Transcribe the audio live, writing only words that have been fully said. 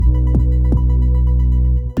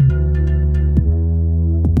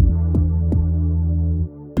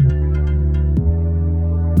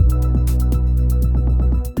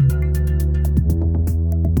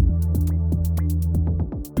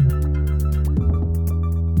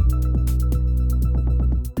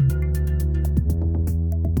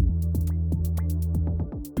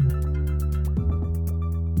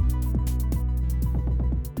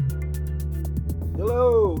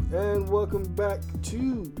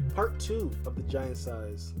to part 2 of the Giant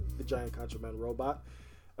Contraband Robot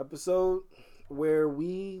episode, where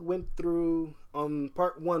we went through, on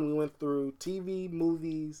part 1, we went through TV,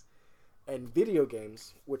 movies, and video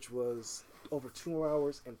games, which was over 2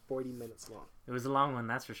 hours and 40 minutes long. It was a long one,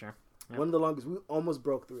 that's for sure. Yep. One of the longest. We almost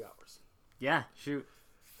broke 3 hours. Yeah, shoot.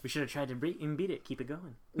 We should have tried to beat it. Keep it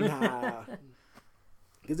going. Nah.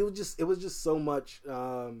 Because it was just so much.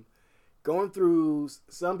 Going through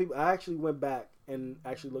some people, I actually went back and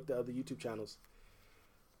actually looked at other YouTube channels.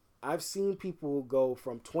 I've seen people go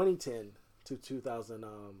from 2010 to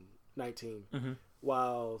 2019,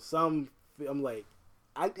 while some, I'm like,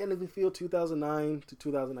 I technically feel 2009 to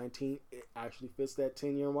 2019 it actually fits that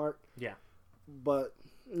 10-year mark. Yeah, but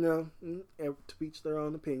to each their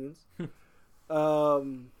own opinions. But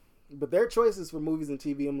their choices for movies and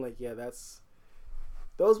TV, I'm like, yeah, that's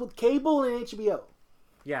those with cable and HBO.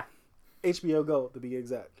 Yeah. HBO Go, to be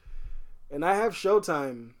exact. And I have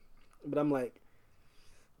Showtime, but I'm like,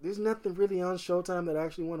 there's nothing really on Showtime that I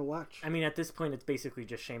actually want to watch. I mean, at this point, it's basically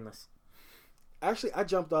just Shameless. Actually, I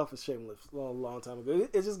jumped off of Shameless a long time ago.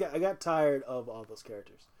 I got tired of all those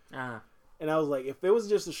characters. And I was like, if it was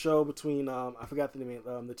just a show between, I forgot the name,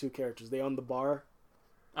 the two characters. They own the bar.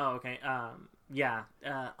 Oh, okay. Yeah.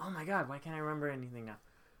 Oh my God, why can't I remember anything now?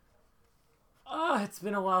 Oh, it's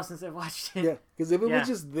been a while since I've watched it. Yeah, because if it was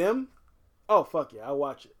just them, oh fuck yeah, I'll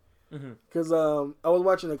watch it. Because I was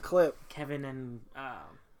watching a clip. Kevin and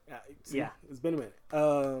it's been a minute.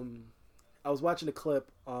 I was watching a clip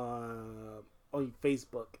on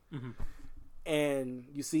Facebook, and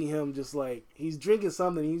you see him just like he's drinking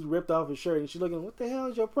something. He's ripped off his shirt, and she's looking, "What the hell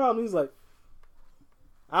is your problem?" He's like,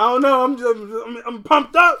 "I don't know. I'm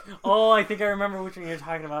pumped up." Oh, I think I remember which one you're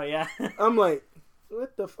talking about. Yeah. I'm like,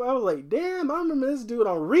 what the fuck? I was like, damn, I remember this dude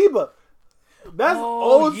on Reba. That's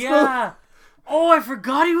old school. Oh, I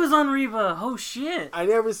forgot he was on Reba. Oh, shit. I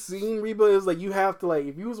never seen Reba. It was like, you have to, like,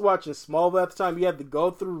 if you was watching Smallville at the time, you had to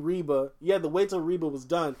go through Reba. You had to wait till Reba was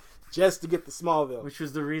done just to get the Smallville. Which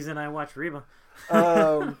was the reason I watched Reba.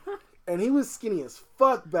 And he was skinny as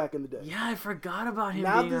fuck back in the day. Yeah, I forgot about him.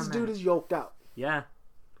 Now this dude is yoked out. Yeah.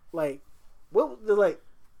 Like, what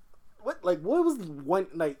was the one,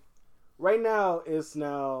 like, right now, it's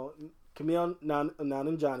now Camille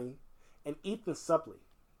Nanjiani and Ethan Suplee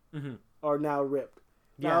are now ripped.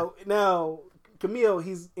 Yeah. Now Camille,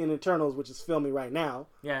 he's in Eternals, which is filming right now.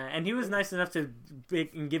 Yeah, and he was nice enough to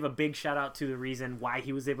give a big shout out to the reason why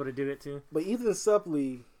he was able to do it too. But Ethan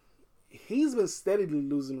Suplee, he's been steadily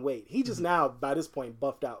losing weight. He just now, by this point,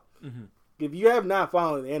 buffed out. If you have not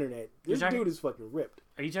followed the internet, this dude is fucking ripped.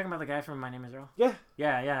 Are you talking about the guy from My Name is Earl? Yeah.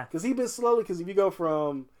 Yeah. Because he's been slowly, because if you go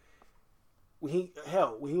from... when he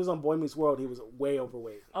was on Boy Meets World, he was way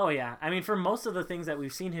overweight. Oh yeah, I mean, for most of the things that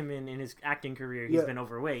we've seen him in his acting career, he's been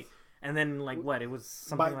overweight. And then, like, what? It was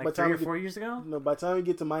something like 3 or 4 years ago? No, by the time we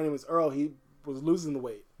get to My Name is Earl, he was losing the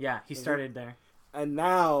weight. Yeah, he started there. And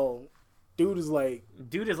now, dude is like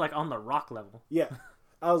on the Rock level. Yeah.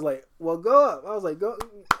 I was like, well, go up. I was like, go.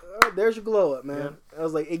 There's your glow up, man. Yeah. I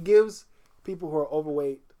was like, it gives people who are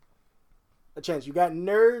overweight a chance. You got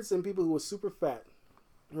nerds and people who are super fat.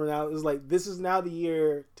 Now it's like, this is now the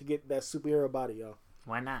year to get that superhero body, y'all.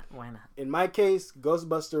 Why not? In my case,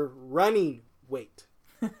 Ghostbuster running weight.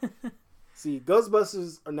 See,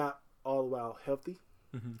 Ghostbusters are not all the while healthy,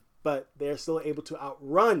 but they're still able to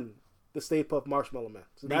outrun the Stay Puft Marshmallow Man.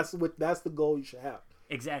 So that's the goal you should have.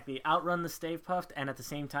 Exactly, outrun the Stay Puft, and at the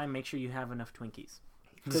same time, make sure you have enough Twinkies.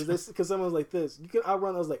 Because someone's like this, you can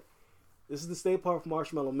outrun. I was like, this is the Stay Puft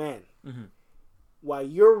Marshmallow Man. While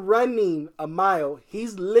you're running a mile,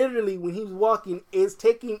 he's literally, when he's walking, is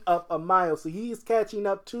taking up a mile, so he's catching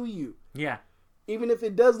up to you. Yeah. Even if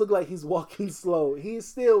it does look like he's walking slow, he's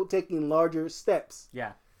still taking larger steps.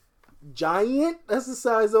 Yeah. Giant, that's the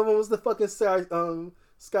size of almost the fucking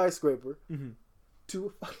skyscraper.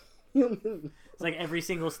 To a fucking human. It's like every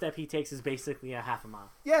single step he takes is basically a half a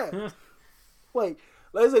mile. Yeah. Like,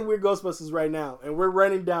 let's say we're Ghostbusters right now, and we're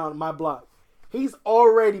running down my block. He's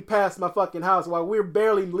already past my fucking house while we're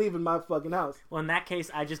barely leaving my fucking house. Well, in that case,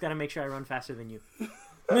 I just gotta make sure I run faster than you.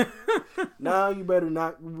 Now you better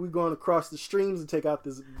not. We're going to cross the streams and take out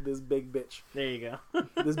this big bitch. There you go.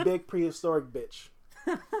 This big prehistoric bitch.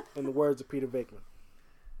 In the words of Peter Venkman.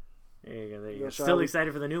 There you go. Still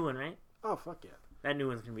excited for the new one, right? Oh, fuck yeah. That new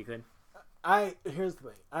one's gonna be good. Here's the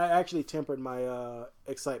thing. I actually tempered my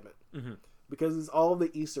excitement. Because it's all the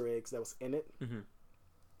Easter eggs that was in it.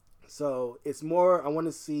 So it's more, I want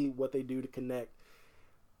to see what they do to connect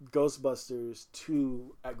Ghostbusters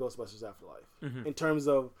to Ghostbusters Afterlife. In terms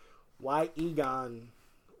of why Egon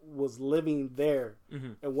was living there,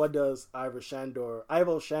 and what does Ivo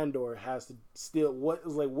Shandor has to still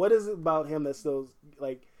what is it about him that still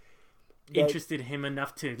like interested him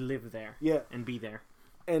enough to live there, and be there,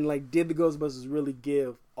 and like did the Ghostbusters really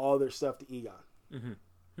give all their stuff to Egon?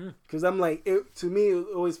 Because I'm like, to me, I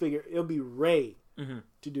always figure it'll be Ray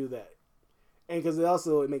to do that, and because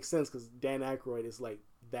it makes sense because Dan Aykroyd is like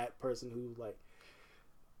that person who like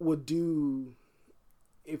would do.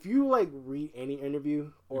 If you like read any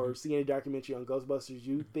interview or see any documentary on Ghostbusters,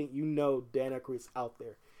 you think Dan Aykroyd's out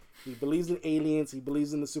there. He believes in aliens. He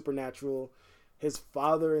believes in the supernatural. His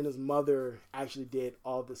father and his mother actually did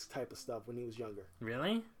all this type of stuff when he was younger.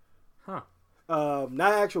 Really? Huh.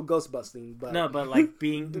 Not actual ghostbusting, but but like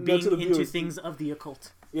being into things of the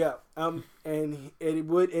occult. Yeah. And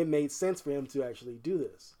it made sense for him to actually do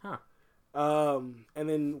this. Huh. And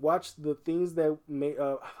then watch the things that made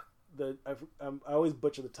I always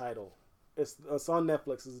butcher the title. It's on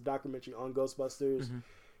Netflix. It's a documentary on Ghostbusters.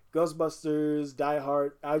 Ghostbusters, Die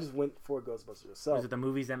Hard. I just went for Ghostbusters. So is it the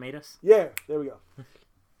movies that made us? Yeah, there we go.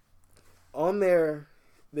 On there,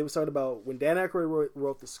 they was talking about when Dan Aykroyd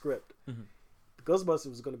wrote the script. The Ghostbusters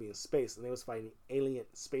was going to be in space, and they was fighting alien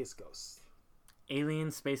space ghosts.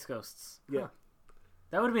 Alien space ghosts. Yeah. Huh.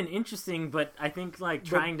 That would have been interesting, but I think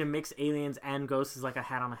trying to mix aliens and ghosts is like a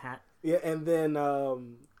hat on a hat. Yeah, and then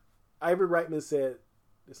Ivory Reitman said,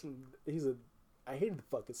 I hated the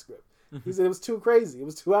fucking script. He said it was too crazy. It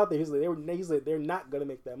was too out there. He said they're not going to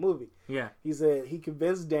make that movie. Yeah. He said he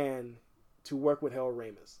convinced Dan to work with Harold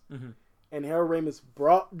Ramis. And Harold Ramis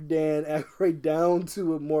brought Dan Aykroyd down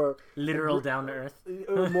to a more literal down to earth,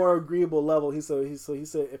 a more agreeable level. He said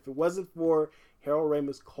if it wasn't for Harold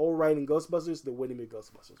Ramis co-writing Ghostbusters, there wouldn't be a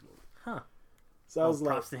Ghostbusters movie. Huh. So I was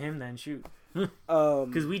like, props to him then. Shoot.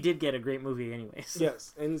 Because we did get a great movie anyways.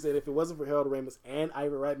 Yes, and he said if it wasn't for Harold Ramis and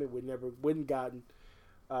Ivan Reitman, wouldn't gotten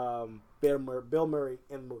Bill Murray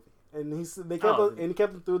in the movie. And he said he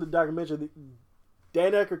kept him through the documentary.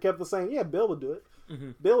 Dan Aykroyd kept saying, "Yeah, Bill would do it.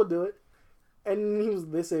 Bill would do it."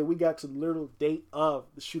 And they said we got to the literal date of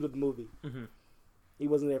the shoot of the movie. He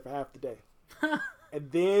wasn't there for half the day.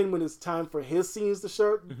 And then when it's time for his scenes to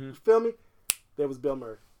filming, there was Bill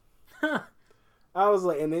Murray. I was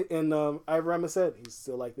like, and Ivan Reitman said he's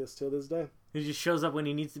still like this till this day. He just shows up when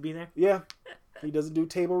he needs to be there. Yeah, he doesn't do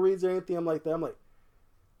table reads or anything. I'm like,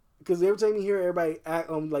 because every time you hear everybody act,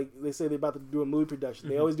 like they say they're about to do a movie production,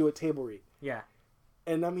 they always do a table read. Yeah,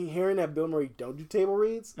 and I'm hearing that Bill Murray don't do table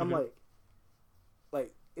reads. I'm like,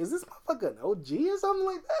 is this motherfucker an OG or something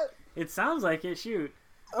like that? It sounds like it. Shoot.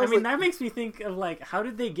 I mean, that makes me think of how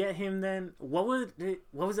did they get him then? What was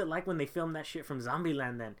it like when they filmed that shit from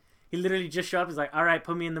Zombieland then? He literally just showed up. He's like, "All right,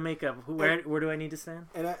 put me in the makeup. Where do I need to stand?"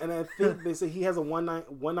 And I think they say he has a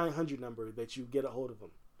 1-900 number that you get a hold of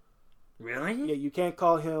him. Really? Yeah, you can't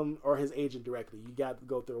call him or his agent directly. You got to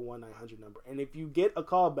go through a 1-900 number. And if you get a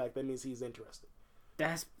call back, that means he's interested.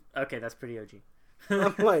 That's pretty OG.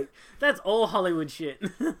 I'm like, that's old Hollywood shit.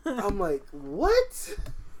 I'm like, what?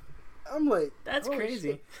 I'm like, that's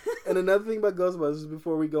crazy. And another thing about Ghostbusters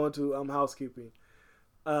before we go into housekeeping,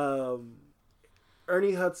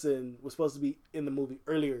 Ernie Hudson was supposed to be in the movie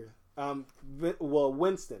earlier.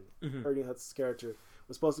 Winston, Ernie Hudson's character,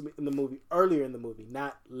 was supposed to be in the movie earlier in the movie,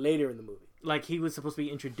 not later in the movie. Like he was supposed to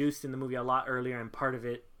be introduced in the movie a lot earlier, and part of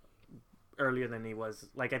it earlier than he was.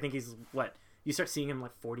 Like I think he's you start seeing him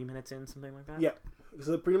 40 minutes in, something like that. Yeah,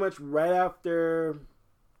 so pretty much right after.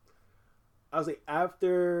 I would say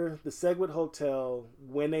after the Segwit Hotel,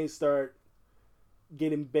 when they start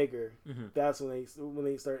getting bigger, that's when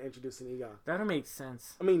they start introducing Egon. That would make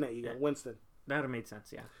sense. I mean, not Egon, Winston. That would have made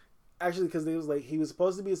sense, yeah. Actually, because he was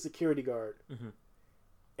supposed to be a security guard,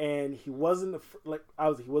 and he wasn't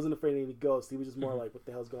he wasn't afraid of any ghosts. He was just more like, what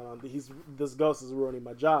the hell's going on? This ghost is ruining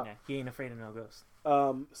my job. Yeah, he ain't afraid of no ghosts.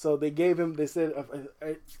 So they gave him. They said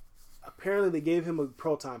apparently they gave him a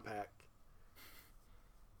proton pack.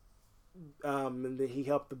 And then he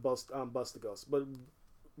helped to bust the ghost. But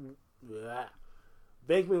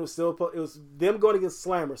Bankman was still. It was them going against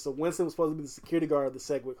Slammer. So Winston was supposed to be the security guard of the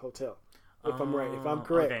Segwit Hotel. If I'm right, if I'm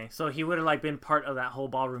correct. Okay, so he would have been part of that whole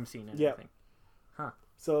ballroom scene and everything. Huh.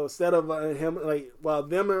 So instead of him while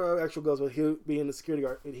them are actual ghosts, but he'll be in the security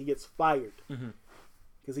guard, and he gets fired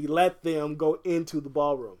because he let them go into the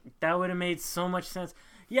ballroom. That would have made so much sense.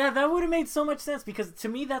 Yeah, that would have made so much sense because to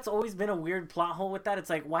me that's always been a weird plot hole with that. It's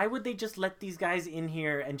like, why would they just let these guys in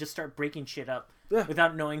here and just start breaking shit up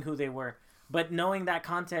without knowing who they were? But knowing that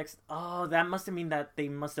context, that must have mean that they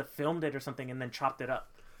must have filmed it or something and then chopped it up.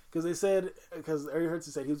 Because Ernie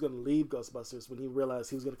Hudson said he was going to leave Ghostbusters when he realized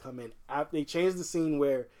he was going to come in. They changed the scene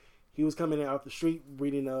where He was coming out the street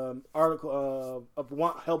reading an article of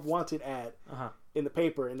help wanted ad in the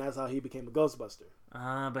paper, and that's how he became a Ghostbuster.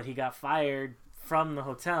 But he got fired from the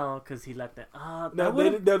hotel because he let that.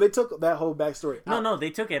 They took that whole backstory out. No, they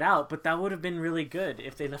took it out, but that would have been really good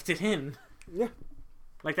if they left it in. Yeah.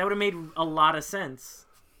 Like, that would have made a lot of sense.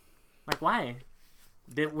 Like, why?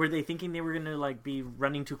 Were they thinking they were going to, like, be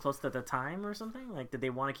running too close to the time or something? Like, did they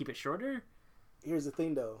want to keep it shorter? Here's the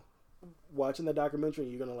thing, though. Watching the documentary,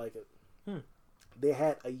 you're going to like it. They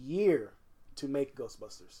had a year to make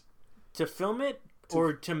Ghostbusters. To film it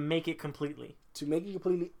or to make it completely? To make it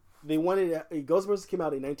completely. They wanted it. Ghostbusters came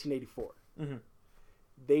out in 1984.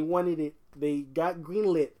 They wanted it. They got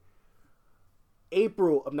greenlit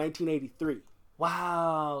April of 1983.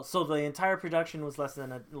 Wow. So the entire production was less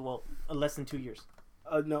than 2 years.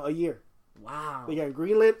 No, a year. Wow. They got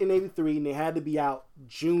greenlit in 83, and they had to be out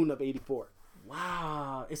June of 84.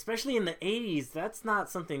 Wow. Especially in the 80s, that's not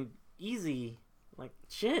something easy. Like,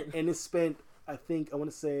 shit. And it spent, I want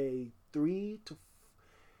to say 3 to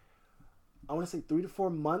 4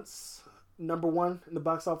 months #1 in the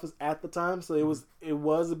box office at the time. So it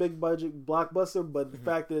was a big budget blockbuster, but the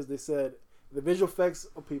fact is, they said the visual effects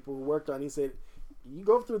people who worked on it, he said, you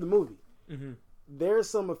go through the movie. There's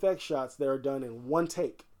some effect shots that are done in one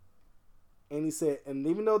take. And he said, and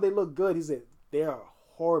even though they look good, he said, they are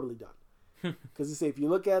horribly done. Because he said, if you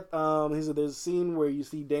look at, he said, there's a scene where you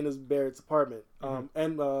see Dana Barrett's apartment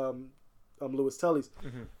and Louis Tully's.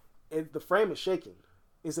 The frame is shaking.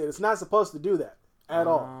 He said, it's not supposed to do that at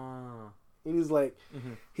all. And he's like,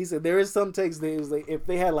 he said, there is some takes that it was like, if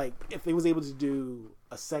they was able to do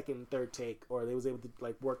a second, third take, or they was able to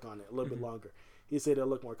like work on it a little bit longer, he said it'll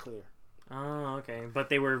look more clear. Oh, okay. But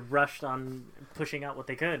they were rushed on pushing out what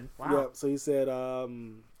they could. Wow. Yeah. So he said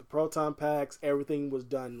the proton packs, everything was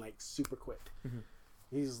done like super quick.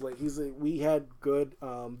 He's like, we had good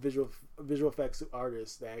visual effects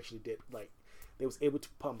artists that actually did like, they was able to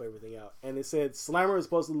pump everything out. And they said Slimer is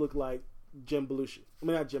supposed to look like Jim Belushi. I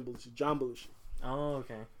mean, not Jim Belushi, John Belushi. Oh,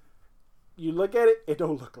 okay. You look at it, it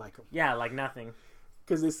don't look like him. Yeah, like nothing.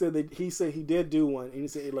 Because they said he said he did do one, and he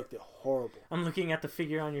said it looked horrible. I'm looking at the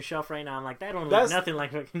figure on your shelf right now. I'm like, that don't look nothing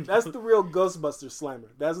like. That's the real Ghostbuster Slimer.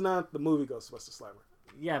 That's not the movie Ghostbuster Slimer.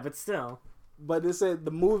 Yeah, but still. But they said in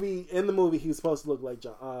the movie he was supposed to look like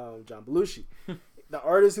John Belushi. The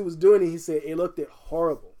artist who was doing it, he said it looked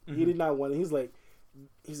horrible. He did not want it.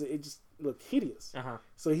 He said it just looked hideous.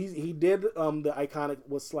 So he did the iconic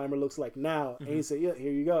what Slimer looks like now, and he said, yeah,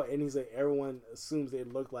 here you go. And he said everyone assumes they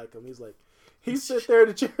look like him. He's like, he sit there in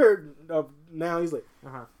the chair now. He's like,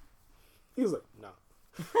 no.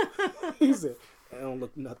 He said, I don't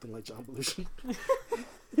look nothing like John Belushi.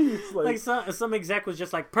 He's like some exec was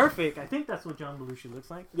just like, perfect. I think that's what John Belushi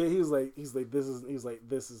looks like. Yeah, he's like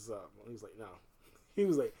no. He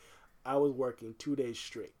was like, I was working 2 days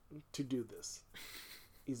straight to do this.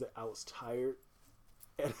 He's like, I was tired,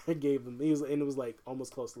 and I gave him. And it was like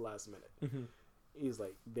almost close to the last minute. He's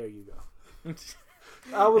like, there you go.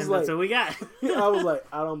 I was like, that's what we got. I was like,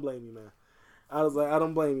 I don't blame you, man. I was like, I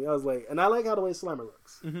don't blame you. I was like, and I like how the way Slimer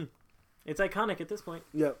looks. It's iconic at this point.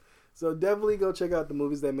 Yep. So definitely go check out the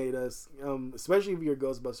movies that made us, especially if you're a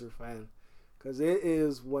Ghostbuster fan, because it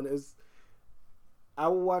is one is. I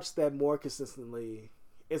will watch that more consistently.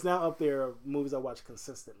 It's now up there of movies I watch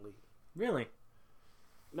consistently. Really?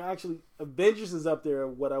 No, actually, Avengers is up there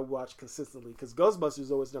of what I watch consistently because Ghostbusters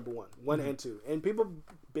is always number one and 2. And people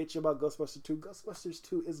bitch about Ghostbusters 2. Ghostbusters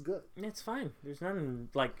 2 is good. It's fine. There's nothing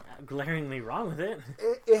like glaringly wrong with it.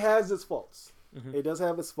 It has its faults. It does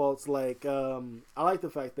have its faults. Like I like the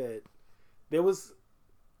fact that there was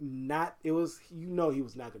not. It was he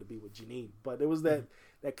was not going to be with Janine, but there was that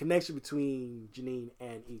connection between Janine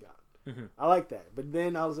and Egon. I like that. But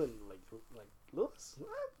then all of a sudden, like Louis,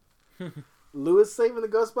 what? Louis saving the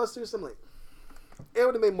Ghostbusters. I'm like, it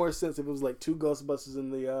would have made more sense if it was like 2 Ghostbusters in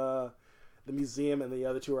the museum and the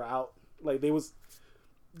other 2 are out. Like they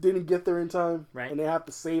didn't get there in time, right? And they have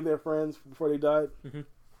to save their friends before they died.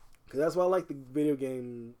 Because that's why I like the video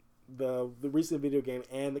game, the recent video game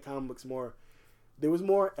and the comic books more. There was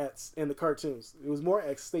more in the cartoons. It was more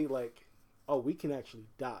at state like, oh, we can actually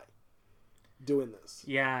die doing this.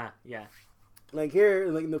 Yeah. Like here,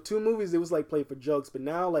 like in the 2 movies, it was like played for jokes, but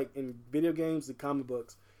now like in video games and comic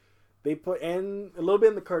books, they put and a little bit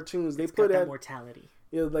in the cartoons, they put that mortality.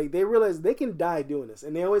 Like they realize they can die doing this,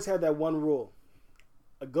 and they always had that one rule: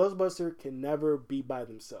 a Ghostbuster can never be by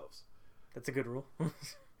themselves. That's a good rule.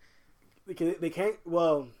 They can't.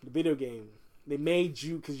 Well, the video game they made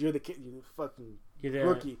you because you're the kid, you're the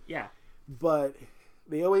rookie. Yeah, but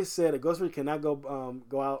they always said a Ghostbuster cannot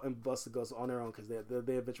go out and bust the ghost on their own because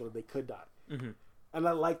they eventually they could die. And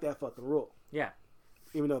I like that fucking rule. Yeah.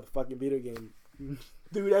 Even though the fucking video game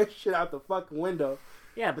threw that shit out the fucking window.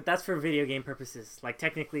 Yeah, but that's for video game purposes. Like,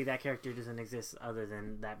 technically, that character doesn't exist other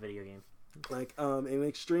than that video game. Like, in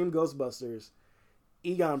Extreme Ghostbusters,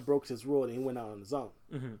 Egon broke his rule and he went out on his own.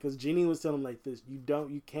 Because Genie was telling him, like, this,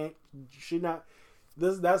 you should not.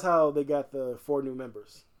 That's how they got the 4 new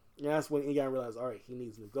members. And that's when Egon realized, all right, he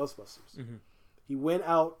needs new Ghostbusters. He went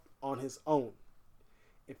out on his own.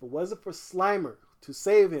 If it wasn't for Slimer to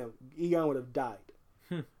save him, Egon would have died.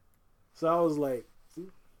 So I was like,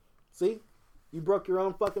 see? You broke your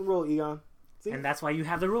own fucking rule, Egon. See? And that's why you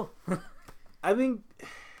have the rule. I think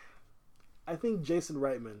Jason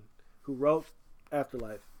Reitman, who wrote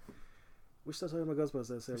Afterlife, we're still talking about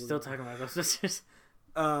Ghostbusters. We're still talking about Ghostbusters.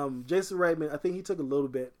 Jason Reitman, I think he took a little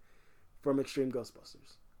bit from Extreme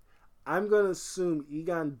Ghostbusters. I'm going to assume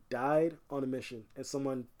Egon died on a mission and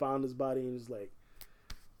someone found his body and was like,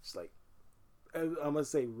 just like, I'm going to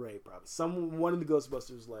say Ray probably. One of the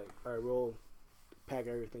Ghostbusters like, all right, we'll pack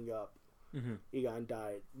everything up. Egon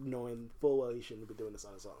died knowing full well he shouldn't have been doing this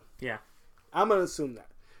on his own. Yeah. I'm going to assume that.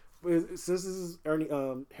 But since this is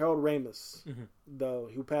Harold Ramis, though,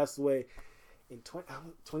 who passed away in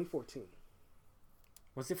 2014.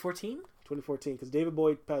 Was it 14? 2014, because David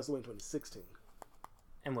Bowie passed away in 2016.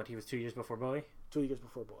 And what, he was 2 years before Bowie? 2 years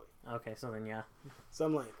before Bowie. Okay, so then, yeah. So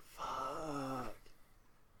I'm like, fuck.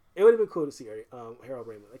 It would have been cool to see Harold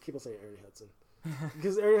Ramis. I keep on saying Ernie Hudson.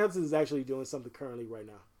 Because Ernie Hudson is actually doing something currently right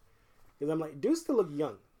now. Because I'm like, dude still look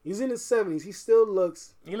young. He's in his 70s. He still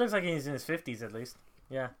looks... He looks like he's in his 50s at least.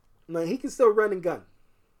 Yeah. Like, he can still run and gun.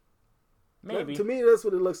 Maybe. To me, that's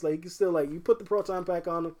what it looks like. He can still, like, you put the proton pack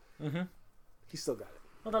on him. He still got it.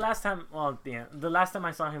 Well, the last time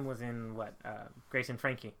I saw him was in, Grace and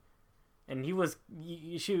Frankie. And he was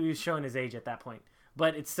showing his age at that point.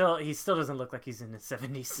 But he still doesn't look like he's in his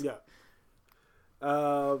 70s. Yeah.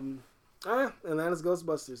 And that is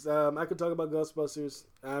Ghostbusters. I could talk about Ghostbusters.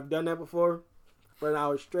 I've done that before for an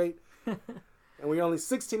hour straight. And we're only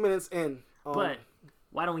 16 minutes in. But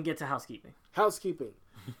why don't we get to housekeeping? Housekeeping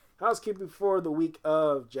for the week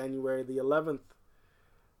of January the 11th.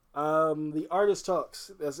 The Artist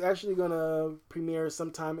Talks. That's actually going to premiere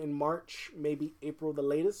sometime in March, maybe April the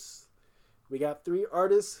latest. We got 3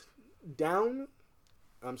 artists down.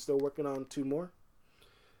 I'm still working on 2 more.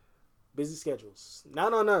 Busy schedules.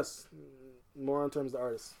 Not on us. More on terms of the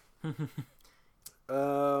artists.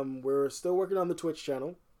 We're still working on the Twitch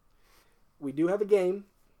channel. We do have a game.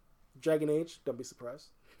 Dragon Age. Don't be surprised.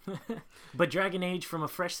 But Dragon Age from a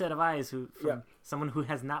fresh set of eyes from someone who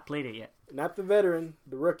has not played it yet. Not the veteran,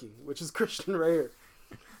 the rookie, which is Christian right here.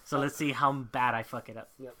 So let's see how bad I fuck it up.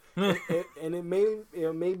 Yeah. And it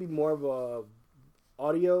may be more of a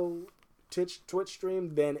audio Twitch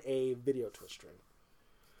stream than a video Twitch stream.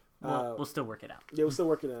 We'll still work it out. Yeah, we're still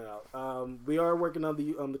working it out. We are working on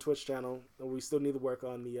the Twitch channel, and we still need to work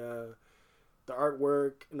on the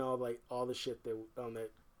artwork and all the shit that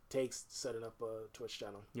takes setting up a Twitch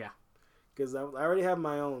channel. Yeah, because I already have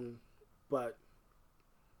my own, but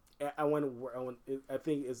I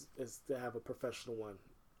think is to have a professional one,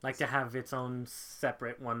 like to have its own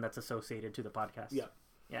separate one that's associated to the podcast. Yeah,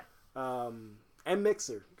 yeah. And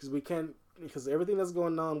Mixer, because everything that's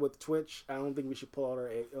going on with Twitch, I don't think we should pull out our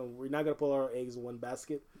egg. We're not gonna pull out our eggs in one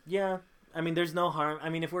basket. Yeah, I mean, there's no harm. I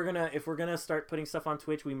mean, if we're gonna start putting stuff on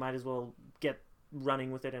Twitch, we might as well get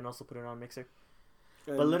running with it and also put it on Mixer.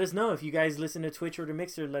 But let us know if you guys listen to Twitch or to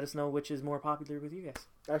Mixer. Let us know which is more popular with you guys.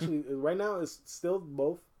 Actually, right now it's still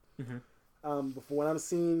both. But from what I'm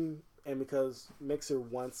seeing, and because Mixer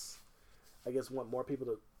want more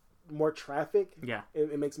people more traffic. Yeah,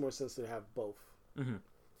 it makes more sense to have both.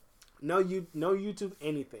 No YouTube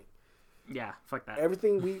anything. Yeah, fuck that.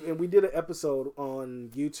 Everything we did an episode on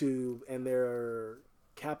YouTube and their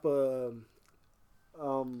Kappa,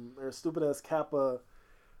 their stupid ass Kappa,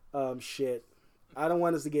 shit. I don't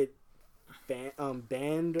want us to get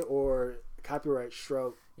banned or copyright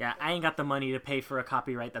struck. Yeah, I ain't got the money to pay for a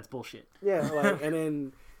copyright. That's bullshit. Yeah, and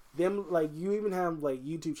then them you even have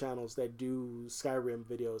YouTube channels that do Skyrim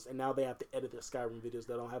videos, and now they have to edit their Skyrim videos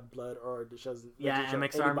that don't have blood or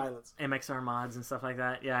MXR violence, MXR mods and stuff like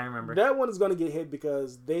that. Yeah, I remember that one is going to get hit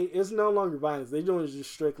because it's no longer violence. They're doing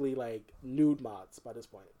just strictly nude mods by this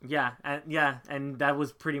point. Yeah, and that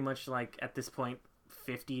was pretty much at this point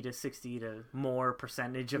 50 to 60 to more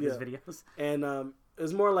percentage of his videos. And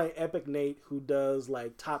it's more like Epic Nate, who does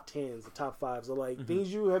top 10s, the top 5s, or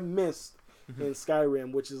things you have missed in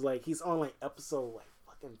Skyrim, which is he's on episode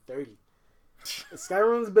fucking 30.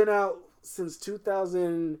 Skyrim's been out since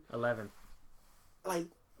 2011.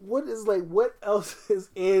 What else is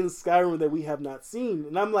in Skyrim that we have not seen?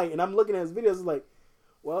 And I'm looking at his videos,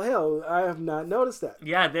 Well, hell, I have not noticed that.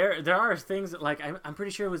 Yeah, there are things that, like, I'm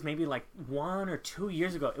pretty sure it was maybe like 1 or 2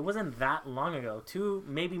 years ago. It wasn't that long ago. 2,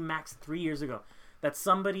 maybe max 3 years ago. That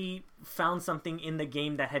somebody found something in the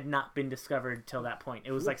game that had not been discovered till that point.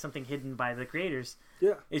 It was like something hidden by the creators.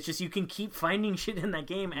 Yeah. It's just you can keep finding shit in that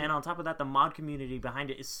game, and on top of that, the mod community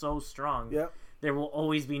behind it is so strong. Yeah. There will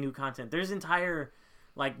always be new content. There's entire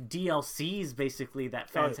like DLCs basically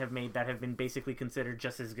that fans have made that have been basically considered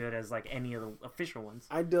just as good as like any of the official ones.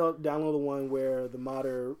 I download the one where the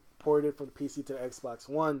modder ported it from the PC to the Xbox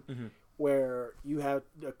One, where you have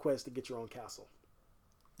a quest to get your own castle.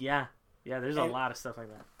 Yeah. Yeah, there's a lot of stuff like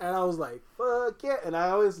that. And I was like, fuck yeah. And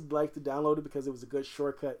I always liked to download it because it was a good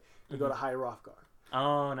shortcut to go to High Hrothgar.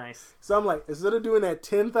 Oh, nice. So I'm like, instead of doing that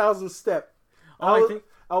 10,000 step, I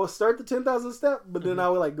would start the 10,000 step, but then I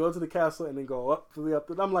would like go to the castle and then go up to the up.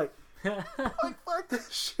 And I'm like fuck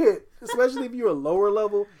this shit. Especially if you're a lower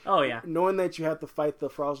level. Oh, yeah. Knowing that you have to fight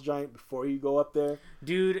the frost giant before you go up there.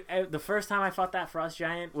 Dude, the first time I fought that frost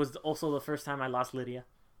giant was also the first time I lost Lydia.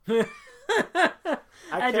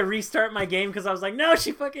 I had to restart my game because I was like, no,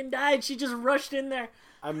 she fucking died. She just rushed in there.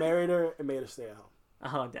 I married her and made her stay at home.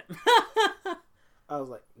 Oh, damn. I was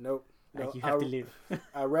like, nope. No, like, you have to leave.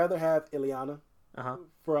 I'd rather have Ileana uh-huh.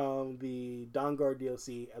 from the Dawnguard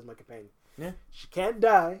DLC as my companion. Yeah. She can't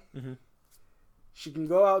die. Mm-hmm. She can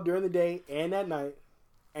go out during the day and at night,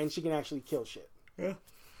 and she can actually kill shit. Yeah.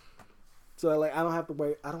 So like, I don't have to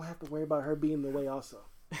worry about her being in the way also.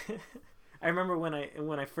 I remember when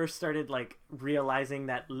I first started like realizing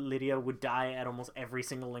that Lydia would die at almost every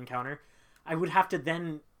single encounter, I would have to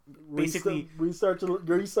then basically restart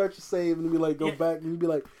your save and be like, go back, and you'd be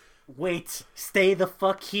like, wait, stay the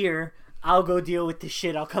fuck here. I'll go deal with this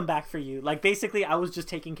shit. I'll come back for you. Like, basically, I was just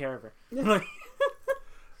taking care of her. Yeah.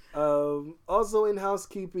 Also in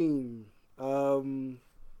housekeeping, I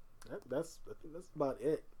think that's about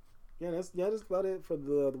it. Yeah, that's about it for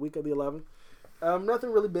the week of the 11th.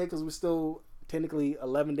 Nothing really big because we're still technically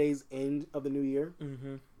 11 days in of the new year.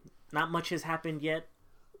 Mm-hmm. Not much has happened yet,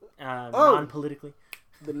 non-politically.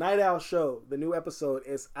 The Night Owl Show, the new episode,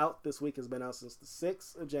 is out this week. It's been out since the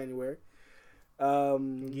 6th of January.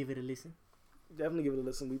 Give it a listen. Definitely give it a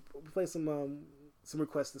listen. We play some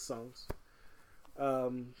requested songs.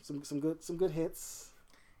 Some good hits.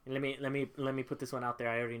 And let me put this one out there.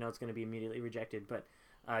 I already know it's going to be immediately rejected, but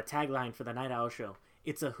tagline for the Night Owl Show: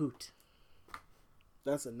 "It's a hoot."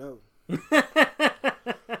 That's a no.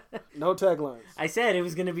 No taglines. I said it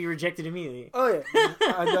was going to be rejected immediately. Oh yeah,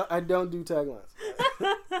 I don't do taglines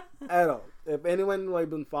at all. If anyone like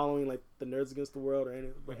been following like the Nerds Against the World or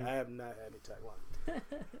anything, I have not had any taglines.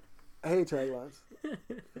 I hate taglines.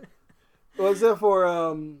 Well, except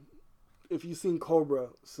for if you've seen Cobra,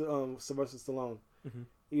 Sylvester Stallone,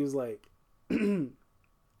 he was like, "You're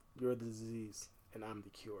the disease, and I'm the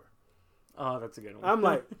cure." Oh, that's a good one. I'm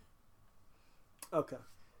like, okay.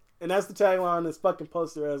 And that's the tagline on this fucking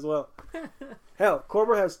poster as well. Hell,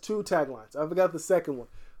 Cobra has 2 taglines. I forgot the second one.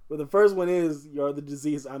 But the first one is, "You're the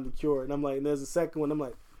disease, I'm the cure." And I'm like, and there's a second one. I'm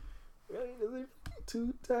like, really? Is there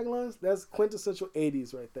 2 taglines? That's quintessential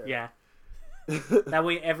 80s right there. Yeah. That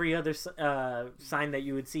way every other sign that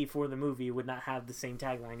you would see for the movie would not have the same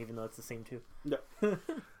tagline, even though it's the same 2. Yeah.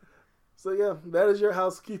 So yeah, that is your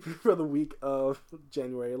housekeeping for the week of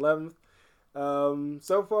January 11th.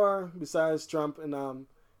 So far, besides Trump and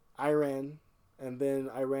Iran, and then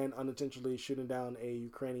Iran unintentionally shooting down a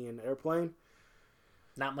Ukrainian airplane,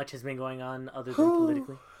 not much has been going on other than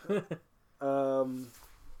politically.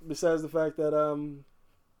 Besides the fact that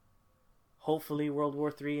hopefully World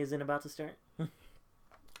War III isn't about to start.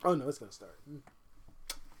 Oh no, it's gonna start.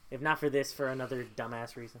 If not for this, for another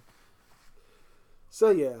dumbass reason. So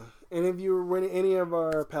yeah, and if you're running any of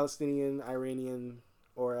our Palestinian, Iranian,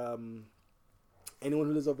 or anyone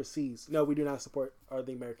who lives overseas, no, we do not support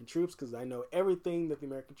the American troops, because I know everything that the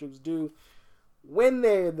American troops do when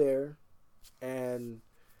they're there, and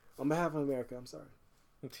on behalf of America, I'm sorry.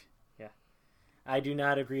 Yeah, I do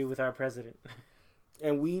not agree with our president.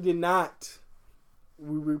 And we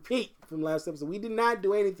repeat from last episode, we did not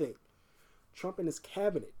do anything. Trump and his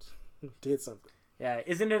cabinet did something. Yeah,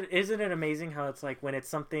 isn't it amazing how it's like when it's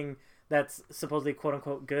something that's supposedly quote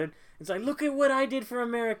unquote good, it's like, look at what I did for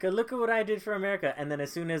America, look at what I did for America, and then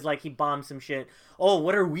as soon as like he bombs some shit, oh,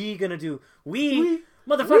 what are we gonna do? We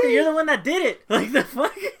motherfucker, you're the one that did it. Like the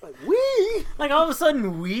fuck? Like we? Like all of a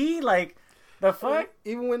sudden we? Like the fuck?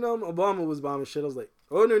 Even when Obama was bombing shit, I was like,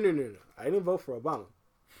 oh no. I didn't vote for Obama.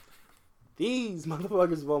 These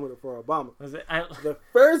motherfuckers voted for Obama. The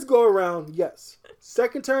first go around, yes.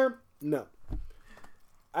 Second term, no.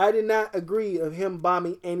 I did not agree of him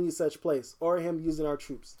bombing any such place or him using our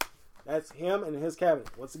troops. That's him and his cabinet.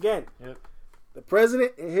 Once again, Yep. the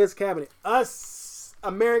president and his cabinet. Us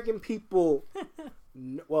American people,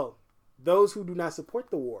 well, those who do not support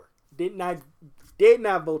the war did not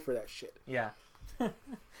vote for that shit. Yeah.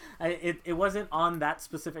 It wasn't on that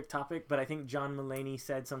specific topic, but I think John Mulaney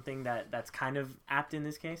said something that's kind of apt in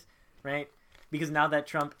this case, right? Because now that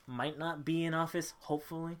Trump might not be in office,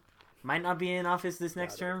 hopefully, might not be in office this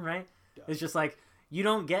next term, right? It's just like, you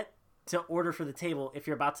don't get to order for the table if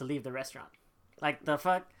you're about to leave the restaurant. Like, the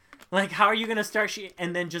fuck? Like, how are you going to start shit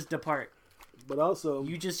and then just depart? But also...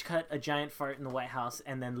 You just cut a giant fart in the White House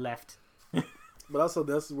and then left. But also,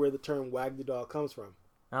 this is where the term wag the dog comes from.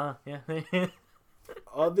 Oh, yeah.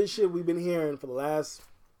 All this shit we've been hearing for the last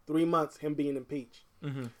 3 months, him being impeached.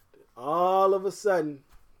 Mm-hmm. All of a sudden,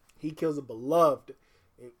 he kills a beloved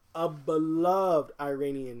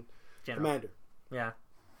Iranian commander. Yeah.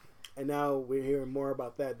 And now we're hearing more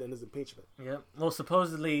about that than his impeachment. Yep. Well,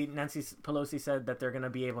 supposedly, Nancy Pelosi said that they're going to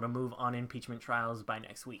be able to move on impeachment trials by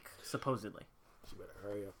next week. Supposedly. She better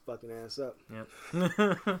hurry her fucking ass up. Yep.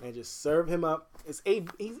 And just serve him up. It's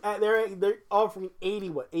they're offering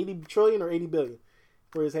 80 trillion or 80 billion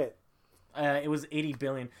for his head. It was 80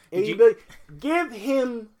 billion. 80 billion. Give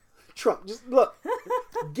him Trump. Just look.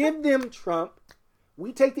 Give them Trump.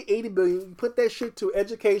 We take the 80 billion, put that shit to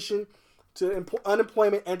education, to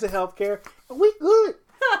unemployment, and to healthcare, and we good.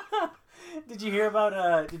 Did you hear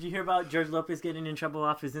about George Lopez getting in trouble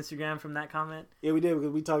off his Instagram from that comment? Yeah, we did,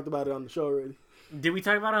 because we talked about it on the show already. Did we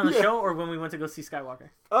talk about it on the show or when we went to go see Skywalker?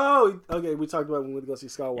 Oh, okay. We talked about it when we went to go see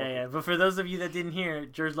Skywalker. Yeah. But for those of you that didn't hear,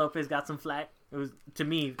 George Lopez got some flack. It was, to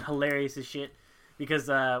me, hilarious as shit. Because,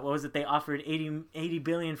 what was it? They offered 80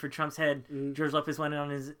 billion for Trump's head. Mm-hmm. George Lopez went on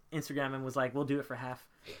his Instagram and was like, we'll do it for half.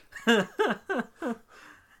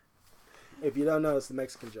 If you don't know, it's the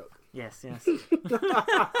Mexican joke. Yes.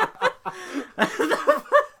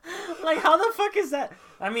 Like, how the fuck is that?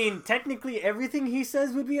 I mean, technically, everything he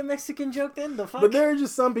says would be a Mexican joke then? The fuck? But there are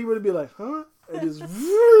just some people to be like, huh? And just...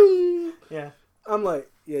 Yeah. I'm like,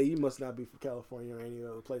 yeah, you must not be from California or any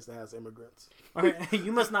other place that has immigrants. Or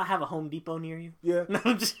you must not have a Home Depot near you. Yeah. No,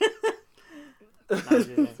 I'm just...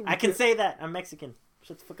 I can say that. I'm Mexican.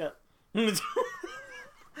 Shut the fuck up.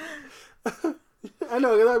 I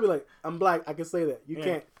know, because I'd be like, I'm black. I can say that. You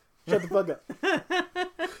can't. Shut the fuck up.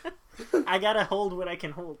 I gotta hold what I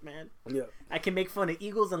can hold, man. Yeah. I can make fun of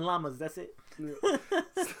eagles and llamas. That's it. Yeah.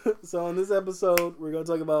 So on this episode, we're going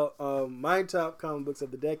to talk about my top comic books of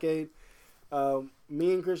the decade.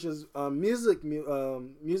 Me and Christian's music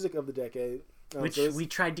of the decade. Which we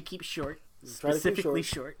tried to keep short. Specifically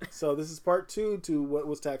short. So this is part 2 to what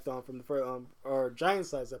was tacked on from our giant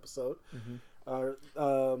size episode.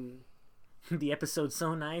 Mm-hmm. The episode's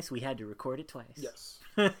so nice, we had to record it twice. Yes.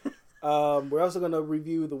 We're also going to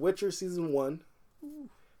review The Witcher Season 1.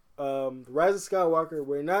 The Rise of Skywalker.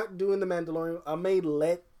 We're not doing The Mandalorian. I may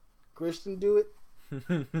let Christian do it.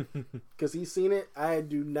 Because he's seen it. I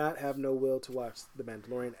do not have no will to watch The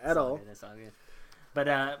Mandalorian at all. That's all good. But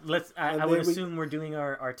I would assume we're doing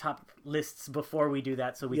our top lists before we do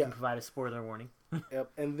that, so we can provide a spoiler warning.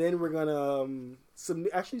 Yep. And then we're gonna some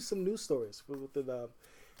news stories with the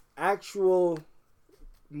actual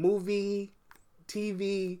movie,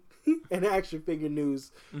 TV, and action figure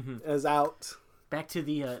news is out. Back to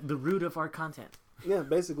the root of our content. Yeah,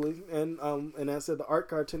 basically. And I said the art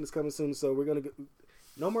cartoon is coming soon, so we're gonna get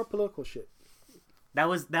no more political shit. That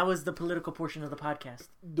was the political portion of the podcast.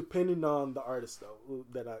 Depending on the artist, though,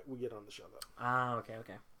 that we get on the show, though. Ah, okay.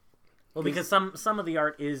 Well, because some of the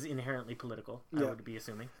art is inherently political, I would be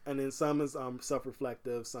assuming. And then some is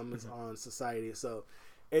self-reflective, some is on society. So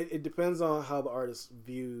it depends on how the artist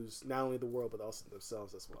views not only the world, but also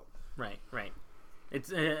themselves as well. Right. It's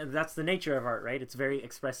that's the nature of art, right? It's very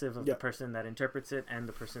expressive of the person that interprets it and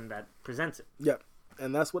the person that presents it. Yep.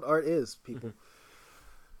 And that's what art is, people.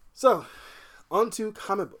 So... on to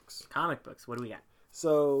comic books. Comic books. What do we got?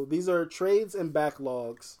 So these are trades and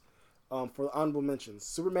backlogs for honorable mentions.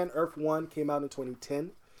 Superman Earth 1 came out in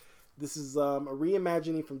 2010. This is a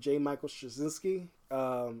reimagining from J. Michael Straczynski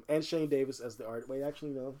and Shane Davis as the art. Wait,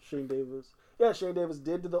 actually, no. Shane Davis. Yeah, Shane Davis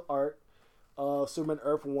did the art. Superman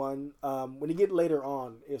Earth 1. When you get later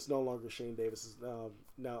on, it's no longer Shane Davis. It's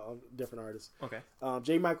now a different artist. Okay.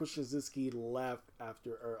 J. Michael Straczynski left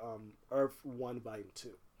after Earth 1 Volume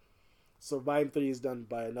 2. So Volume 3 is done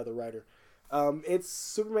by another writer. It's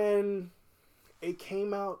Superman. It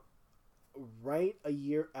came out right a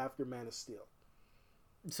year after Man of Steel.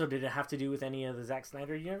 So did it have to do with any of the Zack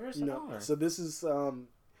Snyder universe? No. So this is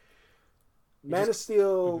Man of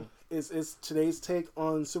Steel is today's take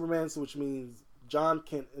on Superman, so which means John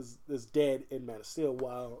Kent is dead in Man of Steel,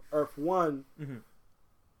 while Earth 1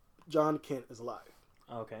 John Kent is alive.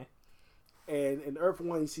 Okay. And in Earth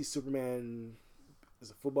 1, you see Superman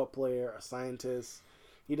is a football player, a scientist.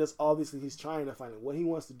 He does all these things. He's trying to find out what he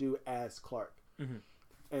wants to do as Clark. Mm-hmm.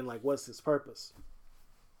 And, like, what's his purpose.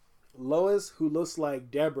 Lois, who looks like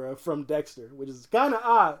Deborah from Dexter, which is kind of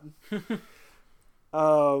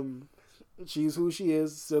odd. She's who she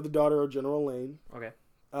is. Still the daughter of General Lane. Okay.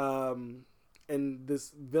 And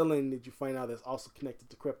this villain that you find out that's also connected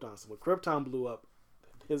to Krypton. So when Krypton blew up,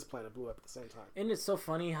 his planet blew up at the same time. Isn't it so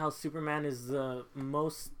funny how Superman is the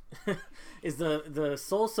most is the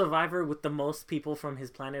sole survivor with the most people from his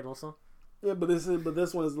planet also? Yeah, but this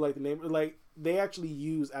one is like the name. Like they actually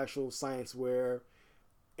use actual science where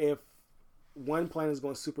if one planet is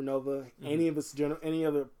going supernova, any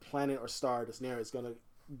other planet or star that's near is going to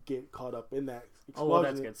get caught up in that explosion. Oh, well,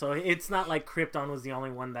 that's good. So it's not like Krypton was the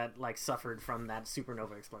only one that like suffered from that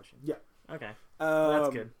supernova explosion. Yeah. Okay. Well,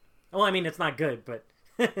 that's good. Well, I mean, it's not good, but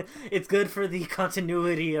it's good for the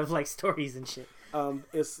continuity of like stories and shit.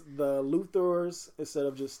 It's the Luthors instead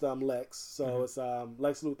of just Lex. So it's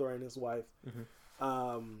Lex Luthor and his wife.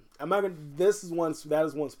 I'm not gonna. That is one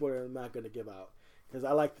spoiler I'm not gonna give out because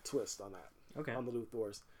I like the twist on that. Okay. On the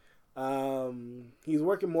Luthors, he's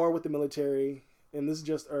working more with the military, and this is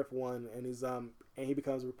just Earth 1, and he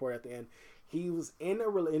becomes a reporter at the end. He was in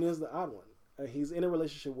and is the odd one. He's in a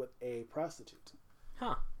relationship with a prostitute.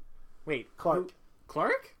 Huh. Wait. Clark.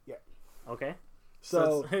 Clark? Yeah. Okay.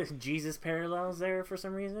 So Jesus parallels there for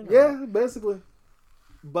some reason? Or? Yeah, basically.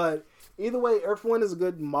 But either way, Earth 1 is a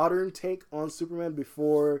good modern take on Superman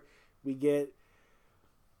before we get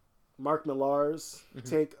Mark Millar's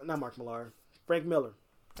take. Not Mark Millar. Frank Miller.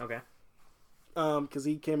 Okay. Because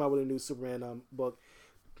he came out with a new Superman book.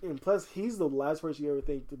 And plus, he's the last person you ever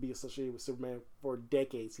think to be associated with Superman for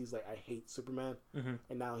decades. He's like, I hate Superman. And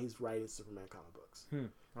now he's writing Superman comic books.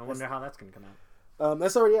 I wonder how that's going to come out.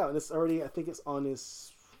 That's already out, and it's already. I think it's on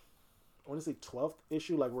his. I want to say 12th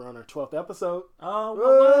issue. Like we're on our 12th episode.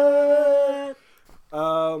 Oh,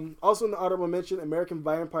 what? Also in the honorable mention, American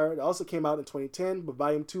Vampire. It also came out in 2010, but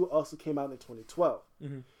Volume 2 also came out in 2012.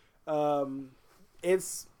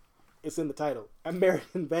 It's in the title,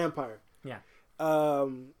 American Vampire. Yeah.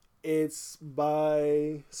 It's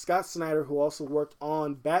by Scott Snyder, who also worked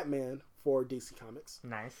on Batman for DC Comics.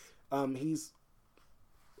 Nice.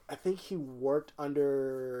 I think he worked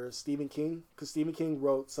under Stephen King because Stephen King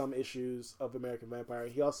wrote some issues of American Vampire.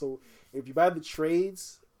 He also, if you buy the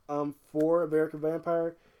trades for American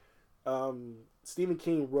Vampire, Stephen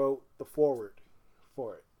King wrote the foreword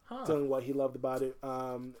for it, telling what he loved about it.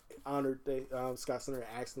 Honored Scott Snyder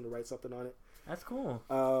asked him to write something on it. That's cool.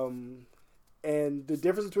 And the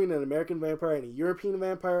difference between an American vampire and a European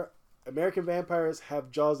vampire, American vampires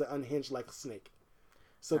have jaws that unhinge like a snake.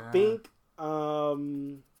 So think.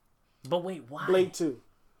 But wait, why? Blade 2.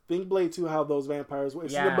 Think Blade 2, how those vampires were.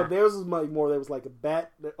 Yeah. But theirs was like more, there was like a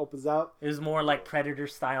bat that opens out. It was more like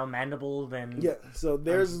Predator-style mandible than... Yeah, so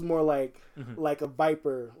theirs is more like like a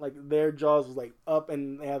viper. Like their jaws was like up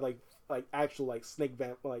and they had like actual like snake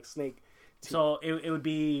snake teeth. So it would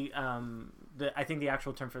be, I think the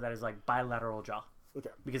actual term for that is like bilateral jaw. Okay.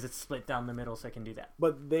 Because it's split down the middle so it can do that.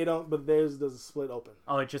 But theirs doesn't split open.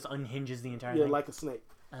 Oh, it just unhinges the entire thing? thing? Yeah, like a snake.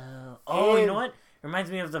 You know what? It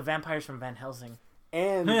reminds me of the vampires from Van Helsing.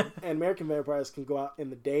 And American vampires can go out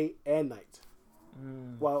in the day and night.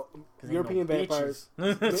 While European vampires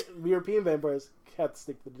have to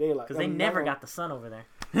stick to the daylight. Because they never got the sun over there.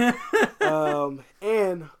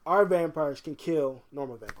 And our vampires can kill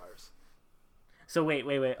normal vampires. So wait.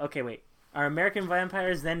 Okay, wait. Are American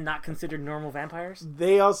vampires then not considered normal vampires?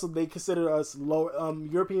 They consider us lower.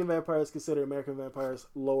 European vampires consider American vampires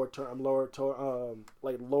lower totem,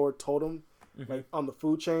 like on the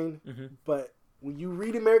food chain. But when you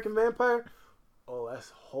read American Vampire, that's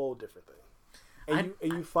a whole different thing. And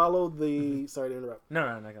you follow the sorry to interrupt.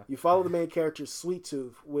 No, go. You follow the main character Sweet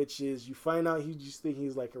Tooth, which is you find out you just think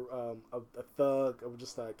he's like a thug or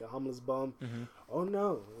just like a homeless bum. Oh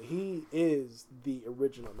no, he is the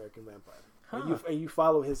original American Vampire. And you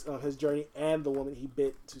follow his journey and the woman he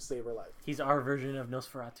bit to save her life. He's our version of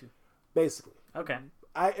Nosferatu, basically. Okay.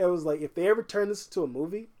 It was like if they ever turn this into a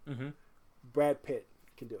movie, Brad Pitt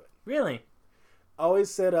can do it. Really? I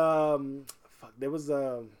always said there was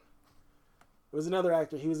another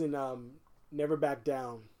actor. He was in Never Back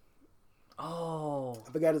Down. Oh,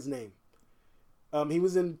 I forgot his name. He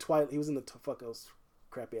was in Twilight. He was in the those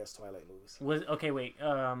crappy ass Twilight movies.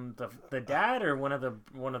 The dad or one of the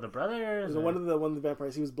brothers? One of the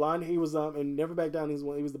vampires. He was blonde. He was in Never Back Down. He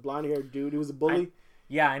was the blonde haired dude. He was a bully.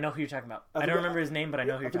 I know who you're talking about. I don't remember his name, but I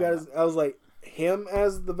know who you're talking about. I was like him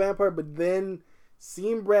as the vampire, but then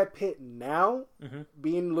seeing Brad Pitt now, Mm-hmm.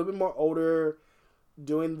 being a little bit more older,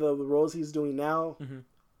 doing the roles he's doing now, Mm-hmm.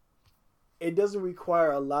 it doesn't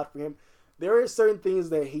require a lot for him. There are certain things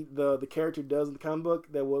that the character does in the comic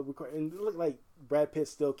book that will require, and it look like Brad Pitt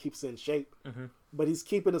still keeps in shape, Mm-hmm. but he's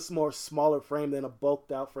keeping a smaller frame than a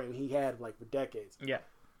bulked out frame he had like for decades. Yeah.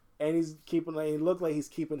 And he's keeping, like, it looked like he's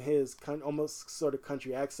keeping his almost sort of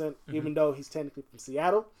country accent, even though he's technically from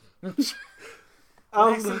Seattle.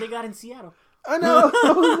 What accent they got in Seattle? I know.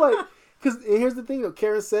 I was like, because here's the thing though,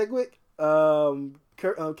 Karen Sedgwick,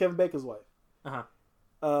 Kevin Bacon's wife. Uh-huh.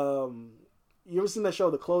 You ever seen that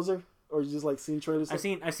show, The Closer, or you just like seen trailers?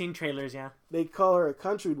 I've seen trailers. Yeah. They call her a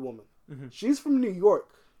country woman. Mm-hmm. She's from New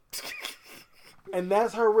York, and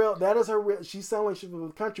that's her real. That is her real. She sounds like she's from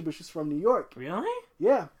the country, but she's from New York. Really?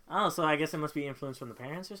 Yeah. Oh, so I guess it must be influenced from the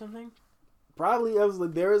parents or something. Probably.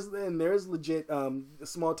 There is legit. A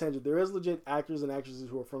small tangent. There is legit actors and actresses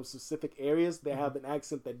who are from specific areas that have an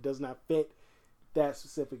accent that does not fit that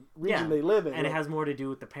specific region they live in, and it has more to do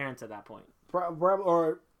with the parents at that point.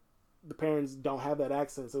 Or the parents don't have that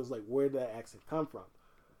accent, so it's like, where did that accent come from?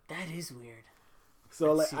 That is weird.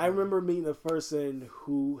 So like, I remember meeting a person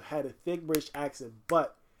who had a thick British accent,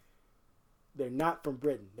 but they're not from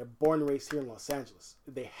Britain. They're born and raised here in Los Angeles.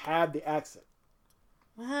 They have the accent.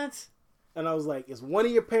 What? And I was like, is one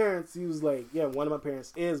of your parents? He was like, yeah, one of my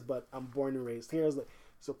parents is, but I'm born and raised here. I was like,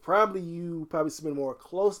 so you spend more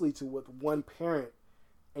closely to with one parent,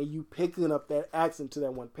 and you picking up that accent to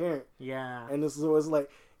that one parent. Yeah. And this was like,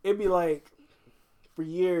 it'd be like, for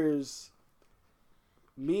years,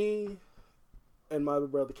 me and my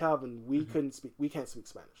brother Calvin, we can't speak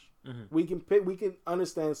Spanish. Mm-hmm. We can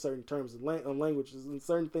understand certain terms and languages and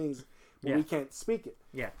certain things, but we can't speak it.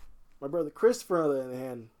 Yeah. My brother Christopher, on the other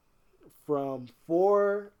hand, from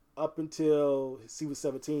 4 up until he was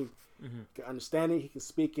 17, he can understand it, he can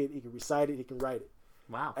speak it, he can recite it, he can write it.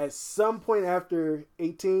 Wow. At some point after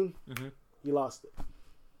 18, he lost it.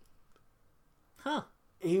 Huh.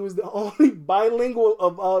 He was the only bilingual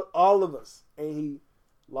of all of us, and he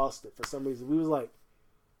lost it for some reason. We was like,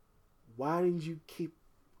 why didn't you keep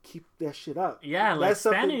that shit up? Yeah, like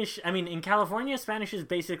Spanish. I mean, in California, Spanish is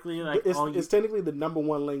basically like it's technically the number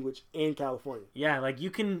 1 language in California. Yeah, like you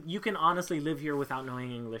can honestly live here without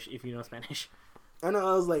knowing English if you know Spanish. I know.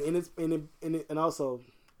 I was like, and also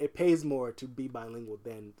it pays more to be bilingual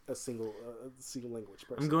than a single language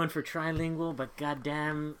person. I'm going for trilingual, but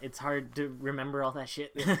goddamn, it's hard to remember all that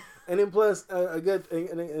shit. And then plus a good thing,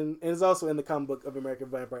 and it's also in the comic book of American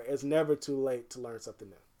Vampire. It's never too late to learn something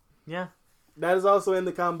new. Yeah. That is also in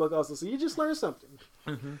the comic book also. So you just learned something.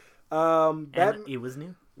 And it was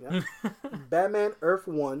new. Yeah. Batman Earth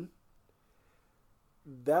 1.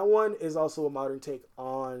 That one is also a modern take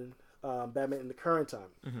on Batman in the current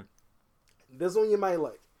time. This one you might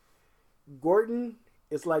like. Gordon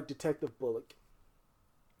is like Detective Bullock.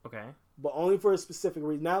 Okay. But only for a specific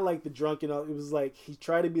reason. Not like the drunk, It was like he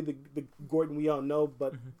tried to be the Gordon we all know,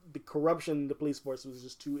 but the corruption in the police force was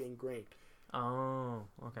just too ingrained. Oh,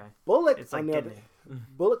 okay. Bullock, it's like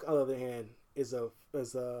Bullock, on the other hand, is a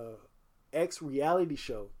ex-reality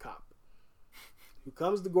show cop who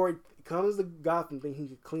comes to Gotham thinking he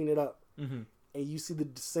can clean it up, and you see the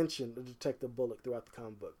dissension of Detective Bullock throughout the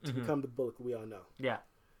comic book to become the Bullock we all know. Yeah.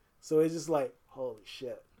 So it's just like, holy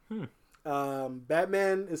shit.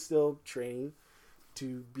 Batman is still training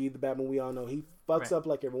to be the Batman we all know. He fucks up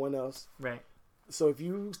like everyone else. Right. So if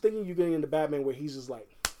you thinking you're getting into Batman where he's just like,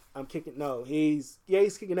 I'm kicking, no, he's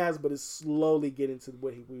kicking ass, but it's slowly getting to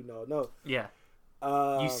what we know. No. Yeah.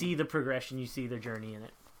 You see the progression, you see the journey in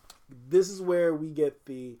it. This is where we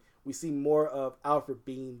see more of Alfred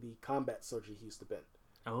being the combat soldier he used to be.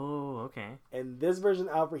 Oh, okay. And this version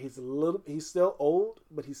of Alfred, he's still old,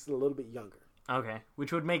 but he's still a little bit younger. Okay,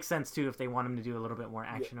 which would make sense too if they want him to do a little bit more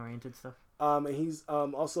action-oriented stuff. And he's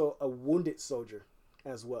also a wounded soldier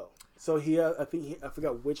as well. So I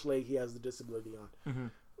forgot which leg he has the disability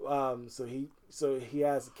on. So he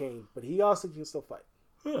has a cane, but he also can still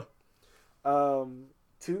fight.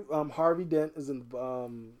 Harvey Dent is in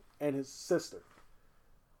and his sister.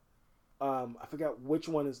 I forgot which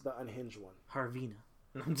one is the unhinged one. Harvina.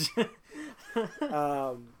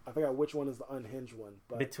 I forgot which one is the unhinged one.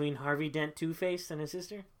 But between Harvey Dent, Two-Face, and his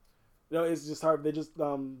sister. No, it's just Harvey. They're just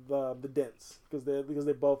the Dents because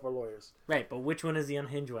they both are lawyers. Right, but which one is the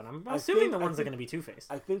unhinged one? I'm assuming the ones that are going to be Two-Face.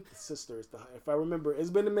 I think the sister is if I remember. It's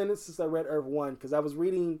been a minute since I read Earth 1 because I was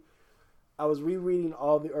rereading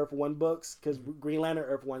all the Earth 1 books because Green Lantern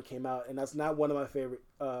Earth 1 came out, and that's not one of my favorite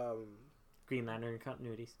Green Lantern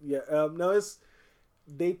continuities. Yeah, no,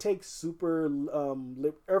 they take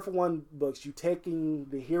Earth 1 books. You taking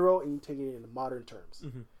the hero and you taking it in modern terms.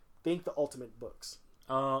 think the Ultimate books.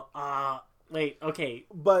 Wait, okay.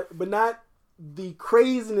 But not the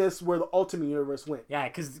craziness where the Ultimate Universe went. Yeah,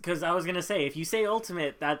 because I was going to say, if you say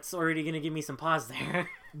Ultimate, that's already going to give me some pause there.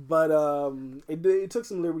 But it took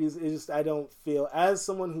some liberties. It's just, I don't feel, as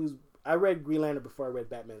someone I read Green Lantern before I read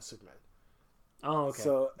Batman and Superman. Oh, okay.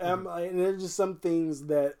 So, and there's just some things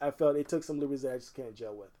that I felt it took some liberties that I just can't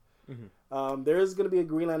gel with. Mm-hmm. There is going to be a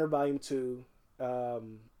Green Lantern Volume 2.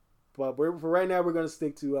 But for right now, we're going to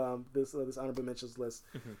stick to this honorable mentions list.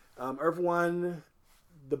 Mm-hmm. Earth 1,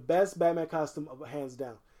 the best Batman costume, hands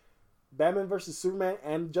down. Batman vs. Superman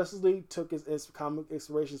and Justice League took its comic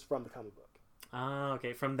inspirations from the comic book.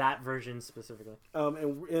 Okay, from that version specifically.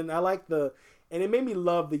 And I like and it made me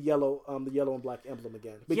love the yellow and black emblem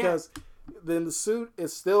again, because then the suit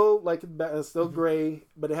is still it's still gray,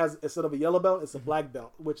 but it has, instead of a yellow belt, it's a black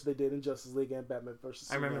belt, which they did in Justice League and Batman vs.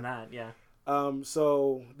 Superman. I remember that, yeah.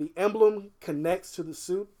 So the emblem connects to the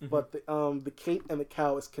suit, but the cape and the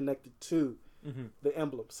cowl is connected to the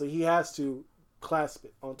emblem, so he has to clasp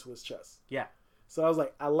it onto his chest. Yeah. So I was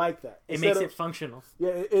like, I like that. It makes it functional. Yeah,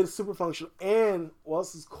 it's super functional. And what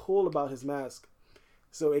else is cool about his mask?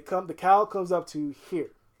 So the cowl comes up to here.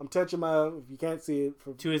 I'm touching if you can't see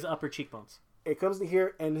it. To his upper cheekbones. It comes to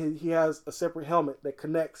here, and he has a separate helmet that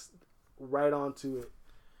connects right onto it.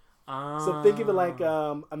 So think of it like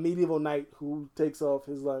a medieval knight who takes off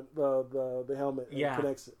his the helmet and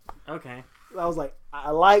connects it. Okay. I was like,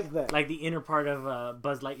 I like that. Like the inner part of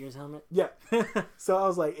Buzz Lightyear's helmet? Yeah. So I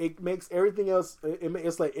was like, it makes everything else,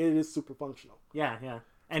 it's like, it is super functional. Yeah, yeah.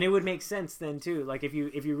 And it would make sense then too. Like if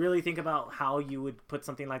you really think about how you would put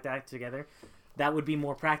something like that together, that would be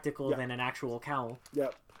more practical than an actual cowl.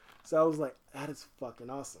 Yep. So I was like, that is fucking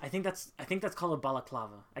awesome. I think that's called a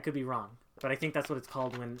balaclava. I could be wrong, but I think that's what it's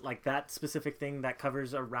called when, like, that specific thing that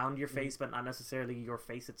covers around your face, but not necessarily your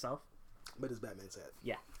face itself. But it's Batman's head.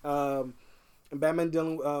 Yeah. And Batman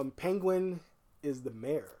dealing, Penguin is the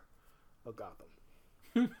mayor of Gotham.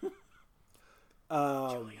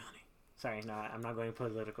 Giuliani. Sorry, no, I'm not going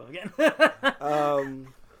political again.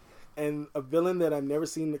 And a villain that I've never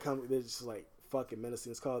seen in the comic that's just like fucking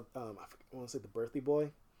menacing. It's called, I want to say the Birthday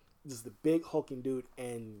Boy. Just the big hulking dude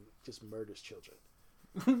and just murders children.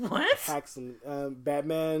 What? Hacks them.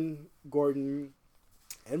 Batman, Gordon,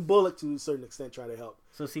 and Bullock to a certain extent try to help.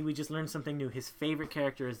 So see, we just learned something new. His favorite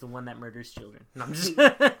character is the one that murders children. No, I'm just...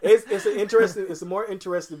 it's a more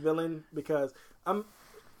interesting villain because I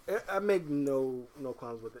make no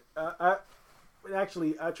qualms with it. I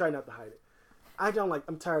try not to hide it.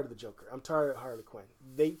 I'm tired of the Joker. I'm tired of Harley Quinn.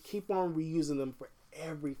 They keep on reusing them for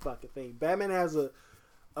every fucking thing. Batman has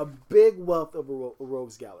a big wealth of a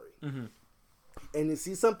rogues gallery. Mm-hmm. And to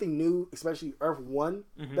see something new, especially Earth 1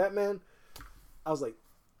 Batman, I was like,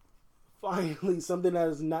 finally, something that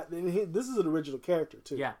is not... This is an original character,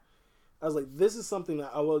 too. Yeah. I was like, this is something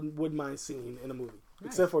that I wouldn't mind seeing in a movie.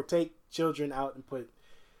 Nice. Except for take children out and put...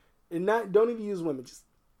 And don't even use women, just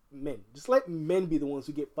men. Just let men be the ones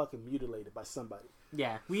who get fucking mutilated by somebody.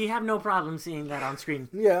 Yeah, we have no problem seeing that on screen.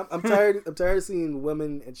 Yeah, I'm tired of seeing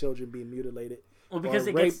women and children being mutilated. Well, because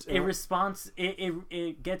it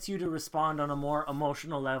gets you to respond on a more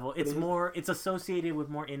emotional level. It's associated with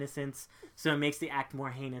more innocence, so it makes the act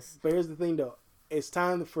more heinous. But here's the thing, though. It's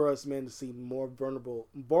time for us men to see more vulnerable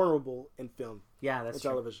in film. Yeah, that's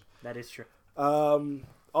true. Television. That is true.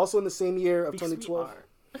 Also in the same year of 2012,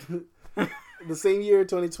 the same year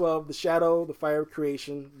 2012, The Shadow, The Fire of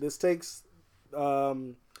Creation. This takes.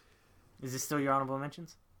 Is this still your honorable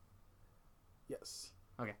mentions? Yes.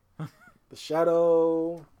 Okay. The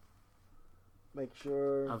Shadow. Make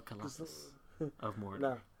sure. Of Colossus. Of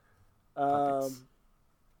Mordor. No.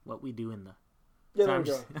 What we do in the. Yeah, so there we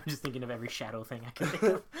go. I'm just thinking of every shadow thing I can think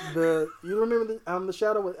of. You remember the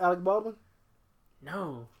Shadow with Alec Baldwin?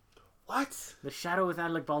 No. What? The Shadow with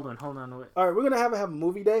Alec Baldwin. Hold on. All right, we're gonna have a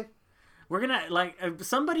movie day. We're gonna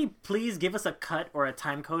somebody please give us a cut or a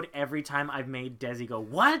time code every time I've made Desi go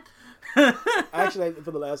what? Actually,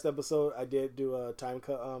 for the last episode, I did do a time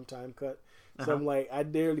cut. So I'm like, I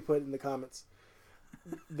nearly put it in the comments.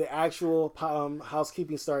 The actual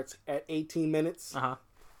housekeeping starts at 18 minutes.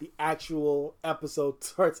 The actual episode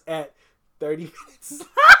starts at 30 minutes.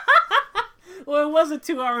 Well, it was a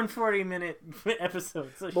 2-hour and 40-minute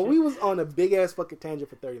episode. So but we was on a big ass fucking tangent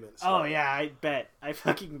for 30 minutes. Oh yeah, I bet. I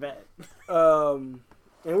fucking bet. And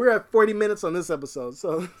we're at 40 minutes on this episode.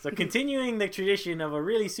 So continuing the tradition of a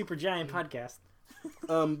really super giant podcast.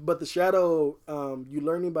 But the Shadow, you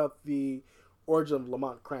learning about the origin of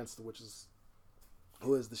Lamont Cranston,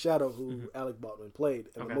 who is the Shadow who Alec Baldwin played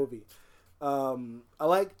in the movie. I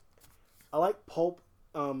like pulp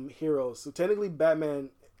heroes. So technically, Batman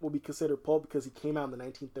will be considered pulp because he came out in the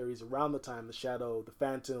 1930s, around the time the Shadow, the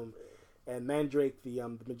Phantom, and Mandrake, the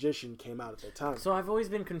magician, came out at that time. So I've always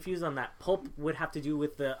been confused on that. Pulp would have to do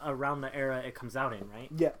with around the era it comes out in, right?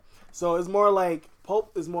 Yeah. So it's more like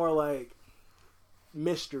pulp is more like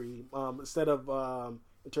mystery instead of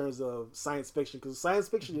in terms of science fiction, because science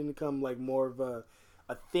fiction didn't become like more of a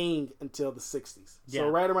thing until the 60s. So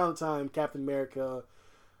right around the time Captain America,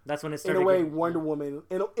 that's when it started. In a way, Wonder Woman.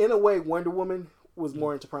 In a way, Wonder Woman was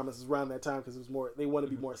more into promises around that time because it was more. They want to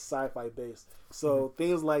be more sci-fi based. So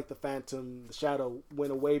things like the Phantom, the Shadow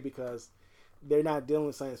went away because they're not dealing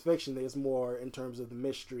with science fiction. There's more in terms of the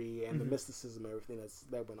mystery and the mysticism, everything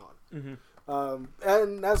that went on.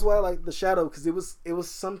 And that's why I like the Shadow, because it was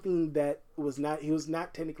something that was not. He was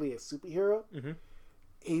not technically a superhero.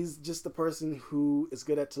 He's just a person who is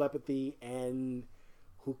good at telepathy and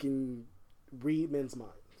who can read men's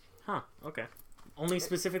minds. Huh. Okay. Only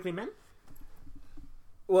specifically men?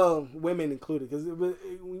 Well, women included,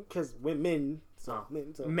 because women. So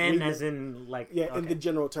men as in like in the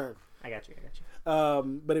general term. I got you.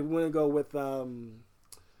 But if we want to go with I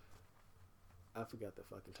forgot the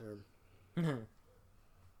fucking term.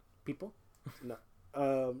 People? No.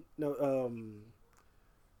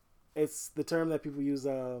 It's the term that people use.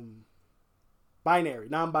 Binary,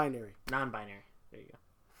 non-binary. Non-binary. There you go.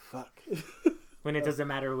 Fuck. When it doesn't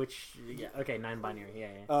matter which, non-binary,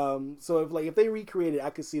 yeah. So if they recreated, I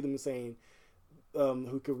could see them saying,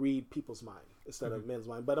 who could read people's mind instead of men's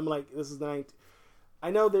mind. But I'm like, this is I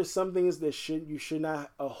know there's some things that you should not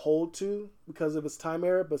hold to because of its time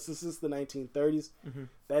era, but since it's the 1930s,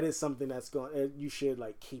 that is something that's going. You should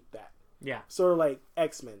like keep that. Yeah. Sort of like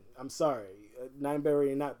X-Men. I'm sorry,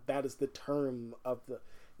 non-binary, not that is the term of the.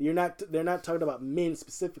 They're not talking about men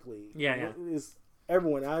specifically. Yeah. It's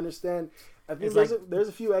everyone. I understand. I think there's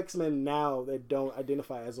a few X-Men now that don't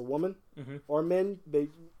identify as a woman or men. They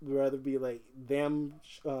would rather be like them,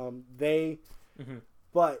 they.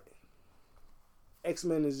 But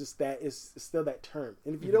X-Men is just that. It's still that term.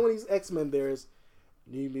 And if you don't want to use X-Men, there's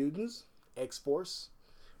New Mutants, X-Force.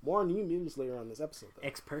 More New Mutants later on this episode, though.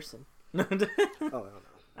 X-Person. Oh, I don't know.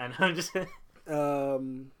 I know. I'm just.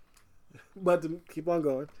 But to keep on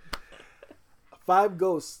going, Five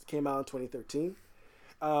Ghosts came out in 2013.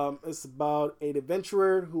 It's about an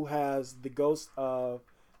adventurer who has the ghost of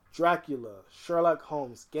Dracula, Sherlock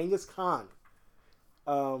Holmes, Genghis Khan.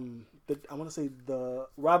 I want to say the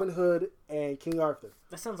Robin Hood and King Arthur.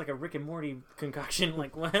 That sounds like a Rick and Morty concoction.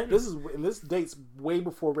 Like what? This dates way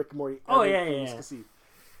before Rick and Morty. Oh yeah. Conceived.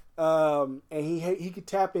 And he could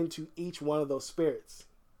tap into each one of those spirits,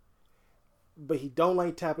 but he don't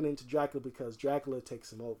like tapping into Dracula because Dracula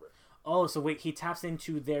takes him over. Oh, so wait, he taps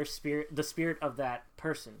into their spirit, the spirit of that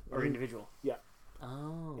person or individual. Yeah.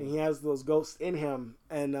 Oh. And he has those ghosts in him,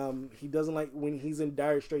 and he doesn't like when he's in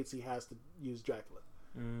dire straits. He has to use Dracula,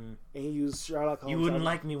 and he used Sherlock Holmes. You wouldn't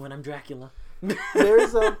like me when I'm Dracula.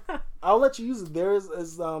 There's I'll let you use it.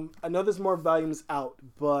 I know there's more volumes out,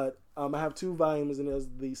 but I have 2 volumes, and there's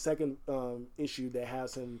the second issue that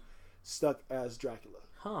has him stuck as Dracula.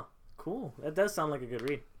 Huh. Cool. That does sound like a good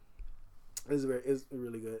read. It's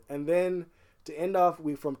really good. And then to end off,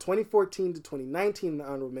 we from 2014 to 2019, the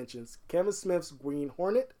honorable mentions, Kevin Smith's Green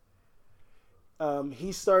Hornet.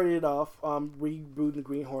 He started off rebooting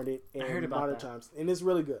Green Hornet in modern times, and it's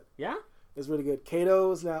really good. Yeah, it's really good.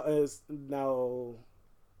 Kato is now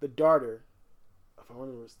the daughter. If I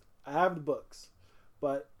remember, I have the books,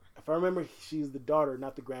 but if I remember, she's the daughter,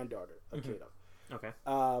 not the granddaughter of Kato. Okay.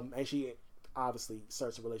 And she obviously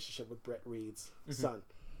starts a relationship with Brett Reed's son.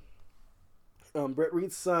 Brett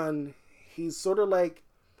Reed's son, he's sort of like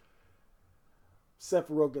Seth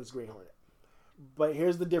Rogen's Green Hornet. But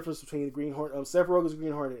here's the difference between the Green Hornet, Seth Rogen's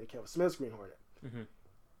Green Hornet and Kevin Smith's Green Hornet.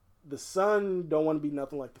 The son don't want to be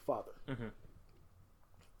nothing like the father.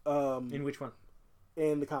 In which one?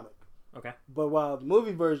 In the comic. Okay. But while the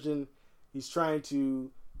movie version, he's trying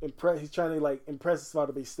to impress his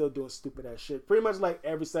father, but he's still doing stupid ass shit. Pretty much like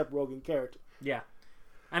every Seth Rogen character. Yeah.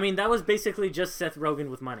 I mean, that was basically just Seth Rogen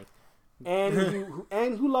with money. And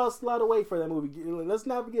who lost a lot of weight for that movie. Let's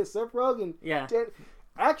not forget Seth Rogen. Yeah.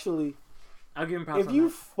 Actually, I'll give him props. If you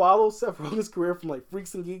follow Seth Rogen's career from like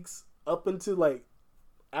Freaks and Geeks up into like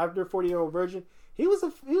after 40-Year-Old Virgin, he was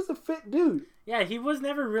a fit dude. Yeah, he was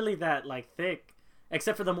never really that like thick,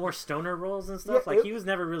 except for the more stoner roles and stuff. Yeah, he was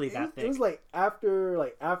never really that thick. It was like after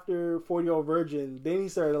 40-Year-Old Virgin, then he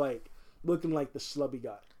started like looking like the schlubby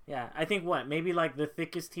guy. Yeah, I think maybe like the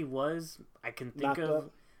thickest he was, I can think Knocked of.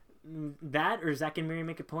 Up. That or Zack and Miri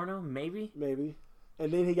Make a Porno, maybe.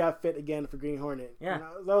 And then he got fit again for Green Hornet. Yeah.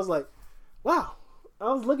 And I was like, wow.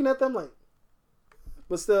 I was looking at them like,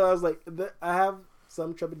 but still, I was like, I have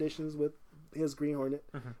some trepidations with his Green Hornet,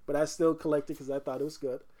 but I still collect it because I thought it was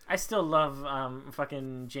good. I still love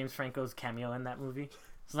fucking James Franco's cameo in that movie.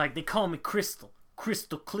 It's like, they call me Crystal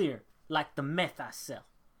clear, like the meth I sell.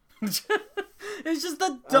 It's just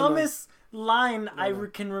the dumbest line I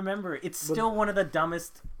can remember. It's still one of the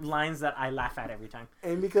dumbest lines that I laugh at every time.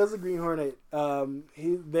 And because of Green Hornet,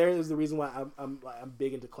 there is the reason why I'm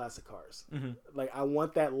big into classic cars. Like, I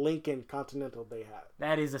want that Lincoln Continental they have.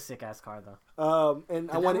 That is a sick ass car though. And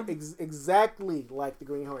I want it exactly like the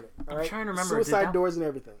Green Hornet. I'm trying to remember. Suicide doors and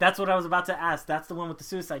everything. That's what I was about to ask. That's the one with the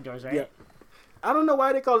suicide doors, right? Yeah. I don't know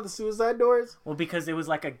why they call it the suicide doors. Well, because it was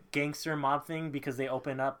like a gangster mob thing, because they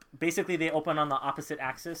open up... Basically, they open on the opposite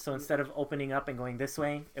axis, so instead of opening up and going this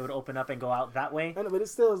way, it would open up and go out that way. I know, but it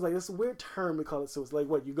still is like, it's a weird term to call it suicide. Like,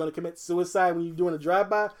 what, you're going to commit suicide when you're doing a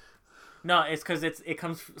drive-by? No, it's because it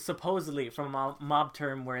comes supposedly from a mob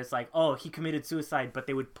term where it's like, oh, he committed suicide, but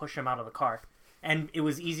they would push him out of the car. And it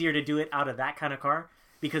was easier to do it out of that kind of car,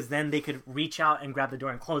 because then they could reach out and grab the door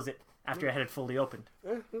and close it after it had fully opened.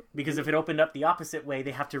 Because if it opened up the opposite way, they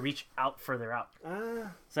have to reach out further out.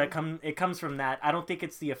 So it comes from that. I don't think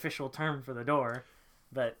it's the official term for the door,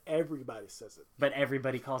 but everybody says it. But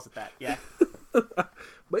everybody calls it that, yeah.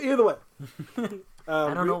 But either way.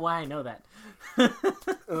 I don't know why I know that.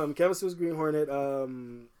 Kevin Smith's Green Hornet,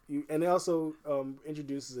 and it also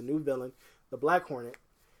introduces a new villain, the Black Hornet.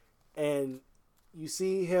 And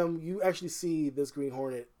you actually see this Green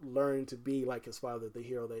Hornet learn to be like his father, the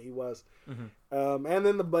hero that he was. And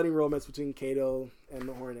then the budding romance between Kato and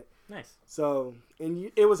the Hornet. Nice. So,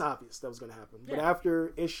 it was obvious that was going to happen. Yeah. But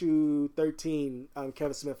after issue 13,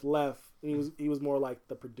 Kevin Smith left. He was more like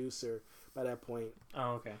the producer by that point.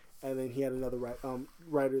 Oh, okay. And then he had another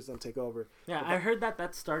writers take over. Yeah, I heard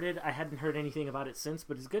that started. I hadn't heard anything about it since,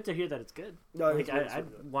 but it's good to hear that it's good. No, I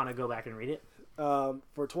want to go back and read it.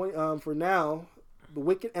 For now, The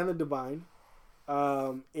Wicked and the Divine.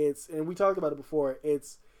 And we talked about it before.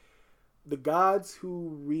 It's the gods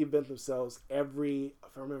who reinvent themselves every,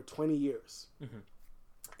 if I remember, 20 years. And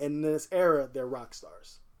in this era, they're rock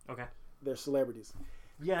stars. Okay. They're celebrities.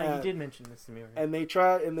 Yeah, you did mention this to me. Right? And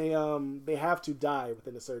they have to die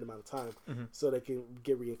within a certain amount of time so they can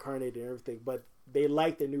get reincarnated and everything. But they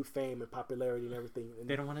like their new fame and popularity and everything. And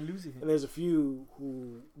they don't want to lose it. And there's a few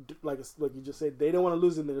who, like you just said, they don't want to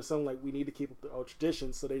lose it. And there's some like, we need to keep up the old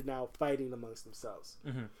traditions, so they're now fighting amongst themselves.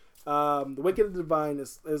 The Wicked and the Divine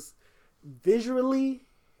is visually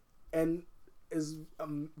and is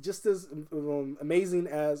just as amazing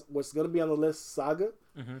as what's going to be on the list, Saga.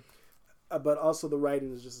 But also the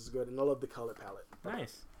writing is just as good, and I love the color palette.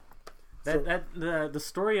 Nice. The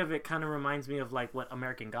story of it kind of reminds me of like what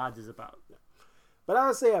American Gods is about. Yeah. But I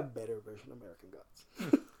would say a better version of American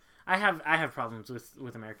Gods. I have problems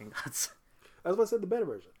with American Gods. I was about to say the better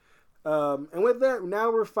version. And with that, now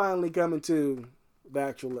we're finally coming to the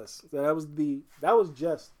actual list. That was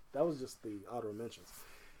just the honorable mentions.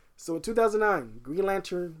 So in 2009, Green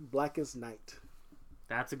Lantern, Blackest Night.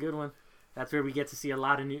 That's a good one. That's where we get to see a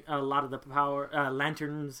lot of the power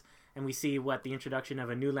lanterns, and we see the introduction of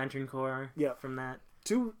a new Lantern Corps. Yeah. From that.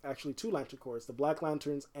 Two Lantern Corps: the Black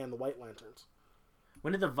Lanterns and the White Lanterns.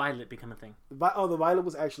 When did the Violet become a thing? The Violet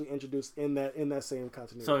was actually introduced in that same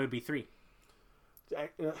continuity. So it would be 3.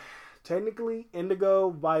 Technically, Indigo,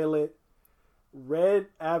 Violet, Red,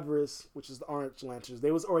 Avarice, which is the Orange Lanterns.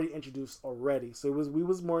 They was already introduced already. So we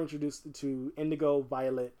was more introduced to Indigo,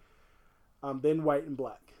 Violet, then White and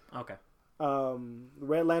Black. Okay. The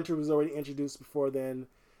Red Lantern was already introduced before then.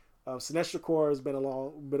 Sinestro Corps has been a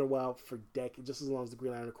while for decades, just as long as the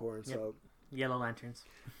Green Lantern Corps. And so Yellow Lanterns.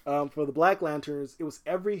 For the Black Lanterns, it was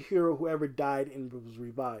every hero who ever died and was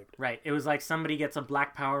revived. Right. It was like somebody gets a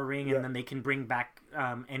black power ring, and then they can bring back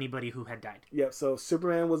anybody who had died. Yeah. So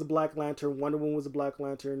Superman was a Black Lantern. Wonder Woman was a Black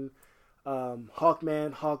Lantern.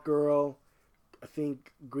 Hawkman, Hawkgirl. I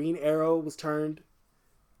think Green Arrow was turned.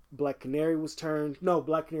 Black Canary was turned. No,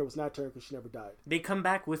 Black Canary was not turned because she never died. They come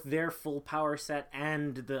back with their full power set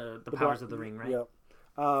and the powers of the ring, right? Yep.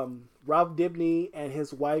 Ralph Dibny and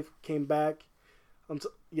his wife came back.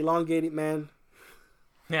 Elongated Man.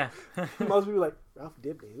 Yeah. Most people are like, Ralph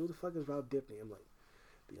Dibny? Who the fuck is Ralph Dibny? I'm like,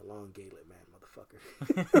 the Elongated Man,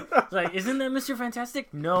 motherfucker. Like, isn't that Mr.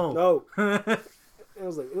 Fantastic? No. No. I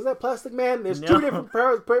was like, is that Plastic Man? There's 2 different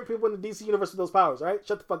people in the DC universe with those powers, right?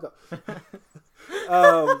 Shut the fuck up.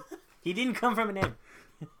 He didn't come from a name.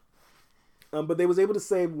 But they was able to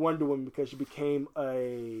save Wonder Woman because she became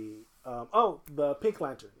the Pink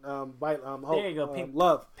Lantern. There you go, Pink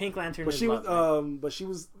Love. Pink Lantern. But she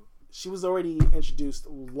was already introduced a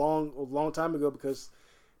long time ago because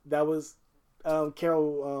that was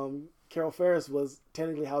Carol Ferris was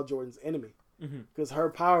technically Hal Jordan's enemy. because her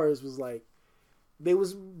powers was like they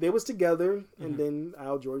was together, and then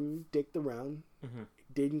Al Jordan dicked around,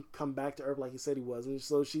 didn't come back to Earth like he said he was, and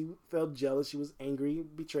so she felt jealous. She was angry,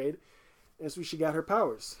 betrayed, and so she got her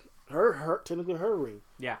powers. Her technically her ring.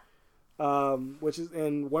 Yeah. Which is,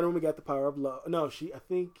 and Wonder Woman got the power of love. No,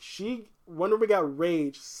 Wonder Woman got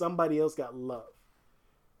rage. Somebody else got love.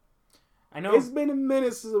 I know it's been a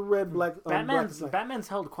minute since Batman's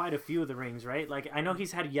held quite a few of the rings, right? Like I know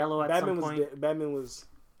he's had yellow at some point. Batman was,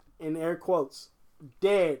 in air quotes,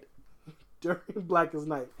 dead during Blackest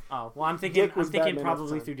Night. Oh well, I'm thinking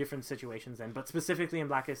probably through different situations then, but specifically in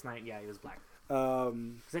Blackest Night, yeah, he was black.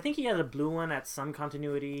 Because I think he had a blue one at some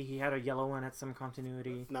continuity. He had a yellow one at some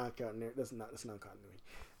continuity. Not continuity. That's not continuity.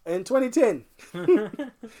 In 2010,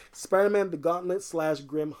 Spider-Man: The Gauntlet /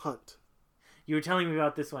 Grim Hunt. You were telling me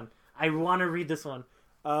about this one. I want to read this one.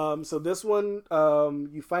 So this one,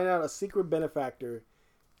 you find out a secret benefactor.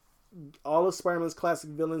 All of Spider-Man's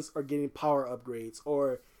classic villains are getting power upgrades,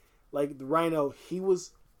 or like the Rhino, he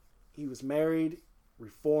was married,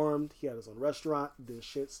 reformed, he had his own restaurant, then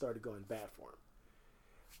shit started going bad for him.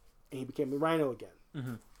 And he became the Rhino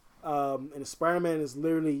again. And Spider-Man is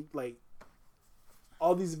literally like,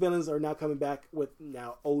 all these villains are now coming back with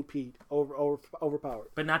now old Pete, overpowered.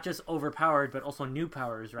 But not just overpowered, but also new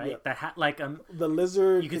powers, right? Yeah. That the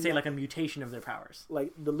Lizard. You could say like a mutation of their powers.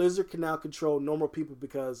 Like the Lizard can now control normal people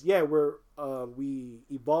because we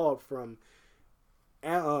evolved from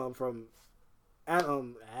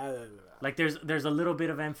like there's a little bit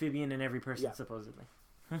of amphibian in every person supposedly.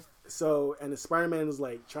 So, and the Spider-Man is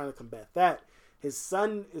like trying to combat that. His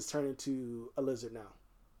son is turning to a lizard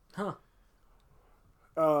now.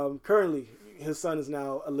 Currently, his son is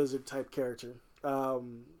now a lizard type character.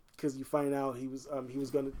 Because you find out he was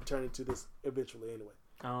going to turn into this eventually anyway.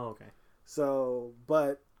 Oh, okay. So,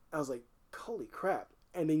 but I was like, holy crap!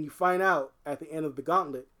 And then you find out at the end of the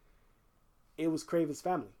Gauntlet, it was Kraven's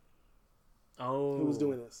family. Oh, who was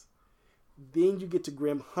doing this? Then you get to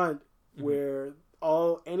Grim Hunt, where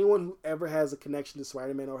anyone who ever has a connection to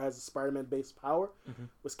Spider-Man or has a Spider-Man based power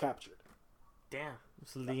was captured. Damn,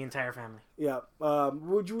 so the entire family. Yeah.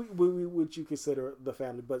 Would you consider the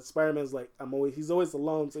family? But Spider-Man's like, he's always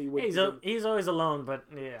alone, so you would. He's always alone, but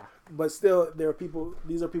yeah. But still, there are people.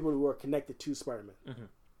 These are people who are connected to Spider-Man.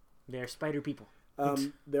 They're spider people.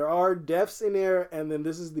 There are deaths in there, and then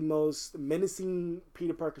this is the most menacing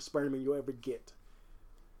Peter Parker Spider-Man you'll ever get.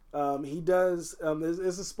 He does.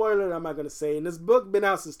 There's a spoiler that I'm not going to say. And this book been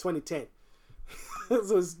out since 2010,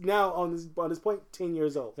 so it's now on this point 10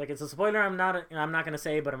 years old. Like it's a spoiler. I'm not going to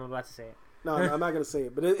say, but I'm about to say it. No, I'm not going to say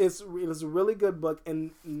it. But it's a really good book,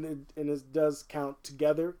 and it does count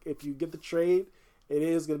together. If you get the trade, it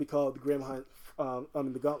is going to be called the Grim Hunt.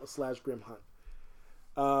 The Gauntlet / Grim Hunt.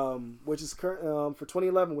 Which is for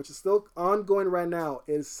 2011, which is still ongoing right now,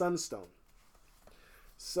 is Sunstone.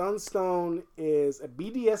 Sunstone is a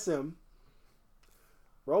BDSM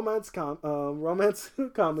romance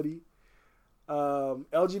comedy,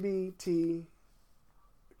 LGBT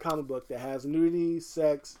comic book that has nudity,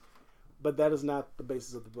 sex, but that is not the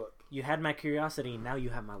basis of the book. You had my curiosity, now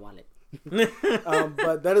you have my wallet.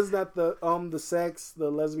 But that is not the sex,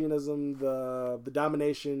 the lesbianism, the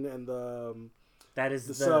domination, and that is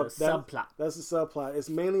the subplot. That's the subplot. It's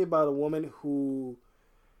mainly about a woman who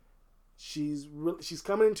she's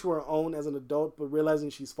coming into her own as an adult, but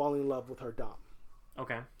realizing she's falling in love with her dom.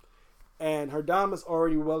 Okay. And her dom is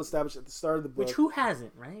already well established at the start of the book. Which who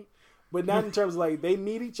hasn't, right? But not in terms of like they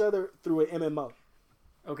meet each other through an MMO.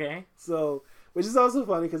 Okay. So, which is also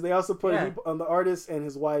funny because they also put the artist and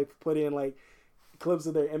his wife put in like clips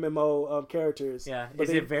of their MMO characters. Yeah.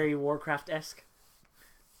 Is it very Warcraft-esque?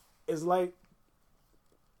 It's like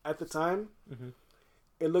at the time.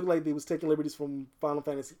 It looked like they was taking liberties from Final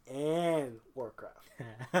Fantasy and Warcraft.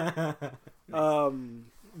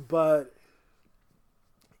 But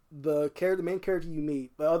the main character you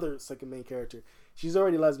meet, the other second main character, she's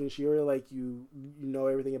already lesbian. She already like you know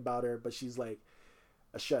everything about her, but she's like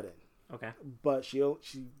a shut-in. Okay. But she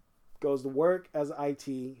goes to work as IT.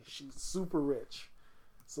 She's super rich,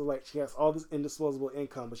 so like she has all this indisposable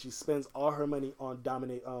income, but she spends all her money on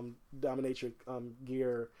dominatrix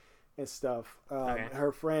gear and stuff.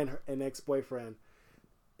 Her friend, an ex-boyfriend,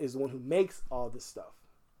 is the one who makes all this stuff,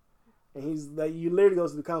 and he's like, you literally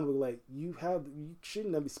goes to the comic book like, you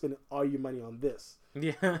shouldn't be spending all your money on this.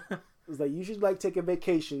 Yeah. It's like you should like take a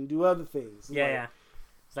vacation, do other things. Yeah, yeah.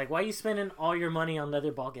 It's like, why are you spending all your money on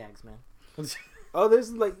leather ball gags, man?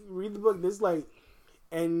 There's like, read the book. There's like,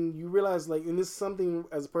 and you realize like, and this is something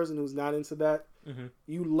as a person who's not into that,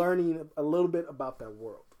 you learning a little bit about that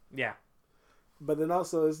world. Yeah. But then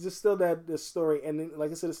also, it's just still this story, and then, like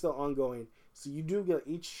I said, it's still ongoing. So you do get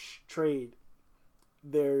each trade.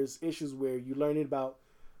 There's issues where you learning about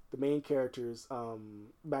the main character's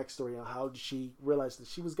backstory on how she realized that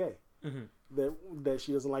she was gay. That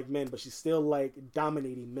she doesn't like men, but she's still like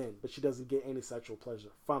dominating men, but she doesn't get any sexual pleasure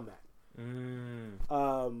from that.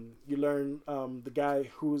 You learn the guy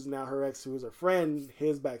who's now her ex, who was her friend,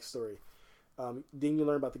 his backstory. Then you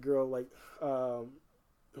learn about the girl like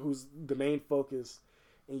who's the main focus,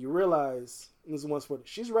 and you realize this is one sport.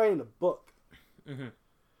 She's writing a book.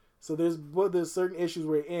 So there's certain issues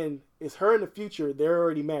where it's her in the future. They're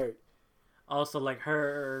already married. Also, like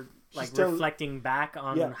her, like reflecting back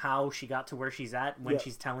on how she got to where she's at when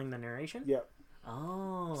she's telling the narration. Yeah.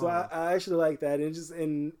 Oh. So I actually like that.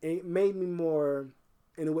 And it made me more,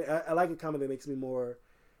 in a way, I like a comic that makes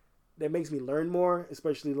me learn more,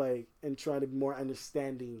 especially like in trying to be more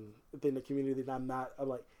understanding within the community that I'm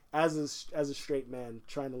like as a straight man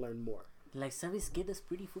trying to learn more. Like, sabes que, that's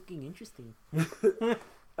pretty fucking interesting.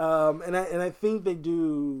 And I think they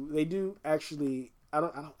do actually. I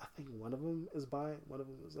think one of them is bi. One of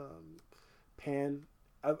them is pan.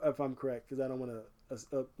 If I'm correct, because I don't want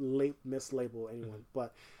to mislabel anyone.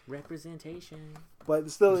 But representation. But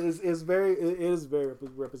still, it is very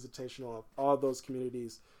representational of all those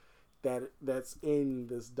communities that's in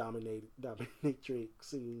this dominatrix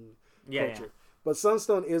scene culture. Yeah. But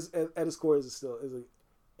Sunstone is at its core is a.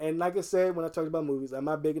 And like I said, when I talked about movies, I'm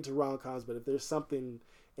not big into rom-coms, but if there's something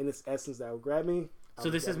in its essence that will grab me. So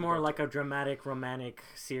this is more like a dramatic, romantic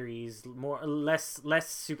series, less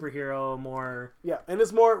superhero, more... Yeah, and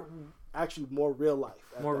it's more real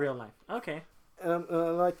life. More real life. Okay. And I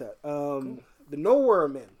like that. Cool. The Nowhere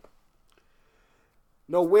Men.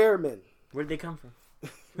 Nowhere Men. Where'd they come from?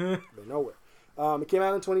 They're nowhere. It came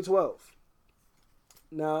out in 2012.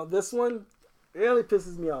 Now, this one really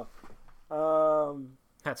pisses me off.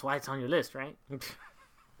 That's why it's on your list, right?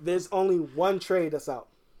 There's only one trade that's out.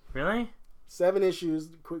 Really? 7 issues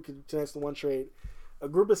connects to one trade. A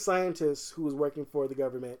group of scientists who is working for the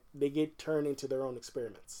government, they get turned into their own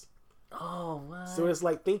experiments. Oh, what? So it's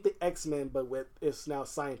like, think the X-Men, but it's now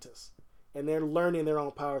scientists. And they're learning their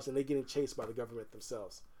own powers, and they're getting chased by the government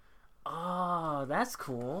themselves. Oh, that's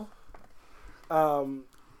cool.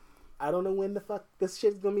 I don't know when the fuck this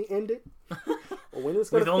shit's gonna be ended. Or when it's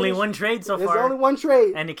gonna With only one trade so far. There's only one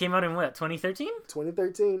trade. And it came out in what, 2013?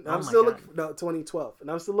 2013. I'm still looking for 2012. And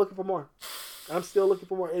I'm still looking for more.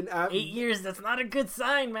 And 8 years, that's not a good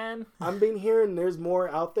sign, man. I've been hearing there's more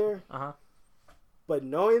out there. Uh-huh. But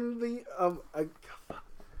knowing the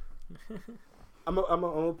I'm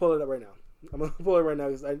gonna pull it up right now.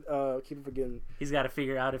 Because I keep forgetting. He's got to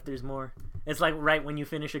figure out if there's more. It's like right when you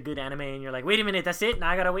finish a good anime and you're like, wait a minute, that's it? Now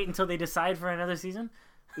I gotta wait until they decide for another season?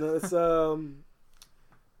 No, it's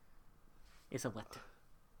It's a what?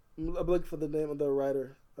 I'm looking for the name of the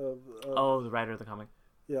writer of the writer of the comic.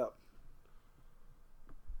 Yeah.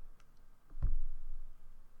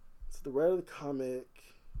 It's the writer of the comic.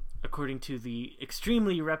 According to the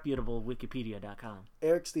extremely reputable Wikipedia.com.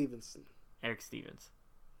 Eric Stevenson. Eric Stevens.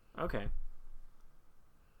 Okay.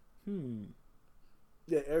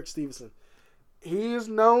 Yeah, Eric Stevenson. He is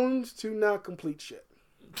known to not complete shit.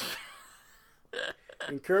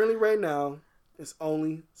 And currently, right now, it's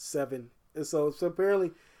only 7. And so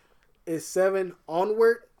apparently, it's 7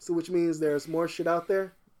 onward. So which means there's more shit out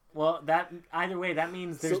there. Well, either way, that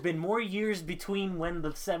means there's been more years between when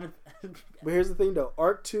the 7th. But here's the thing, though.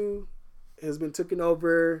 Arc 2 has been taken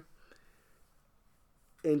over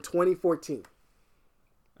in 2014.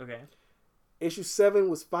 Okay. Issue 7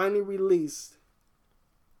 was finally released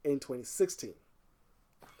in 2016.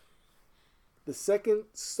 The second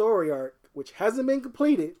story arc, which hasn't been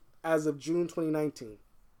completed as of June 2019.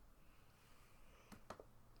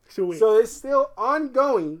 So it's still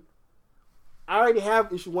ongoing. I already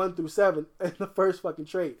have issue 1 through 7 in the first fucking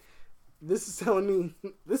trade. This is telling me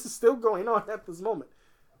this is still going on at this moment.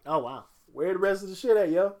 Oh, wow. Where the rest of the shit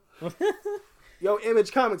at, yo? Yo,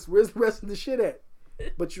 Image Comics, where's the rest of the shit at?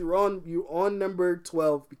 But you're on number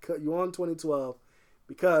 12 because you're on 2012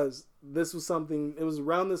 because this was something. It was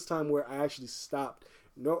around this time where I actually stopped.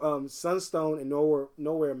 Sunstone and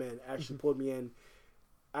Nowhere Man actually pulled me in.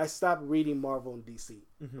 I stopped reading Marvel and DC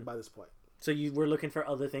by this point. So you were looking for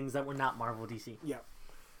other things that were not Marvel DC. Yeah.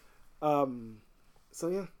 So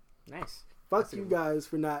yeah. Nice. Fuck you guys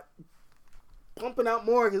for not pumping out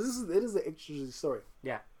more because it is an interesting story.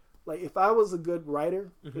 Yeah. Like, if I was a good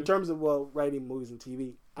writer, in terms of, writing movies and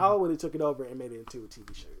TV, I would have took it over and made it into a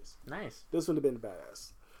TV series. Nice. This would have been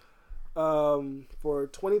badass. For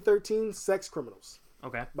 2013, Sex Criminals.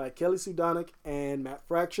 Okay. By Kelly Sue Donnick and Matt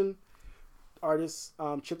Fraction. artist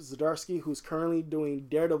Chip Zdarsky, who's currently doing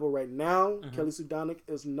Daredevil right now. Kelly Sue DeConnick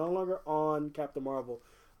is no longer on Captain Marvel.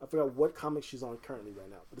 I forgot what comic she's on currently right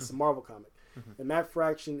now, but it's a Marvel comic. And Matt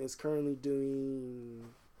Fraction is currently doing,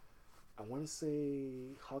 I want to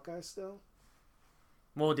say, Hawkeye still.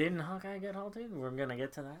 Well, didn't Hawkeye get halted? We're gonna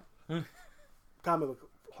get to that. Comic book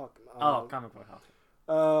Hawkeye. Comic book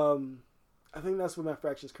Hawkeye. I think that's what Matt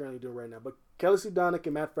Fraction is currently doing right now. But Kelly Sue DeConnick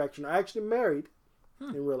and Matt Fraction are actually married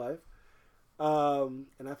in real life.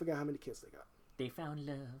 And I forgot how many kids they got. They found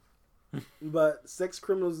love. But Sex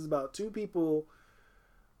Criminals is about two people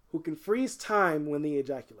who can freeze time when they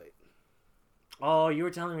ejaculate. Oh, you were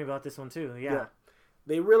telling me about this one too. Yeah.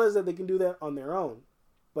 They realize that they can do that on their own,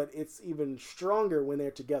 but it's even stronger when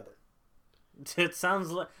they're together. It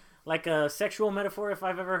sounds like a sexual metaphor if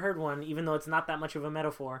I've ever heard one, even though it's not that much of a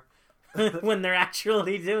metaphor when they're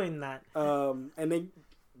actually doing that. And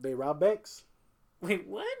they rob banks. Wait,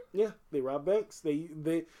 what? Yeah, they rob banks. Do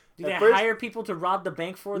they hire people to rob the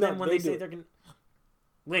bank for them when they say they're gonna?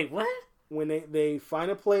 Wait, what? When they find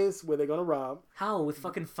a place where they're gonna rob. How? With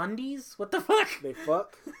fucking fundies? What the fuck? They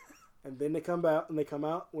fuck, and then they come out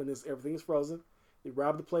when everything is frozen. They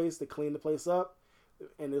rob the place. They clean the place up,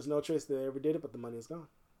 and there's no trace that they ever did it, but the money is gone.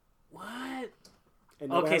 What?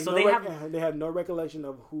 And they have no recollection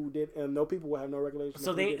of who did, and no people will have no recollection.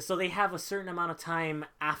 So they have a certain amount of time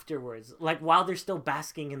afterwards, like while they're still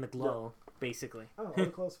basking in the glow, basically. Oh, all the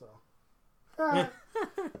clothes fell.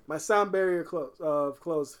 My sound barrier of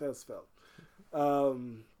clothes has fell.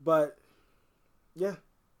 But yeah,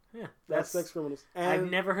 that's Sex Criminals. And I've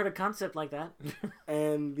never heard a concept like that.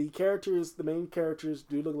 And the main characters,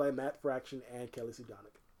 do look like Matt Fraction and Kelly Sue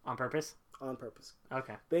DeConnick. On purpose. On purpose.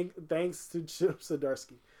 Okay. Thanks to Chip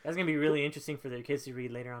Zdarsky. That's gonna be really interesting for their kids to read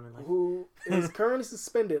later on in life. Who is currently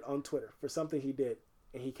suspended on Twitter for something he did,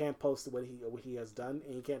 and he can't post what he has done,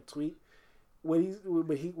 and he can't tweet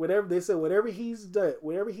whatever he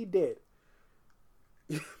did,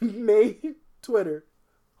 made Twitter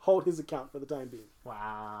hold his account for the time being.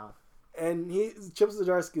 Wow. And Chip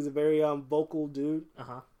Zdarsky is a very vocal dude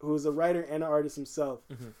who's a writer and an artist himself.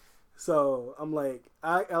 So I'm like,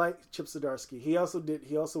 I like Chip Zdarsky. He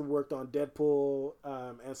also worked on Deadpool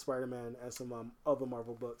and Spider-Man and some other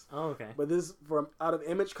Marvel books. Oh, okay. But this from out of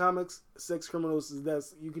Image Comics, Sex Criminals.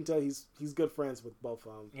 You can tell he's good friends with both.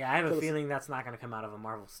 Yeah, I have a feeling that's not going to come out of a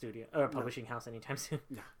Marvel studio or a publishing house anytime soon.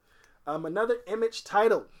 Yeah. Another Image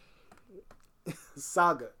title,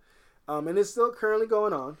 Saga, and it's still currently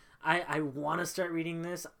going on. I want to start reading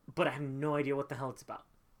this, but I have no idea what the hell it's about.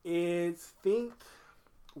 Think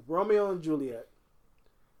Romeo and Juliet,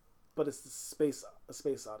 but it's a space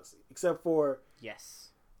odyssey. Except for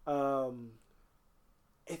yes,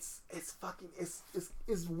 it's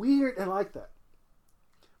weird and like that.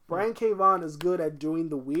 Brian K. Vaughan is good at doing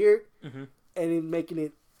the weird and in making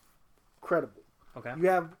it credible. Okay, you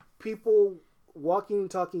have people walking and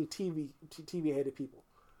talking TV headed people.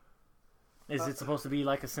 Is it supposed to be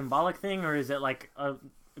like a symbolic thing, or is it like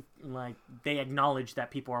they acknowledge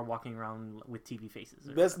that people are walking around with TV faces?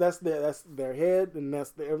 That's their head, and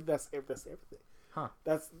that's everything. Huh?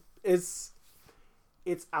 It's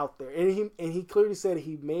out there, and he clearly said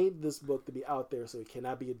he made this book to be out there, so it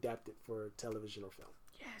cannot be adapted for television or film.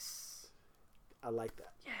 Yes, I like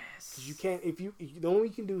that. Yes, because you can't the only way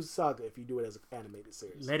you can do Saga if you do it as an animated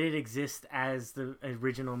series. Let it exist as the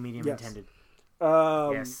original medium intended.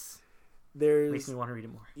 Yes. Makes me want to read it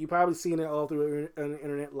more. You probably seen it all through the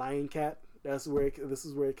internet. Lion Cat. This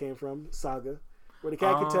is where it came from. Saga, where the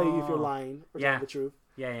cat can tell you if you're lying or telling the truth.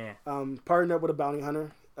 Yeah. Partnered up with a bounty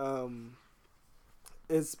hunter.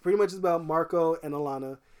 It's pretty much about Marco and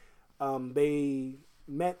Alana. They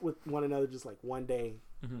met with one another just like one day.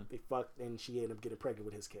 They fucked, and she ended up getting pregnant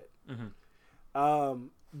with his kid.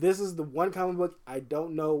 This is the one comic book I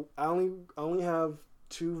don't know. I only have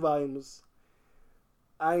 2 volumes.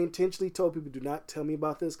 I intentionally told people, do not tell me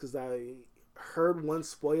about this, because I heard one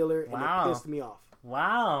spoiler and it pissed me off.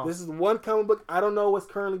 Wow. This is the one comic book I don't know what's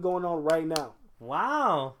currently going on right now.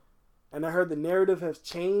 Wow. And I heard the narrative has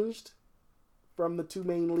changed from the 2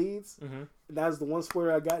 main leads. And that is the one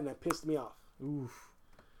spoiler I got, and that pissed me off. Oof.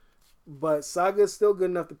 But Saga is still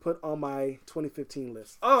good enough to put on my 2015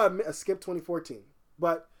 list. Oh, I skipped 2014.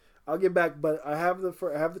 But I'll get back. But I have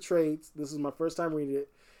the trades. This is my first time reading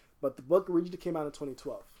it. But the book originally came out in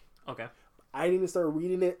 2012. Okay. I didn't even start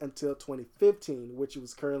reading it until 2015, which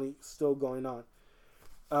was currently still going on.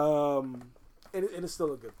 And it's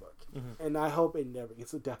still a good book. And I hope it never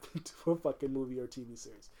gets adapted to a fucking movie or TV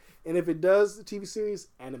series. And if it does, the TV series,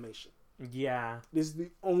 animation. Yeah. This is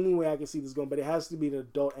the only way I can see this going. But it has to be an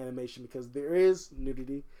adult animation because there is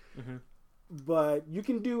nudity. But you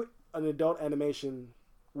can do an adult animation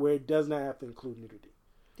where it does not have to include nudity.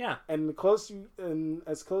 Yeah. And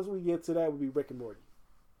as close we get to that would be Rick and Morty.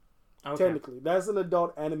 Okay. Technically, that's an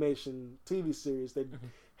adult animation TV series that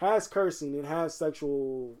has cursing and has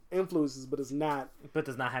sexual influences, but it's not. But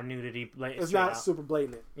does not have nudity. It's not super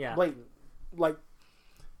blatant. Yeah. Blatant. Like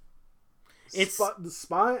it's the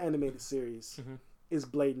Spy animated series is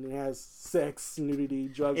blatant. It has sex, nudity,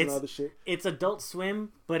 drugs, and all the shit. It's Adult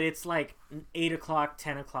Swim, but it's like 8 o'clock,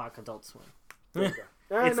 10 o'clock Adult Swim. No,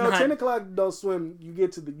 10 o'clock Adult Swim. You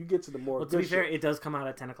get to the more. Well, to be fair, it does come out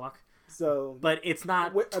at 10 o'clock. So, but it's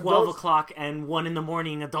not 12 o'clock and 1 in the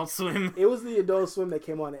morning Adult Swim. It was the Adult Swim that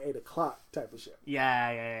came on at 8 o'clock type of shit.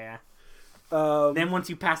 Yeah. Then once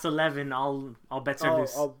you pass 11, all bets are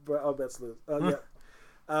loose. All bets loose.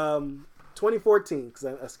 Yeah. 2014, because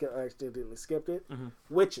I accidentally skipped it.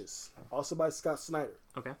 Witches, also by Scott Snyder.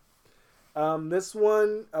 Okay. This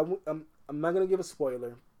one, I'm not gonna give a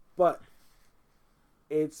spoiler, but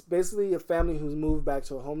it's basically a family who's moved back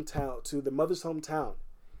to the mother's hometown,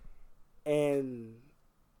 and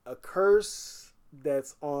a curse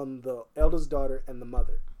that's on the eldest daughter and the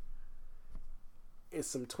mother. It's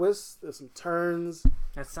some twists, there's some turns.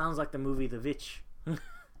 That sounds like the movie The Witch.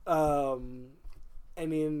 I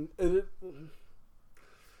mean, I'm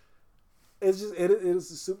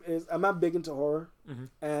not big into horror,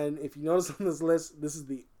 and if you notice on this list, this is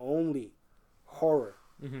the only horror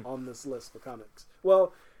on this list for comics.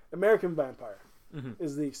 Well, American Vampire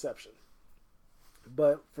is the exception,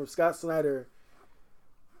 but for Scott Snyder,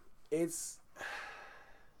 it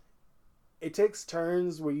takes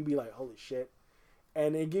turns where you be like, holy shit.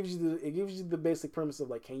 And it gives you the basic premise of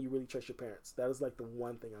like, can you really trust your parents? That is like the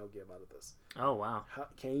one thing I'll give out of this. Oh wow!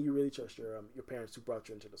 Can you really trust your parents who brought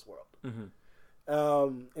you into this world?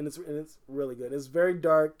 And it's really good. It's very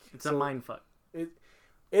dark. It's a mind fuck. It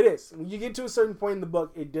is. When you get to a certain point in the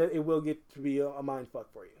book, it will get to be a mind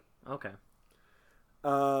fuck for you. Okay.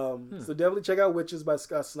 So definitely check out Witches by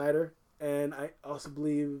Scott Snyder, and I also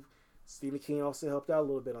believe Stephen King also helped out a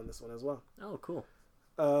little bit on this one as well. Oh, cool.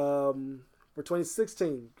 For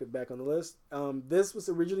 2016, get back on the list. This was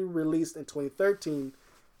originally released in 2013.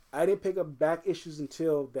 I didn't pick up back issues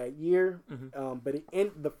until that year, but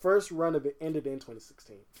the first run of it ended in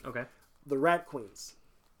 2016. Okay. The Rat Queens.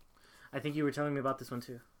 I think you were telling me about this one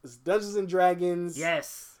too. It's Dungeons and Dragons.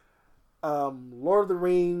 Yes. Lord of the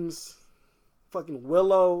Rings, fucking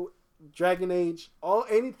Willow, Dragon Age,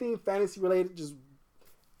 anything fantasy related, just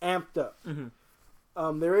amped up.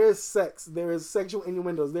 There is sex, there is sexual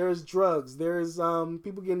innuendos, there is drugs, there is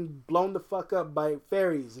people getting blown the fuck up by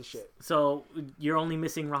fairies and shit. So you're only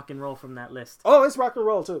missing rock and roll from that list. Oh, it's rock and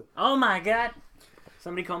roll too. Oh my god!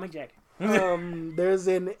 Somebody call me Jack. There's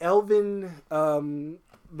an elven.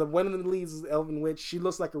 The one of the leads is Elven Witch. She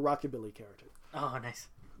looks like a rockabilly character. Oh, nice.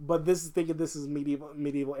 But this is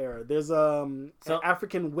medieval era. There's an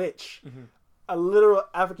African witch, a literal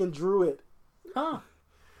African druid. Huh.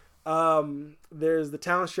 There's the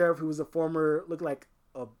town sheriff who was a former looked like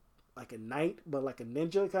a knight, but like a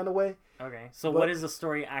ninja kind of way. Okay. So what is the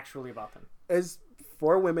story actually about them? It's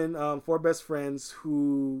 4 women, 4 best friends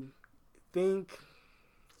who think.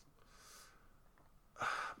 I'm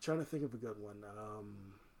trying to think of a good one.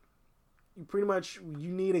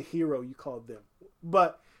 You need a hero. You call them,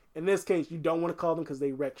 but in this case, you don't want to call them because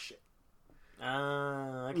they wreck shit.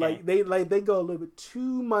 Okay. They go a little bit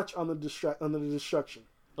too much on the destruction.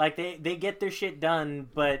 Like they get their shit done,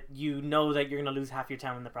 but you know that you're gonna lose half your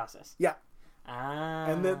time in the process. Yeah.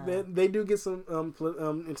 And then they do get some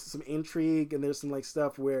into some intrigue, and there's some like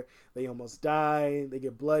stuff where they almost die, they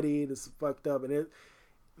get bloodied, it's fucked up, and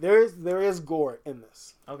there is gore in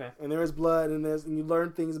this. Okay. And there is blood, and you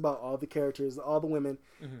learn things about all the characters, all the women.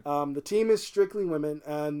 The team is strictly women,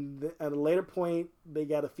 and at a later point, they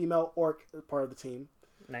got a female orc part of the team.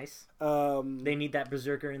 Nice. They need that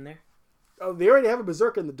berserker in there. Oh, they already have a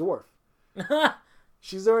berserker in the dwarf.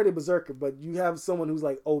 She's already a berserker, but you have someone who's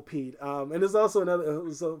like OP'd. And there's also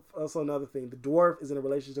another thing. The dwarf is in a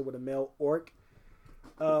relationship with a male orc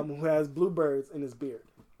who has bluebirds in his beard.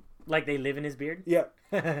 Like they live in his beard? Yeah.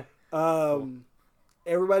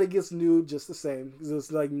 Everybody gets nude just the same.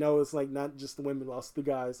 It's like not just the women, but also the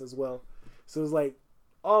guys as well. So it's like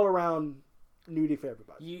all around nudity for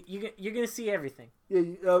everybody. You're gonna see everything. Yeah,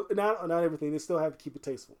 not everything. They still have to keep it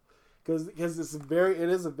tasteful. Because it is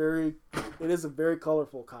a very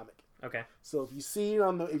colorful comic. Okay. So if you see it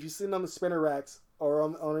on the spinner racks or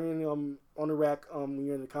on a rack when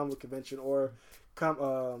you're in a comic book convention or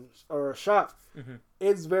a shop,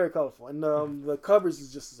 it's very colorful, and the covers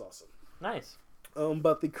is just as awesome. Nice.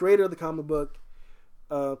 But the creator of the comic book,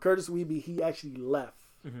 Curtis Weeby, he actually left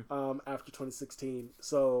after 2016.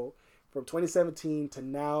 So from 2017 to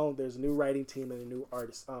now, there's a new writing team and a new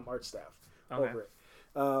art staff over it.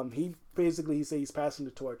 He said he's passing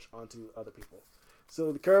the torch on to other people.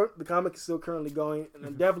 So the comic is still currently going,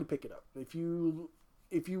 and definitely pick it up if you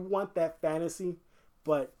want that fantasy,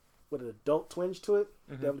 but with an adult twinge to it.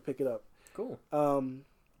 Definitely pick it up. Cool.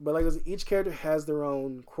 But like I said, each character has their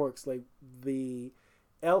own quirks. Like the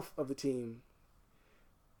elf of the team,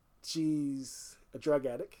 she's a drug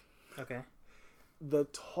addict. Okay. The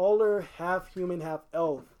taller, half human, half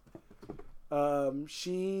elf,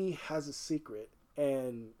 she has a secret,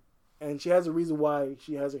 and she has a reason why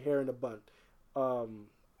she has her hair in a bun,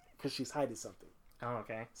 because she's hiding something. Oh,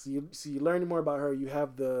 okay. So you learn more about her. You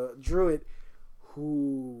have the druid,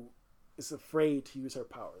 who is afraid to use her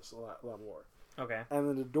powers a lot more. Okay. And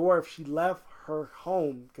then the dwarf, she left her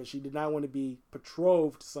home because she did not want to be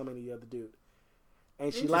betrothed to somebody other dude.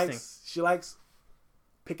 And she likes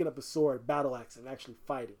picking up a sword, battle axe, and actually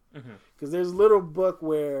fighting. Because there's a little book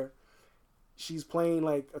where she's playing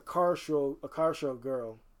like a car show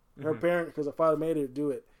girl. Her parent, because her father made her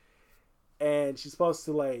do it, and she's supposed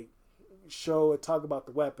to like show and talk about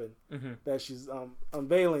the weapon that she's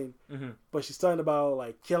unveiling, but she's talking about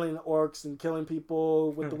like killing orcs and killing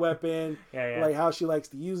people with the weapon, like how she likes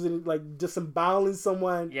to use it, like disemboweling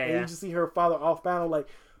someone, and you just see her father off panel like,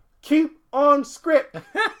 keep on script.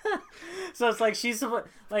 So it's like she's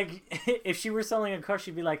like, if she were selling a car,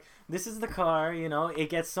 she'd be like, this is the car, you know, it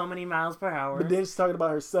gets so many miles per hour. But then she's talking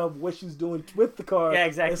about herself, what she's doing with the car. Yeah,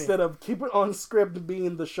 exactly. Instead of keep it on script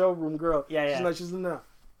being the showroom girl. Yeah, she's no,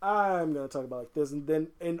 I'm going to talk about like this.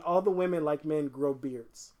 And all the women, like men, grow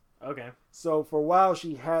beards. Okay. So for a while,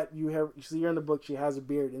 you see her in the book, she has a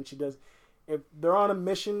beard, and she does, if they're on a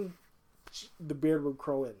mission, the beard will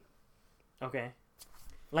grow in. Okay.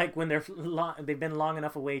 Like when they've been long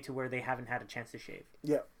enough away to where they haven't had a chance to shave.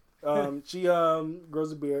 Yeah. She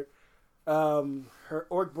grows a beard. Her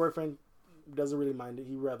orc boyfriend doesn't really mind it.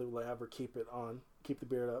 He'd rather like have her keep the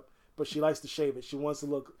beard up. But she likes to shave it. She wants to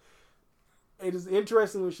look. It is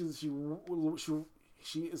interesting when she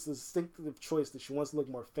is a distinctive choice that she wants to look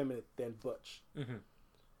more feminine than butch.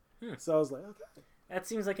 So I was like, okay, that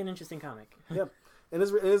seems like an interesting comic. Yeah, and it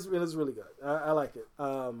is really good. I like it.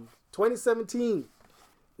 2017.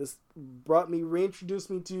 This reintroduced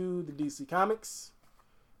me to the DC Comics,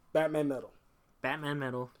 Batman Metal. Batman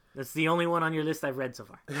Metal. That's the only one on your list I've read so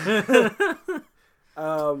far.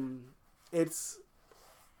 It's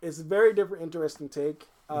a very different, interesting take.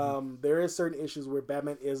 There is certain issues where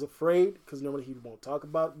Batman is afraid, because normally he won't talk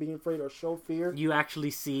about being afraid or show fear. You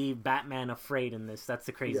actually see Batman afraid in this. That's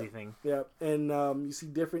the crazy thing. Yeah, and you see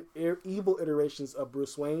different evil iterations of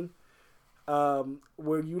Bruce Wayne.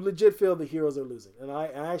 Where you legit feel the heroes are losing, and I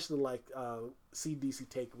actually like see DC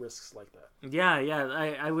take risks like that. Yeah,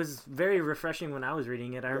 I was very refreshing when I was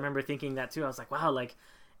reading it. I remember thinking that too. I was like, wow, like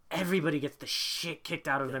everybody gets the shit kicked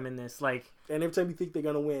out of them in this. Like, and every time you think they're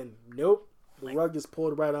gonna win, nope, the rug is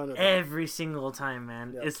pulled right on them. Every single time,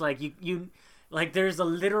 man. Yep. It's like you like there's a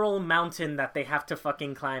literal mountain that they have to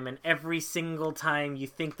fucking climb, and every single time you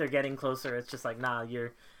think they're getting closer, it's just like, nah,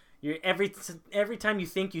 you're every time you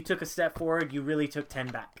think you took a step forward, you really took 10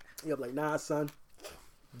 back. Yep, like, nah, son.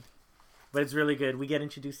 But it's really good. We get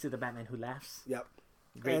introduced to the Batman Who Laughs. Yep.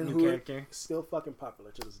 Great new character. Still fucking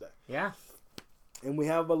popular to this day. Yeah. And we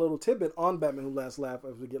have a little tidbit on Batman Who Laughs Laugh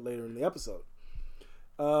as we get later in the episode.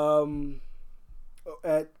 For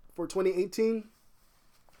 2018,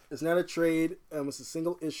 it's not a trade. It's a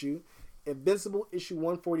single issue. Invincible issue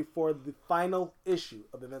 144, the final issue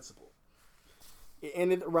of Invincible. It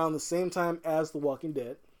ended around the same time as The Walking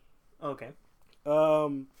Dead. Okay.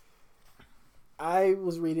 I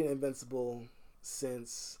was reading Invincible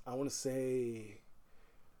since, I want to say,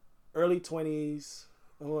 early 20s,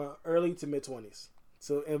 early to mid 20s.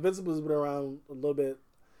 So Invincible has been around a little bit.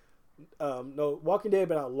 No, Walking Dead has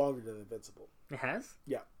been out longer than Invincible. It has?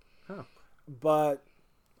 Yeah. Huh. But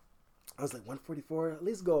I was like, 144, at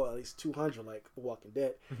least 200 like The Walking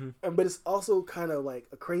Dead. But it's also kind of like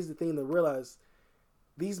a crazy thing to realize.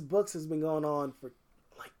 These books has been going on for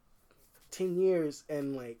like 10 years,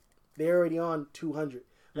 and like they're already on 200.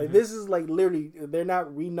 Like this is like literally, they're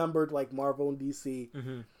not renumbered like Marvel and DC.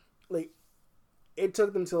 Like it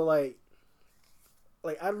took them till like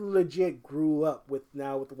I legit grew up with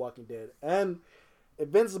The Walking Dead and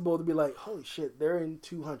Invincible to be like, holy shit, they're in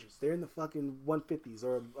 200s, they're in the fucking 150s,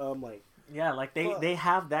 or like, yeah, like they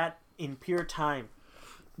have that in pure time.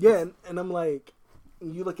 Yeah, and I'm like,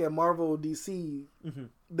 you look at Marvel, DC,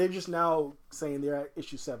 they're just now saying they're at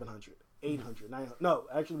issue 700, 800, 900. No,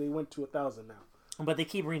 actually, they went to 1,000 now. But they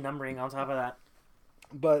keep renumbering on top of that.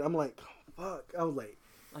 But I'm like, fuck. I was like,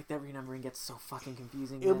 Like, that renumbering gets so fucking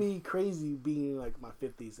confusing. It'll be crazy being like my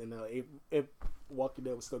 50s and if Walking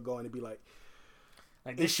Dead was still going, it'd be like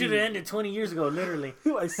this should have ended 20 years ago, literally.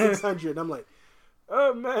 like 600. I'm like,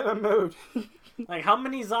 oh man, I'm out. Like, how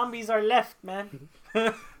many zombies are left, man?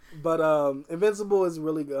 But Invincible is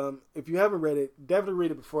really if you haven't read it, definitely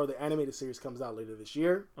read it before the animated series comes out later this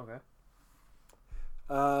year. Okay.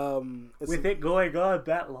 With it going on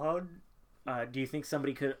that long, do you think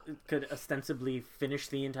somebody could ostensibly finish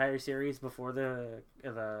the entire series before the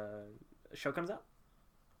show comes out?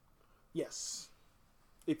 Yes.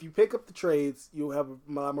 If you pick up the trades, you'll have a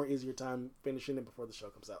lot more easier time finishing it before the show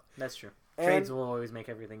comes out. That's true. Trades will always make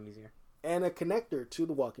everything easier. And a connector to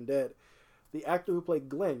The Walking Dead. The actor who played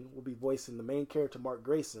Glenn will be voicing the main character, Mark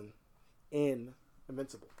Grayson, in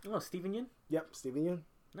Invincible. Oh, Steven Yeun? Yep, Steven Yeun.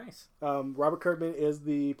 Nice. Robert Kirkman is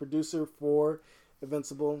the producer for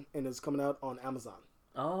Invincible and is coming out on Amazon.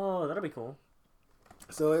 Oh, that'll be cool.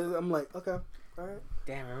 So I'm like, okay, all right.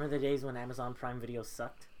 Damn, remember the days when Amazon Prime Video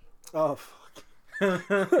sucked? Oh, fuck.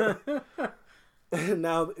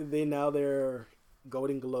 now they're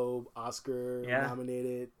Golden Globe, Oscar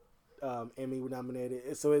nominated, Emmy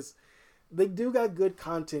nominated. So they do got good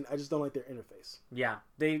content. I just don't like their interface. Yeah,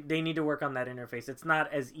 they need to work on that interface. It's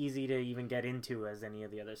not as easy to even get into as any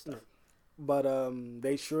of the other stuff. But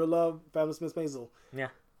they sure love Fabulous Miss Maisel. Yeah.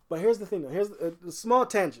 But here's the thing, though. Here's a small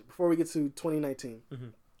tangent before we get to 2019. Mm-hmm.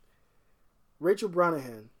 Rachel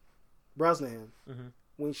Brosnahan, mm-hmm.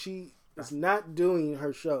 when she is not doing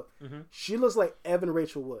her show, mm-hmm. she looks like Evan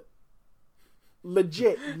Rachel Wood.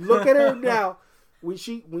 Legit. Look at her now. When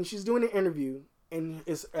she's doing an interview, and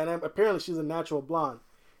apparently she's a natural blonde,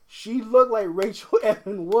 she looked like Rachel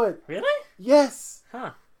Evan Wood. Really? Yes.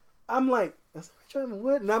 Huh. I'm like, that's Rachel Evan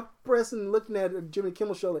Wood, and I'm looking at a Jimmy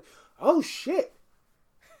Kimmel show like, oh shit.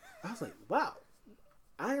 I was like, wow,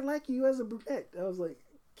 I like you as a brunette. I was like,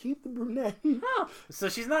 keep the brunette. Oh, so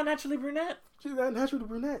she's not naturally brunette? She's not naturally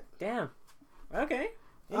brunette. Damn. Okay.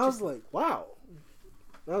 I was like, wow.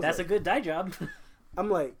 That's a good dye job.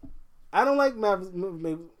 I'm like, I don't like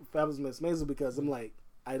Fabulous Miss Maisel because I'm like,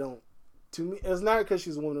 to me, it's not because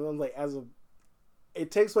she's a woman. I'm like,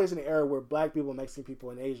 it takes place in an era where black people, Mexican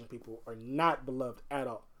people, and Asian people are not beloved at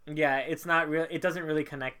all. Yeah, it's not real. It doesn't really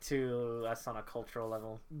connect to us on a cultural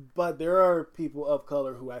level. But there are people of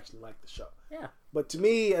color who actually like the show. Yeah. But to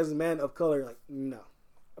me, as a man of color, like, no.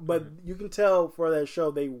 But you can tell for that show,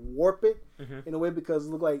 they warp it in a way because it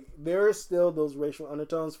look like there are still those racial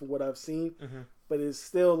undertones from what I've seen. But it's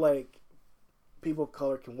still like people of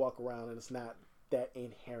color can walk around and it's not that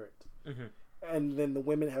inherent. And then the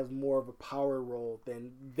women have more of a power role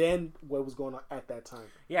than what was going on at that time.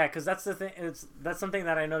 Yeah, because that's the thing. That's something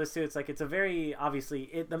that I noticed too. It's like it's a very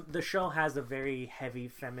obviously the show has a very heavy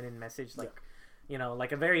feminine message, like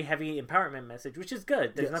like a very heavy empowerment message, which is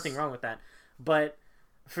good. There's nothing wrong with that. But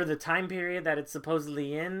for the time period that it's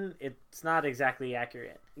supposedly in, it's not exactly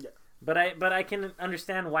accurate. Yeah. But I can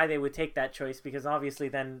understand why they would take that choice because obviously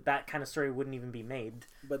then that kind of story wouldn't even be made.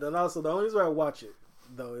 But then also the only reason I watch it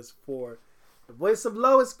though is for the voice of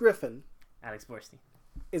Lois Griffin, Alex Borstein,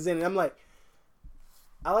 is in it. I'm like,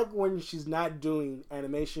 I like when she's not doing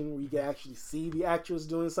animation where you can actually see the actress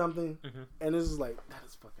doing something, and this is like, that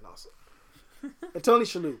is fucking awesome. And Tony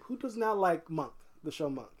Shalhoub, who does not like Monk, the show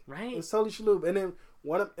Monk? Right. It's Tony Shalhoub, and then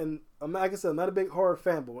like I said, I'm not a big horror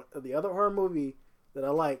fan, but the other horror movie that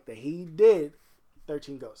I like that he did,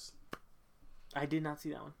 13 Ghosts. I did not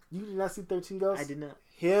see that one. You did not see 13 Ghosts? I did not.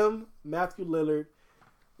 Him, Matthew Lillard.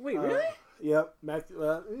 Wait, really? Yep, Matthew.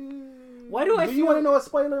 Why do you want to know a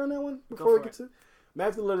spoiler on that one before we get to?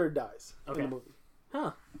 Matthew Lillard dies in the movie.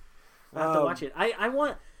 Huh. I have to watch it.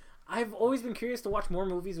 I've always been curious to watch more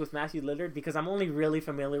movies with Matthew Lillard because I'm only really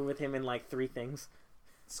familiar with him in like 3 things: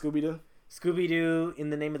 Scooby-Doo, In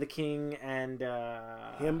the Name of the King, and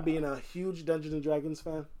him being a huge Dungeons and Dragons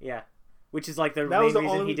fan. Yeah, which is like the main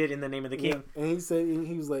reason he did In the Name of the King. Yeah. And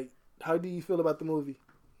he was like, "How do you feel about the movie?"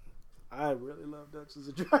 I really love Dungeons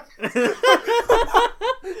and Dragons.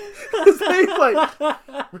 He's like,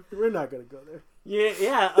 we're not gonna go there.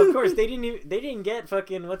 Yeah, of course they didn't get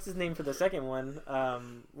fucking what's his name for the second one?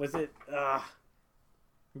 Was it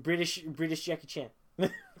British Jackie Chan?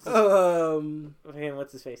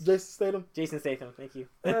 What's his face? Jason Statham. Thank you.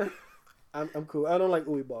 I'm cool. I don't like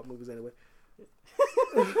Uwe Boll movies anyway.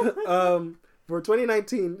 For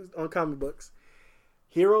 2019 on comic books,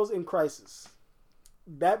 Heroes in Crisis.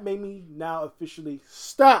 That made me now officially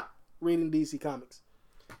stop reading DC Comics.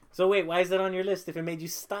 So wait, why is that on your list if it made you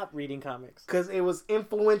stop reading comics? Because it was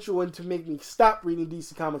influential to make me stop reading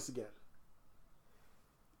DC Comics again.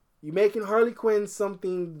 You making Harley Quinn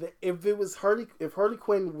something that if Harley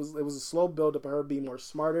Quinn was a slow build up of her being more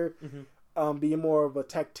smarter, being more of a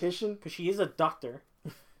tactician, because she is a doctor.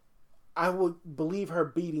 I would believe her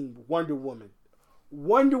beating Wonder Woman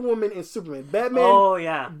and Superman. Batman. Oh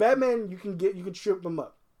yeah, Batman. You can trip them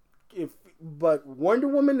up. But Wonder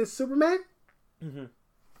Woman and Superman, get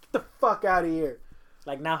the fuck out of here.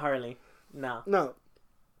 Like not Harley. No.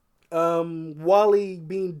 Wally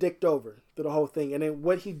being dicked over through the whole thing, and then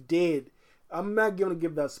what he did. I'm not going to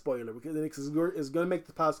give that spoiler because it's going to make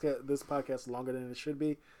this podcast longer than it should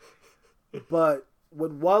be. But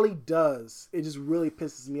what Wally does, it just really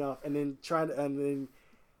pisses me off. And then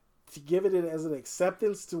to give it as an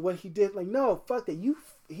acceptance to what he did, like no, fuck that.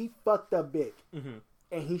 He fucked up big, and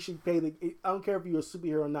he should pay I don't care if you're a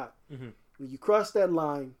superhero or not. When you cross that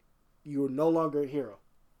line, you are no longer a hero.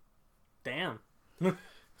 Damn.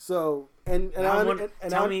 So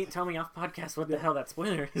tell me off podcast what the hell that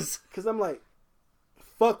spoiler is. Because I'm like,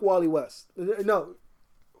 fuck Wally West. No,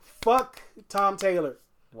 fuck Tom Taylor.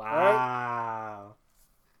 Wow.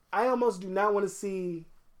 Right? I almost do not want to see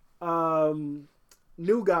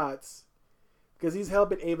New Gods because he's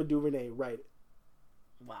helping Ava DuVernay write it.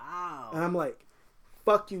 Wow. And I'm like,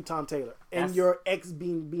 fuck you, Tom Taylor, and your ex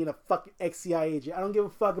being a fucking ex-CIA agent. I don't give a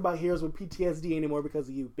fuck about heroes with PTSD anymore because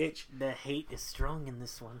of you, bitch. The hate is strong in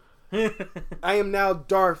this one. I am now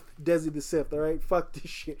Darth Desi the Sith. All right, fuck this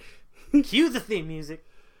shit. Cue the theme music.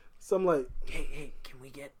 So I'm like, hey, can we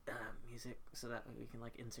get music so that we can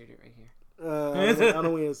like insert it right here? I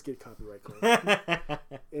don't want to get copyright claim.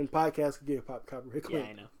 And podcasts can get copyright claim. Yeah,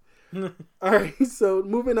 I know. All right, so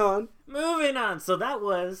moving on. So that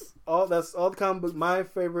was that's all the comic books. My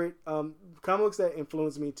favorite comic books that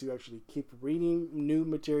influenced me to actually keep reading new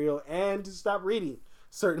material and to stop reading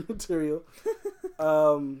certain material.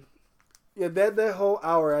 Yeah, that whole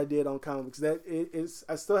hour I did on comic books.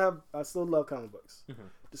 I still love comic books,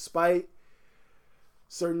 despite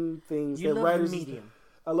certain things that writers. Medium.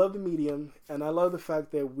 I love the medium, and I love the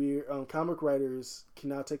fact that we're comic writers can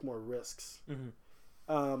now take more risks.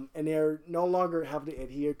 And they're no longer having to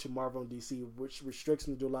adhere to Marvel and DC, which restricts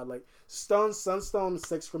them to do a lot. Like Sunstone,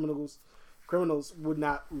 Sex Criminals would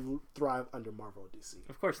not thrive under Marvel or DC.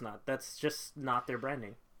 Of course not. That's just not their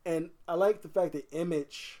branding. And I like the fact that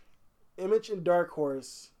Image and Dark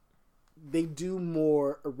Horse, they do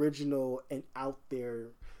more original and out there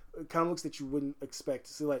comics that you wouldn't expect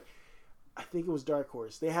to see. Like, I think it was Dark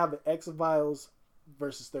Horse. They have the X-Files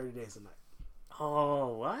versus 30 Days a Night.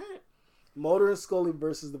 Oh, what? Mulder and Scully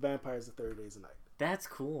versus the Vampires of 30 Days a Night. That's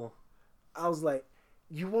cool. I was like,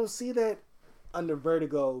 you won't see that under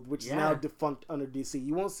Vertigo, which is now defunct under DC.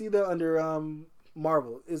 You won't see that under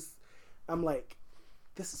Marvel. I'm like,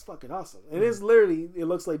 this is fucking awesome. And it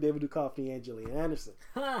looks like David Duchovny and Gillian Anderson.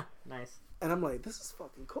 Nice. And I'm like, this is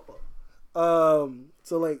fucking cool.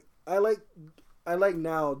 So like, I like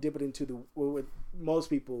now dipping into with most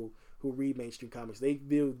people who read mainstream comics, they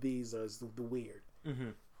view these as the weird.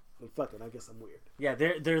 And fuck it, I guess I'm weird. Yeah,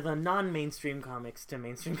 they're the non-mainstream comics to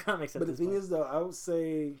mainstream comics. But the thing is, though, I would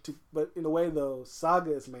say, but in a way, though,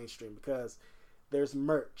 Saga is mainstream because there's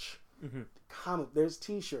merch, there's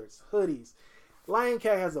T-shirts, hoodies. Lion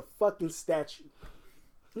Cat has a fucking statue.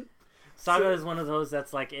 Saga is one of those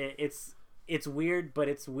that's like it's weird, but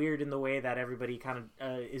it's weird in the way that everybody kind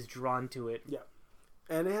of is drawn to it. Yeah,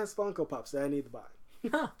 and it has Funko Pops that I need to buy.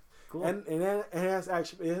 Huh. Cool. And it has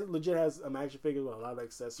it legit has action figures with a lot of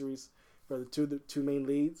accessories for the two main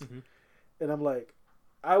leads. And I'm like,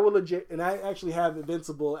 I will legit, and I actually have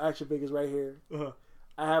Invincible action figures right here.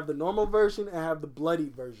 I have the normal version. I have the bloody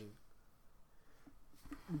version.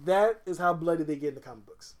 That is how bloody they get in the comic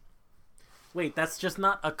books. Wait, that's just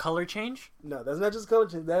not a color change? No, that's not just a color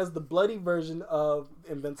change. That is the bloody version of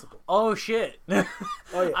Invincible. Oh shit! Oh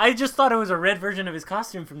yeah. I just thought it was a red version of his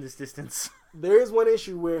costume from this distance. There is one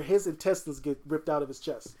issue where his intestines get ripped out of his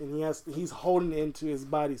chest, and he's holding it into his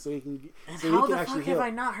body so he can. And so how he can the actually fuck heal. have I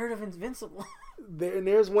not heard of Invincible?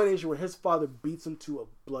 There's one issue where his father beats him to a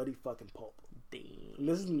bloody fucking pulp.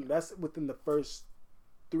 Damn. That's within the first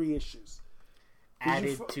 3 issues.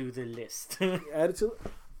 Added to the list. Added to.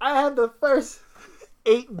 I have the first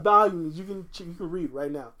 8 volumes you can read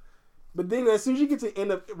right now, but then as soon as you get to the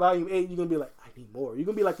end of volume 8, you're gonna be like, I need more. You're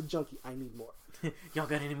gonna be like a junkie. I need more. Y'all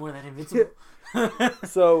got any more of that Invincible?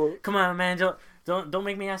 So come on, man. Don't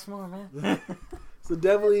make me ask more, man. So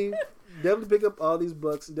definitely pick up all these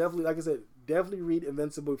books. Definitely, like I said, definitely read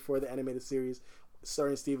Invincible before the animated series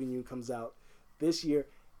starring Steven Yeun comes out this year.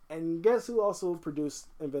 And guess who also produced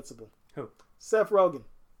Invincible? Who? Seth Rogen.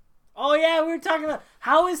 Oh yeah, we were talking about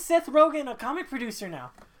how is Seth Rogen a comic producer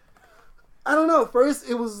now? I don't know. First,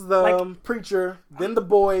 it was the Preacher, then the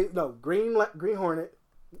boy. No, Green Hornet,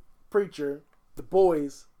 Preacher, the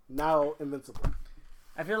boys. Now Invincible.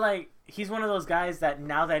 I feel like he's one of those guys that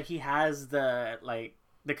now that he has the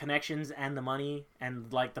connections and the money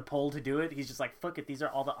and like the pull to do it, he's just like, fuck it. These are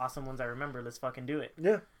all the awesome ones I remember. Let's fucking do it.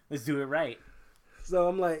 Yeah. Let's do it right. So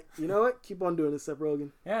I'm like, you know what? Keep on doing this, Seth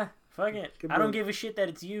Rogen. Yeah. Fuck it. I don't give a shit that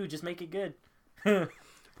it's you. Just make it good.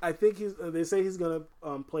 I think they say he's gonna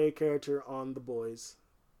play a character on The Boys.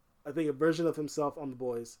 I think a version of himself on The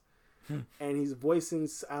Boys, and he's voicing.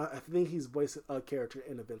 I think he's voicing a character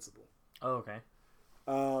in Invincible. Oh, okay.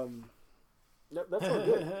 That's all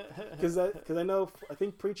good because I know I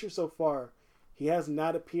think Preacher so far he has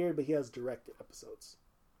not appeared, but he has directed episodes.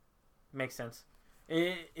 Makes sense.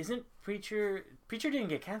 Isn't Preacher didn't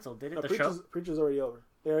get canceled, did it? Preacher's already over.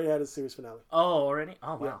 They already had a series finale. Oh, already?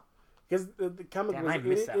 Oh, wow. Yeah. Because the comic it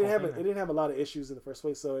didn't have a lot of issues in the first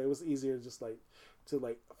place, so it was easier just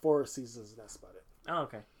to 4 seasons and that's about it. Oh,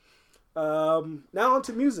 okay. Now on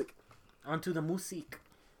to music. On to the music.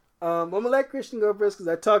 I'm gonna let Christian go first because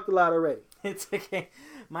I talked a lot already. It's okay.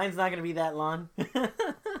 Mine's not gonna be that long.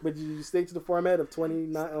 But did you stick to the format of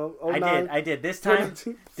 09? I did. This time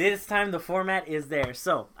the format is there.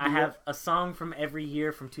 So I have a song from every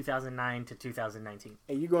year from 2009 to 2019.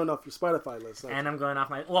 And you're going off your Spotify list. And I'm going off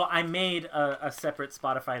my... Well, I made a separate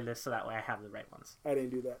Spotify list so that way I have the right ones. I didn't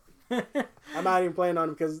do that. I'm not even playing on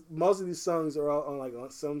them because most of these songs are all on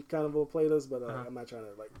some kind of a playlist, but I'm not trying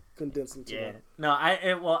to condense them too much. No,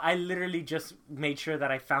 I literally just made sure that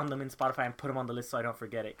I found them in Spotify and put them on the list so I don't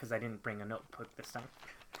forget it because I didn't bring a notebook this time.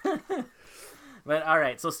 But all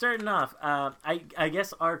right, so starting off, I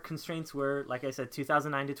guess our constraints were, like I said,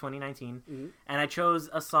 2009 to 2019, and I chose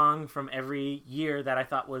a song from every year that I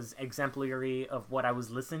thought was exemplary of what I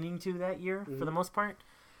was listening to that year for the most part.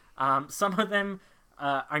 Some of them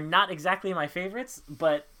are not exactly my favorites,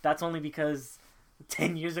 but that's only because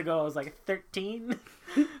 10 years ago I was like 13.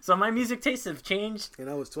 So my music tastes have changed. And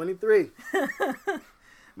I was 23.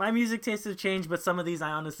 My music tastes have changed, but some of these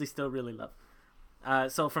I honestly still really love.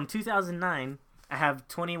 So from 2009, I have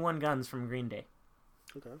 21 Guns from Green Day.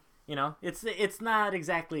 Okay. You know, it's not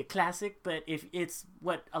exactly a classic, but if it's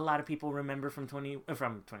what a lot of people remember from Green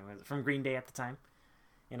Day at the time.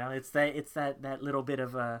 You know, it's that little bit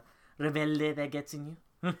of rebelde that gets in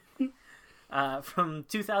you. From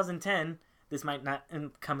 2010, this might not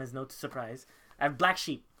come as no surprise. I have Black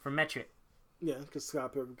Sheep from Metric. Yeah, because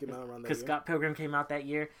Scott Pilgrim came out around that year. Because Scott Pilgrim came out that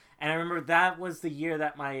year. And I remember that was the year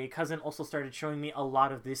that my cousin also started showing me a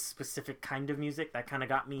lot of this specific kind of music that kind of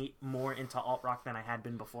got me more into alt-rock than I had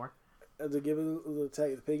been before. To give it a little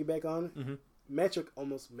piggyback on, Metric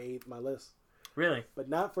almost made my list. Really? But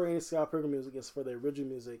not for any Scott Pilgrim music, it's for the original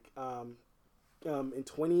music. In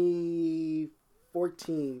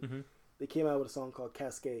 2014, they came out with a song called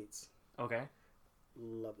Cascades. Okay.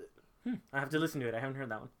 Loved it. I have to listen to it. I haven't heard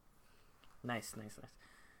that one. Nice.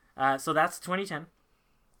 So that's 2010.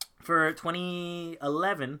 For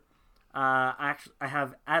 2011, I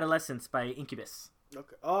have Adolescence by Incubus.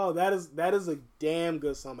 Okay. Oh, that is a damn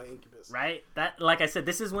good song by Incubus. Right? That, like I said,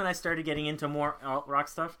 this is when I started getting into more rock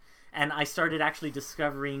stuff, and I started actually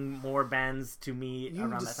discovering more bands to me around that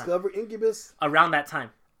time. You discovered Incubus? Around that time.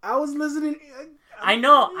 I was listening. I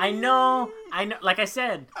know. Like I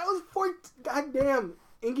said. I was 14. Goddamn.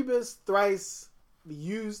 Incubus, Thrice, The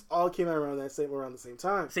Used all came out around the same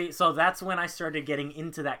time. See, so that's when I started getting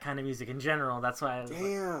into that kind of music in general. That's why I was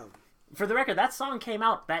damn. For the record, that song came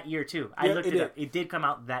out that year too. I looked it up. It did come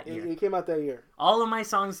out that year. It came out that year. All of my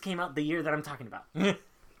songs came out the year that I'm talking about.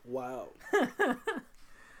 Wow.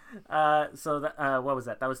 What was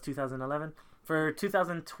that? That was 2011. For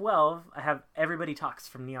 2012, I have Everybody Talks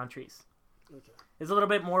from Neon Trees. Okay. It's a little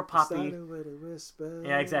bit more poppy.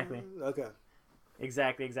 Yeah, exactly. Okay.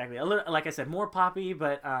 Exactly. A little, like I said, more poppy,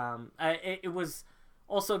 but it was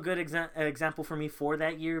also a good example for me for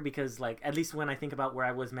that year because, like, at least when I think about where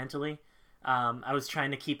I was mentally, I was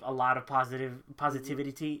trying to keep a lot of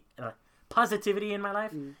positivity in my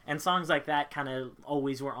life, and songs like that kind of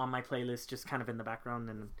always were on my playlist, just kind of in the background,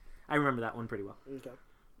 and I remember that one pretty well. Okay.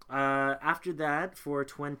 After that, for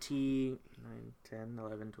 13, I'm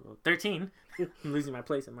losing my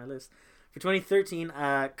place in my list. For 2013,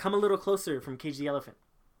 Come a Little Closer from Cage the Elephant.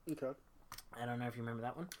 Okay. I don't know if you remember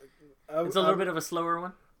that one. It's a little bit of a slower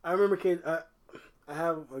one. I remember Cage. I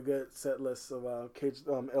have a good set list of Cage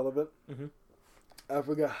Elephant. I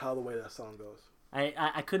forgot how the way that song goes.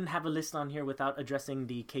 I couldn't have a list on here without addressing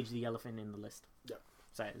the Cage the Elephant in the list. Yeah.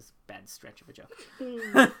 Sorry, it's a bad stretch of a joke.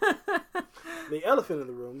 The elephant in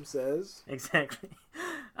the room says... Exactly.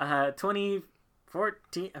 2014,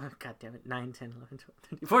 14. Oh, God damn it. 9, 10, 11, 12,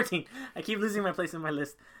 13, 14. I keep losing my place in my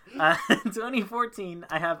list. 2014,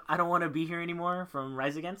 I have I Don't Want to Be Here Anymore from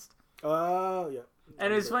Rise Against. Oh, yeah.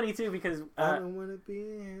 And it was funny, too, because... I don't want to be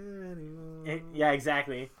here anymore. Yeah,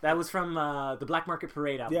 exactly. That was from the Black Market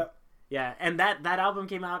Parade album. Yeah. Yeah, and that album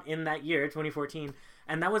came out in that year, 2014.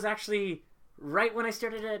 And that was actually right when I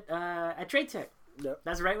started at Trade Tech. Yep.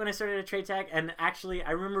 That's right when I started at Trade Tech. And actually,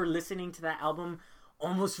 I remember listening to that album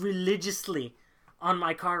almost religiously on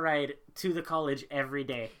my car ride to the college every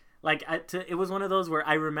day. Like, it was one of those where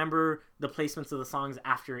I remember the placements of the songs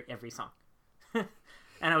after every song.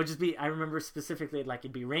 And I remember specifically, like,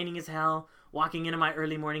 it'd be raining as hell, walking into my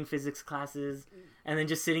early morning physics classes, and then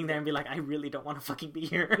just sitting there and be like, I really don't want to fucking be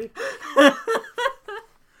here.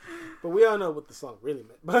 But we all know what the song really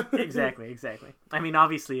meant. Exactly. I mean,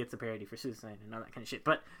 obviously, it's a parody for suicide and all that kind of shit,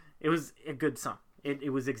 but it was a good song.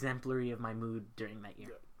 It was exemplary of my mood during that year.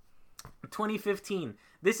 Yeah. 2015.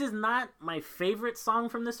 This is not my favorite song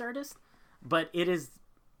from this artist, but it is,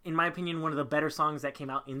 in my opinion, one of the better songs that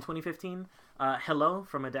came out in 2015. Hello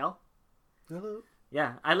from Adele. Hello.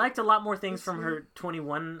 Yeah, I liked a lot more things from her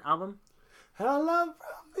 21 album. Hello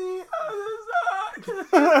from the other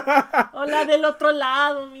side. Hola del otro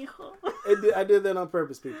lado, mijo. I did that on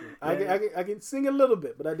purpose, people. Yeah. I can sing a little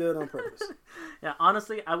bit, but I did it on purpose. Yeah,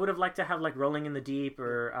 honestly, I would have liked to have like Rolling in the Deep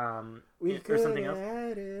or something else.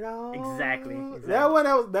 Exactly.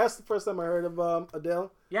 That's the first time I heard of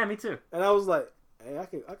Adele. Yeah, me too. And I was like, hey, I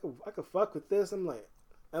could fuck with this. I'm like,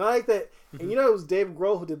 and I like that. And you know, it was Dave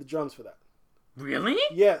Grohl who did the drums for that. Really?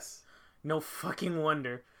 Yes. No fucking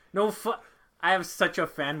wonder. I have such a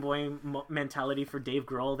fanboy mentality for Dave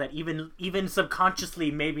Grohl that even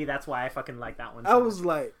subconsciously, maybe that's why I fucking like that one.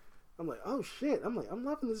 So I'm like, oh shit. I'm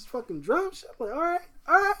loving this fucking drum shit. I'm like, all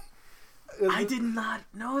right. I did not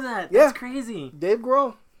know that. That's crazy. Dave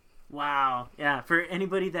Grohl. Wow. Yeah. For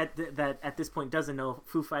anybody that at this point doesn't know,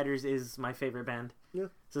 Foo Fighters is my favorite band. Yeah.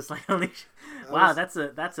 So it's like wow, that's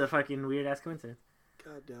a fucking weird ass coincidence.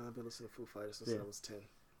 God damn, I've been listening to Foo Fighters since I was 10.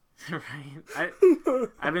 Right.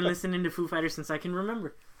 I've been listening to Foo Fighters since I can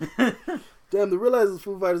remember. Damn, to realize that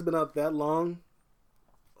Foo Fighters been out that long.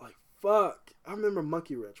 Like, fuck. I remember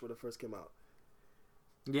Monkey Wrench when it first came out.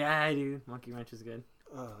 Yeah, I do. Monkey Wrench is good.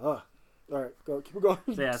 All right, keep it going.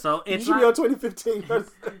 So it's you should be on 2015.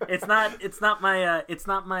 it's not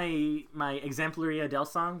my exemplary Adele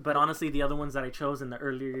song, but honestly, the other ones that I chose in the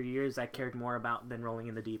earlier years, I cared more about than Rolling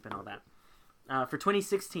in the Deep and all that. For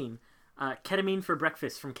 2016, Ketamine for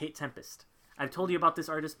Breakfast from Kate Tempest. I've told you about this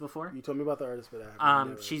artist before. You told me about the artist, but I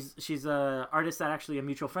haven't. She's a artist that actually a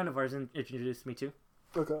mutual friend of ours introduced me to.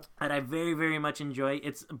 Okay. And I very, very much enjoy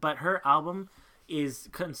but her album is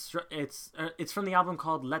it's from the album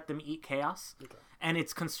called Let Them Eat Chaos. Okay. And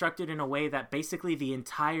it's constructed in a way that basically the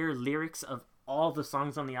entire lyrics of all the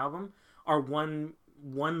songs on the album are one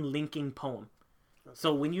linking poem. Okay.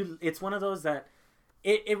 So it's one of those that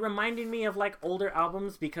it reminded me of like older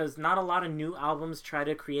albums, because not a lot of new albums try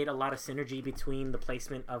to create a lot of synergy between the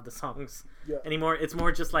placement of the songs anymore. It's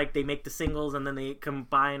more just like they make the singles and then they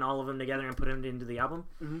combine all of them together and put them into the album.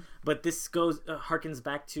 Mm-hmm. But this harkens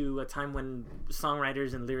back to a time when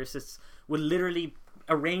songwriters and lyricists would literally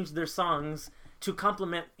arrange their songs to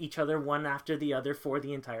complement each other one after the other for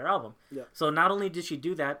the entire album. Yeah. So not only did she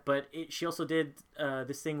do that, but she also did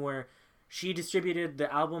this thing where she distributed the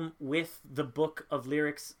album with the book of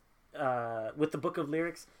lyrics,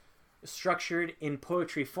 structured in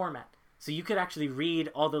poetry format. So you could actually read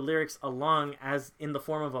all the lyrics along as in the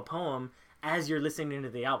form of a poem as you're listening to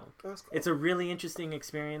the album. That's cool. It's a really interesting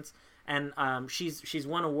experience, and she's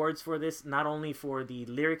won awards for this, not only for the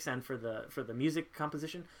lyrics and for the music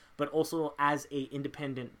composition, but also as a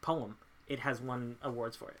independent poem. It has won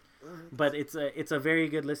awards for it. But it's a very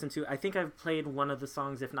good listen to. I think I've played one of the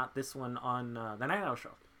songs, if not this one, on the Night Owl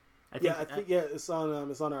Show. I think it's on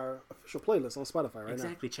our official playlist on Spotify right now.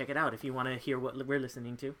 Exactly, check it out if you want to hear what we're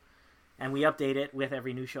listening to, and we update it with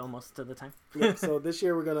every new show most of the time. Yeah, so this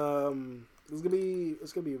year we're gonna it's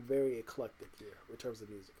gonna be a very eclectic year in terms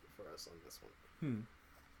of music for us on this one.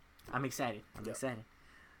 I'm excited. Excited.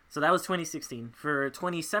 So that was 2016. For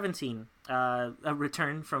 2017, a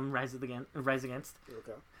return from Rise Against.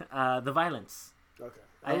 Okay. The Violence. Okay.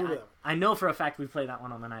 I know for a fact we played that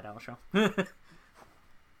one on the Night Owl Show.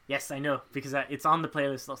 Yes, I know, because it's on the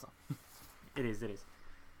playlist also. It is.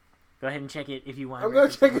 Go ahead and check it if you want. I'm gonna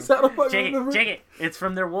check it out. Check it. It's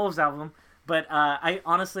from their Wolves album. But I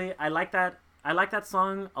honestly like that. I like that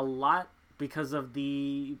song a lot because of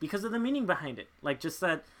the meaning behind it. Like, just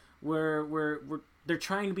that they're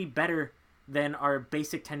trying to be better than our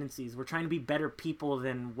basic tendencies. We're trying to be better people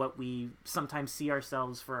than what we sometimes see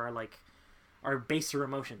ourselves for are baser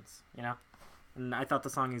emotions, you know. And I thought the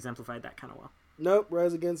song exemplified that kind of well. Nope,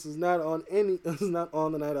 Rise Against is not on It's not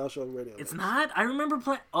on the Night Owl Show radio. It's not. I remember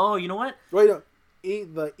playing. Oh, you know what? Wait, no.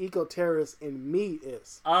 The Eco Terrorist in Me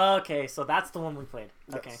is. Okay, so that's the one we played.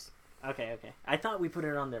 Yes. Okay. I thought we put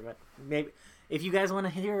it on there, but maybe if you guys want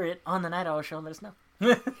to hear it on the Night Owl Show, let us know.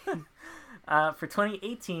 For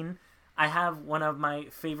 2018, I have one of my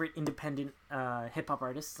favorite independent hip hop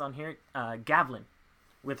artists on here, Gavlin,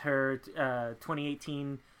 with her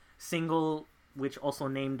 2018 single, which also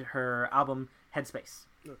named her album Headspace.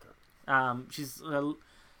 Okay. She's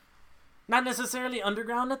not necessarily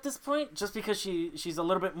underground at this point, just because she's a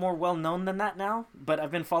little bit more well known than that now. But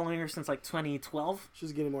I've been following her since like 2012.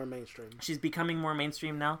 She's getting more mainstream. She's becoming more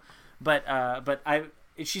mainstream now, but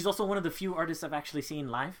she's also one of the few artists I've actually seen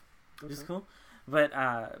live, which is cool. But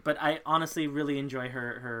I honestly really enjoy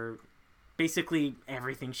her basically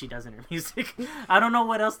everything she does in her music. I don't know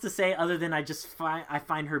what else to say other than I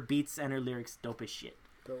find her beats and her lyrics dope as shit.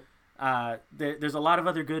 Dope. There's a lot of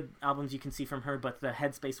other good albums you can see from her, but the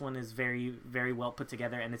Headspace one is very, very well put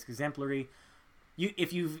together, and it's exemplary.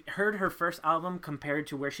 If you've heard her first album compared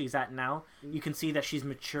to where she's at now, you can see that she's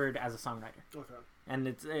matured as a songwriter. Okay. And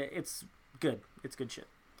it's good. It's good shit.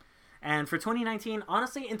 And for 2019,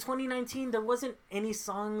 honestly, in 2019, there wasn't any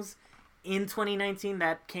songs in 2019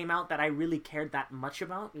 that came out that I really cared that much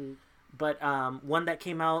about. But one that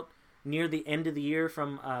came out near the end of the year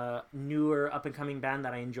from a newer up-and-coming band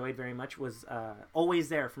that I enjoyed very much was Always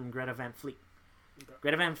There from Greta Van Fleet. Okay.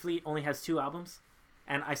 Greta Van Fleet only has 2 albums,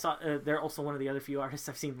 and I saw they're also one of the other few artists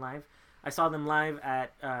I've seen live. I saw them live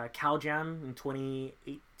at Cal Jam in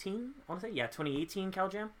 2018, I want to say. Yeah, 2018 Cal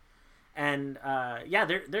Jam. And yeah,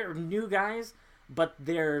 they're new guys, but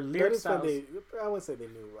their lyric styles... I wouldn't say they're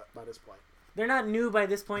new by this point. They're not new by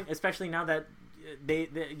this point, especially now that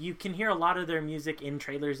you can hear a lot of their music in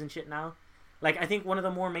trailers and shit now. Like, I think one of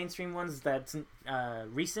the more mainstream ones that's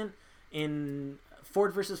recent in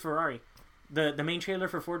Ford vs. Ferrari. The main trailer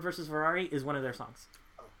for Ford vs. Ferrari is one of their songs.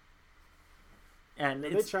 Oh. And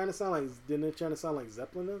didn't they trying to sound like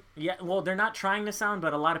Zeppelin though? Yeah, well, they're not trying to sound,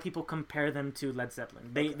 but a lot of people compare them to Led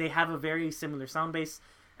Zeppelin. They have a very similar sound base,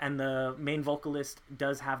 and the main vocalist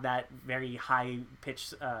does have that very high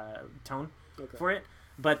pitched tone for it.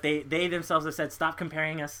 But they themselves have said, stop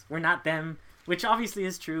comparing us. We're not them, which obviously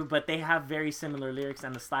is true, but they have very similar lyrics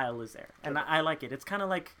and the style is there. And I like it. It's kind of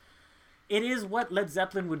like, it is what Led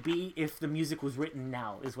Zeppelin would be if the music was written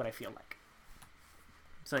now, is what I feel like.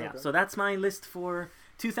 So yeah, so that's my list for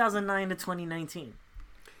 2009 to 2019.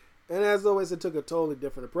 And as always, it took a totally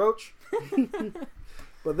different approach.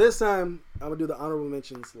 But this time, I'm going to do the honorable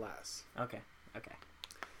mentions last. Okay.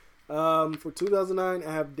 For 2009,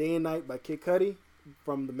 I have Day and Night by Kid Cudi.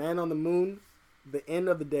 From The Man on the Moon, The End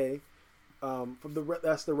of the Day.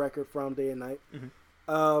 That's the record from Day and Night.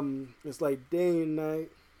 Mm-hmm. It's like Day and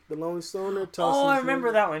Night, The Lonely Stoner. Oh, I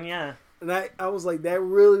remember that one, yeah. And I was like, that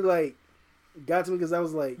really like got to me because I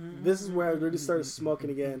was like, this is where I really started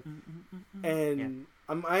smoking again. And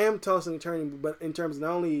I am tossing and turning, but in terms of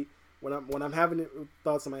not only when I'm having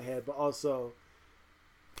thoughts in my head, but also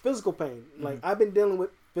physical pain. Like, I've been dealing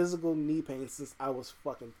with physical knee pain since I was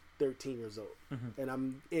fucking 13 years old, and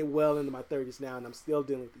I'm well into my 30s now, and I'm still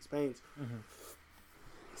dealing with these pains.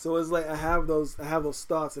 So it's like I have those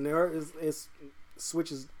thoughts, and it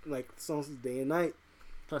switches like songs Day and Night.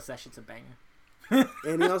 Plus, that shit's a banger.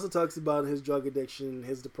 And he also talks about his drug addiction,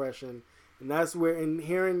 his depression, and that's where, in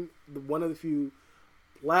hearing one of the few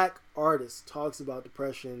black artists talks about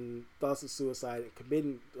depression, thoughts of suicide, and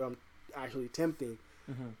committing, actually attempting,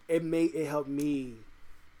 it helped me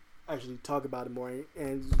actually talk about it more.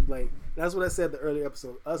 And like, that's what I said the earlier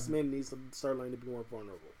episode. Us men need to start learning to be more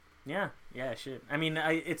vulnerable. Yeah, shit. I mean,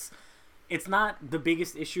 it's not the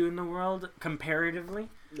biggest issue in the world comparatively,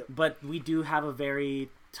 but we do have a very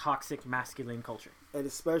toxic masculine culture. And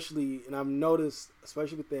I've noticed,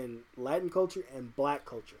 especially within Latin culture and black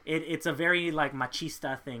culture, it's a very like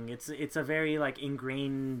machista thing. It's a very like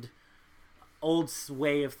ingrained old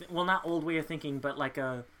way of not old way of thinking, but like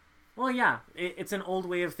it's an old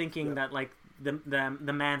way of thinking that like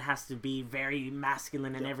the man has to be very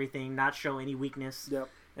masculine and everything, not show any weakness.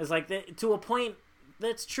 It's like to a point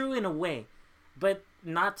that's true in a way, but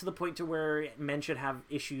not to the point to where men should have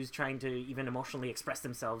issues trying to even emotionally express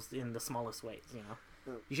themselves in the smallest ways. You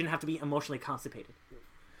know, you shouldn't have to be emotionally constipated.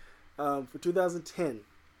 For 2010,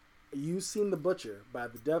 "You Seen the Butcher" by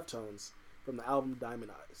the Deftones from the album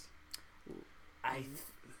Diamond Eyes. I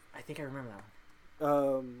think I remember that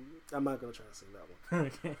one. I'm not gonna try to sing that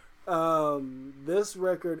one. Okay. This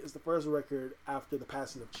record is the first record after the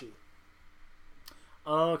passing of Chi.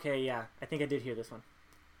 Okay, yeah, I think I did hear this one.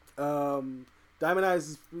 Diamond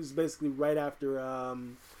Eyes is basically right after.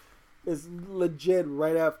 It's legit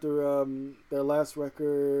right after their last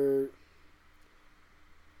record.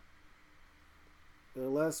 Their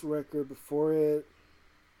last record before it.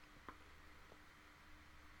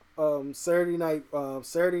 Saturday Night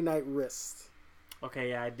Wrist. Okay,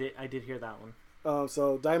 yeah, I did hear that one.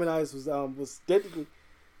 So Diamond Eyes was technically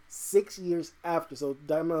 6 years after. So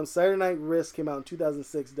Saturday Night Wrist came out in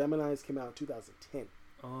 2006. Diamond Eyes came out in 2010.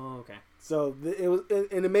 Oh, okay. So it was,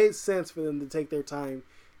 and it made sense for them to take their time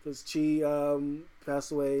because Chi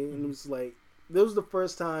passed away, and it was like this was the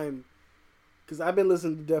first time because I've been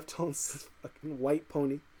listening to Deftones since fucking White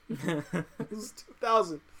Pony. It was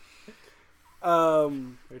 2000. For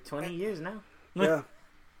 20 years now. Yeah,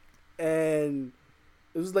 and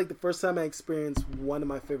it was like the first time I experienced one of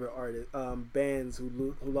my favorite artists, bands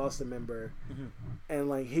who lost a member, and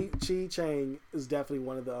like Chi Chang is definitely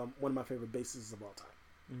one of my favorite bassists of all time.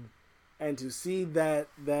 And to see that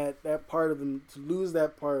part of them, to lose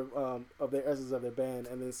that part of their essence of their band,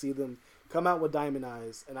 and then see them come out with Diamond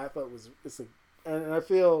Eyes, and I thought and I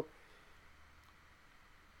feel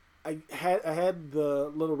I had the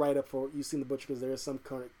little write up for You Seen the Butcher because there is some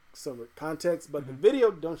context, but the video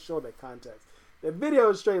don't show that context. The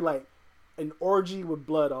video is straight like an orgy with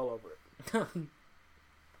blood all over it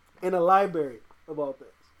in a library of all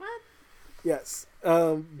things. What? Yes.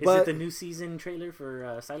 Is it the new season trailer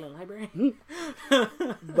for Silent Library?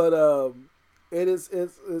 But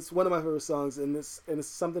it's one of my favorite songs, and it's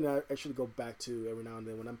something that I should go back to every now and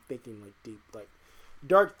then when I'm thinking like deep, like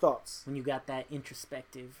dark thoughts. When you got that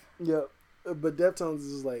introspective. Yeah, but Deftones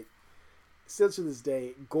is like still to this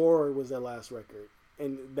day. Gore was their last record,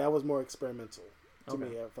 and that was more experimental to me.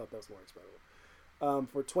 I thought that was more experimental.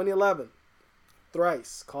 For 2011,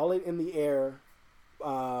 Thrice, Call It in the Air.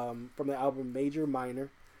 From the album Major Minor.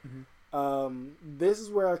 This is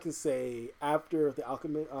where I can say after the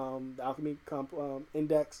Alchemy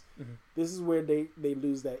Index, this is where they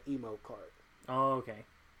lose that emo card. Oh, okay.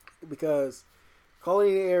 Because Calling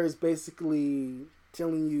in the Air is basically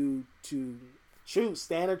telling you to choose,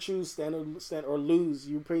 stand or lose.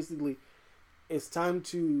 You basically, it's time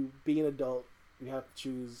to be an adult. You have to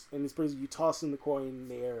choose, and it's basically you tossing the coin in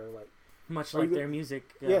the air, like. Much like their music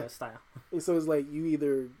style. So it's like you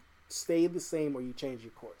either stay the same or you change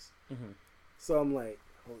your course. So I'm like,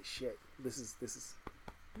 holy shit, this is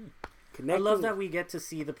connecting. I love that we get to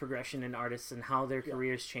see the progression in artists and how their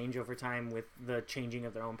careers change over time with the changing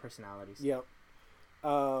of their own personalities. Yep.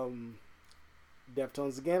 Deftones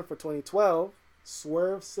again for 2012,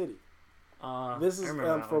 Swerve City. This is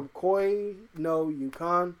from Koi no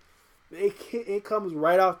Yukon. It comes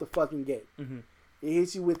right off the fucking gate. It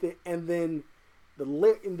hits you with it, and then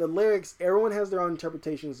in the lyrics, everyone has their own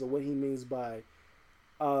interpretations of what he means by.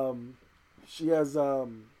 She has a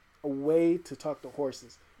way to talk to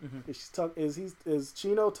horses. Is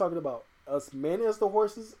Chino talking about us men as the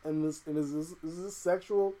horses, and is this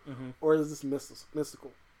sexual, or is this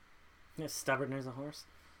mystical? Yeah, stubborn as a horse.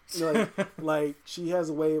 like she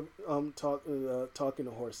has a way of talking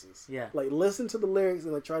to horses. Yeah, like listen to the lyrics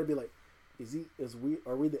and like try to be like.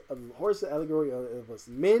 Are we the horse allegory of us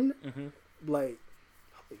men? Like,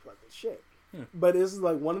 holy fucking shit. But this is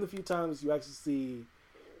like one of the few times you actually see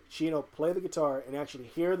Chino play the guitar and actually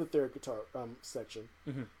hear the third guitar section.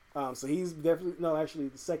 So he's definitely actually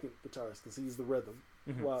the second guitarist because he's the rhythm.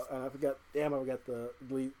 Well, and I forgot the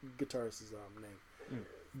lead guitarist's name.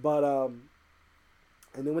 But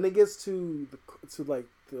and then when it gets to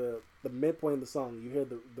the midpoint of the song, you hear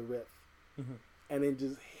the riff, and then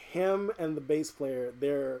just him and the bass player,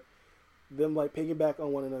 them like piggyback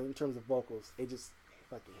on one another in terms of vocals. It just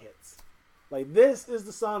fucking hits. Like this is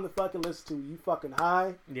the song to fucking listen to. You fucking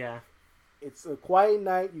high. Yeah. It's a quiet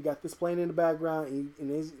night. You got this playing in the background,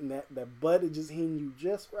 and that bud is just hitting you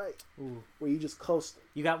just right. Ooh. Where you just coasting.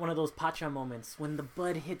 You got one of those Pacha moments when the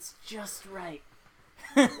bud hits just right.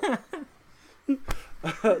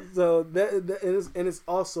 So it's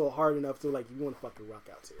also hard enough to like you want to fucking rock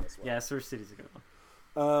out to as well. Yeah, Swerve City's a good one.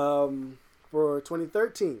 For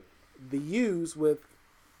 2013, The Used with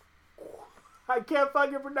I can't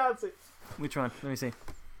fucking pronounce it. Which one? Let me see.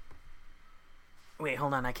 Wait,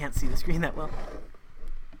 hold on. I can't see the screen that well.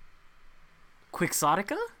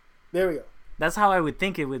 Quixotica? There we go. That's how I would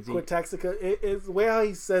think it would be. Quixotica. It's the way how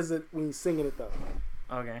he says it when he's singing it, though.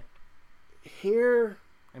 Okay. Here...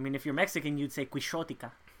 I mean, if you're Mexican, you'd say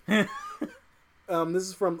Quixotica. This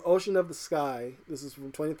is from Ocean of the Sky. This is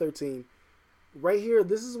from 2013. Right here,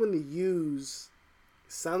 this is when the Used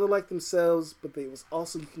sounded like themselves, but they was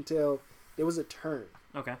also, you can tell, there was a turn.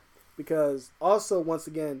 Okay. Because also, once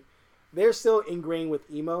again, they're still ingrained with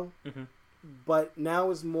emo, but now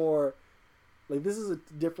it's more like this is a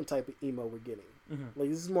different type of emo we're getting. Mm-hmm. Like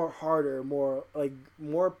this is more harder, more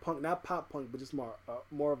punk, not pop punk, but just more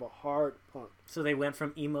of a hard punk. So they went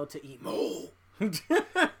from emo to emo.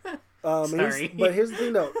 Sorry. But here's the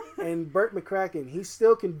thing though, and Burt McCracken, he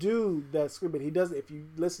still can do that script, but he doesn't. If you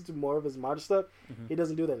listen to more of his modern stuff, he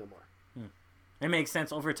doesn't do that anymore. It makes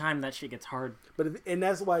sense. Over time, that shit gets hard. And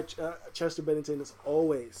that's why Chester Bennington is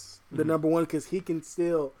always the number one, because he can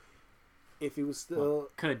still, if he was still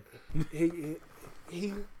he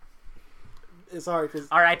it's hard because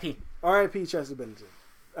R.I.P. Chester Bennington.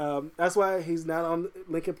 That's why he's not on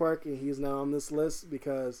Linkin Park and he's not on this list,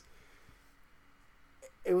 because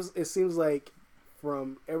it seems like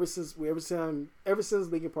from ever since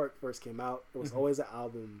Linkin Park first came out, it was always an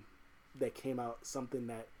album that came out, something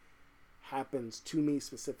that happens to me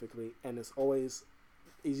specifically, and it's always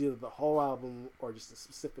either the whole album or just a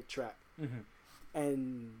specific track.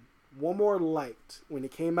 And One More Light, when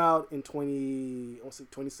it came out in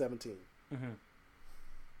 2017,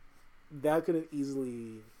 that could have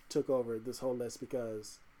easily took over this whole list,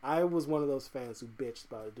 because I was one of those fans who bitched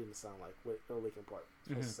about it didn't sound like what Linkin Park was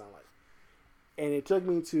supposed to sound like, and it took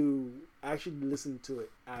me to actually listen to it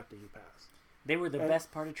after he passed. They were the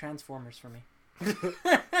best part of Transformers for me.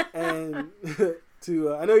 And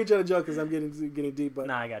I know you're trying to joke because I'm getting deep, but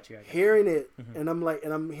nah, I got you. Hearing it, and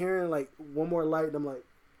I'm hearing like One More Light, and I'm like,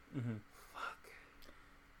 fuck.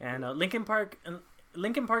 And Linkin Park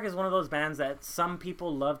is one of those bands that some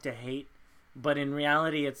people love to hate, but in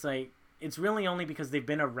reality, it's like it's really only because they've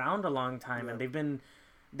been around a long time, and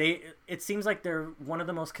it seems like they're one of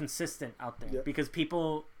the most consistent out there, because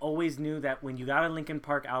people always knew that when you got a Linkin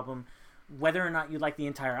Park album, whether or not you like the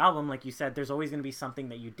entire album, like you said, there's always going to be something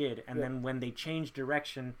that you did. And then when they changed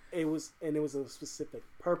direction, it was a specific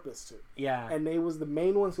purpose to it. Yeah. And they was the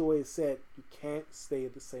main ones who always said, you can't stay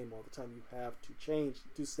the same all the time. You have to change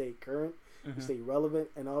to stay current, to stay relevant,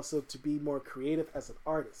 and also to be more creative as an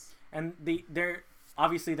artist. And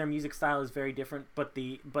obviously their music style is very different, but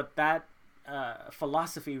that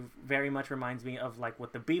philosophy very much reminds me of like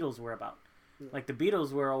what the Beatles were about. Yeah. Like the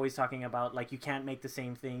Beatles were always talking about like you can't make the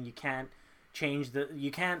same thing, you can't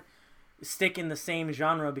you can't stick in the same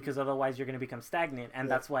genre because otherwise you're going to become stagnant,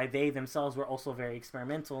 and that's why they themselves were also very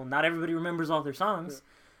experimental. Not everybody remembers all their songs,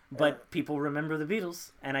 but people remember the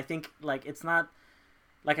Beatles, and I think like it's not,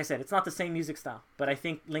 like I said, it's not the same music style, but I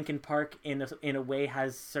think Linkin Park in a way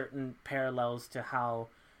has certain parallels to how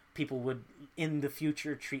people would in the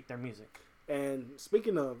future treat their music. And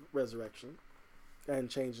speaking of resurrection and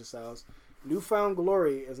change of styles, New Found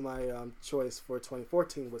Glory is my choice for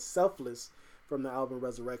 2014 with Selfless from the album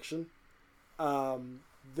Resurrection.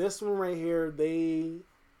 This one right here, they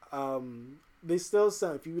still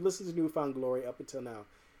sound, if you listen to New Found Glory up until now,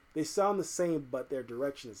 they sound the same, but their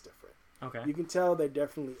direction is different. Okay. You can tell they're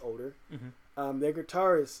definitely older. Their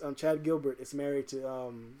guitarist, Chad Gilbert, is married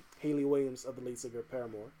to Hayley Williams of the lead singer of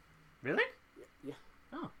Paramore. Really? Yeah.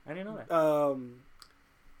 Oh, I didn't know that.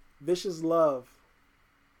 Vicious Love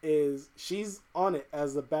she's on it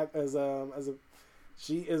as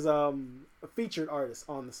she is a featured artist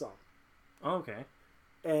on the song. Oh, okay.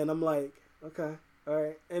 And I'm like, okay, all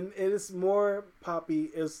right. And it is more poppy.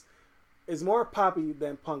 It's more poppy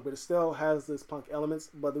than punk, but it still has this punk elements.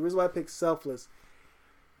 But the reason why I picked Selfless,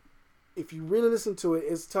 if you really listen to it,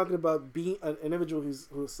 it's talking about being an individual who's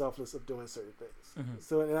selfless of doing certain things.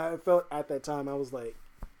 So, and I felt at that time, I was like,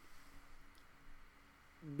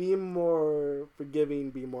 be more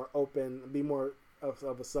forgiving, be more open, be more of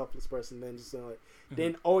a selfless person than just like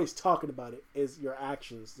then always talking about it. Is your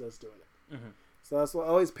actions just doing it. So that's what I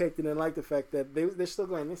always picked, and I like the fact that they're still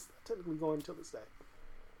going. They're technically going until this day.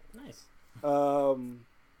 Nice.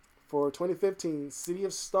 For 2015, City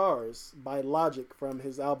of Stars by Logic from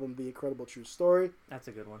his album The Incredible True Story. That's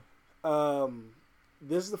a good one.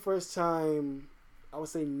 This is the first time, I would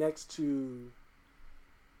say next to,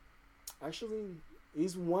 actually,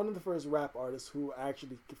 he's one of the first rap artists who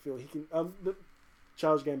actually can feel he can.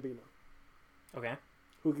 Charles Gambino. Okay.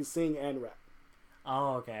 Who can sing and rap.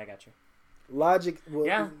 Oh, okay, I got you. Logic.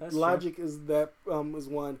 Well, Logic true. Is that is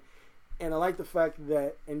one, and I like the fact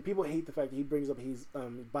that, and people hate the fact that he brings up he's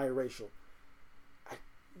biracial.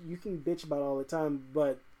 You can bitch about it all the time,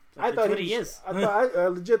 but I thought he is. I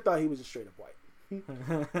legit thought he was just straight up white.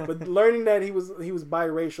 But learning that he was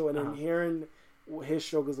biracial, and then hearing his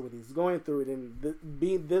struggles with he's going through it, and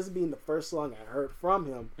this being the first song I heard from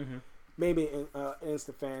him, made me an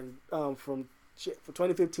instant fan from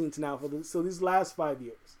 2015 to now. So these last 5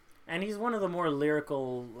 years, and he's one of the more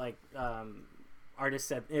lyrical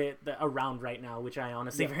artists around right now, which I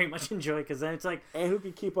honestly very much enjoy, because then it's like, and who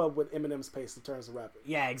can keep up with Eminem's pace in terms of rapping.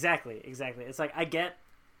 Yeah, exactly. It's like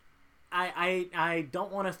I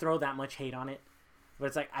don't want to throw that much hate on it, but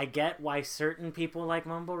it's like I get why certain people like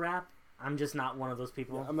mumble rap. I'm just not one of those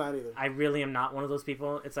people. Yeah, I'm not either. I really am not one of those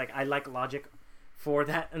people. It's like I like Logic for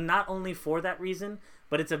that, and not only for that reason,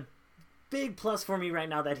 but it's a big plus for me right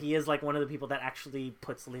now that he is like one of the people that actually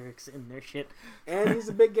puts lyrics in their shit. And he's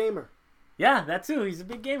a big gamer. Yeah, that too. He's a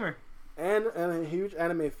big gamer. And a huge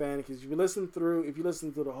anime fan, because if you listen through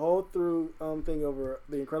the whole thing over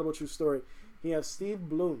The Incredible True Story, he has Steve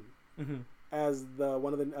Bloom as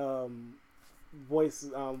one of the voice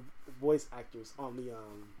actors on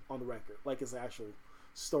the record, like it's an actual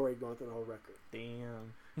story going through the whole record.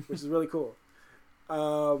 Damn, which is really cool.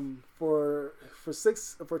 For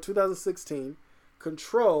 2016,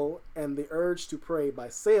 Control and The Urge to Pray by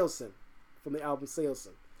Seosin from the album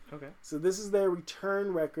Seosin. Okay. So this is their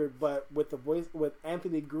return record, but with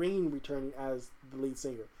Anthony Green returning as the lead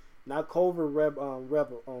singer. Not Culver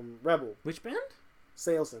Rebel. Which band?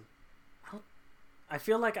 Seosin. I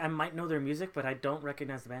feel like I might know their music, but I don't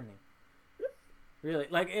recognize the band name. Really,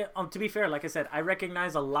 like to be fair, like I said, I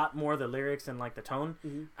recognize a lot more the lyrics and like the tone.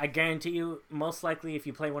 Mm-hmm. I guarantee you, most likely, if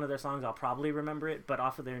you play one of their songs, I'll probably remember it. But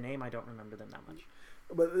off of their name, I don't remember them that much.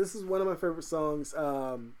 But this is one of my favorite songs.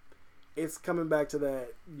 It's coming back to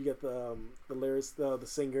that. You get the lyrics, the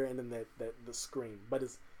singer, and then the scream. But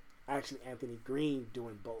it's actually Anthony Green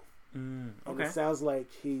doing both. Okay. And it sounds like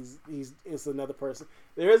it's another person.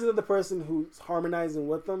 There is another person who's harmonizing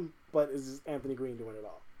with them, but it's just Anthony Green doing it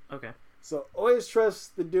all. Okay. So always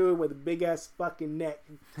trust the dude with a big ass fucking neck,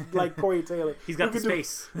 like Corey Taylor. He's got the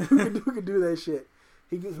space. Who can do that shit?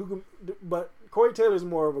 But Corey Taylor's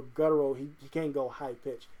more of a guttural. He can't go high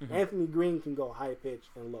pitch. Mm-hmm. Anthony Green can go high pitch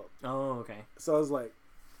and low. Oh, okay. So I was like,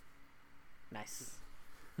 nice.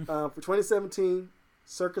 For 2017,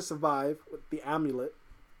 Circus Survive with The Amulet.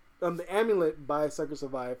 The Amulet by Circus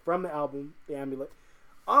Survive from the album The Amulet.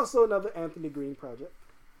 Also another Anthony Green project.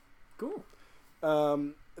 Cool.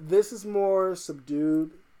 This is more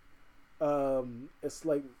subdued. It's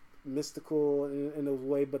like mystical in a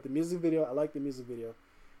way, but the music video, I like the music video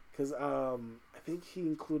because I think he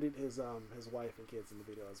included his wife and kids in the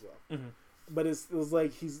video as well. Mm-hmm. But it was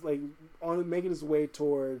like he's like on making his way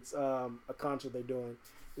towards a concert they're doing,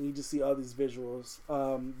 and you just see all these visuals.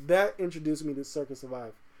 That introduced me to Circus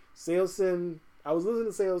Survive. Seosin, I was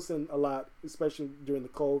listening to Seosin a lot, especially during the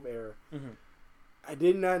Cove era. Mm-hmm. I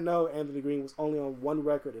did not know Anthony Green was only on one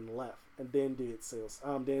record and left, and then did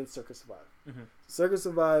then Circus Survive. Mm-hmm. Circus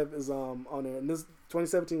Survive is on there, and this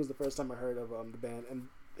 2017 was the first time I heard of the band, and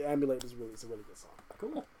The Amulet is a really good song.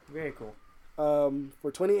 Cool, very cool.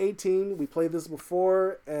 For 2018, we played this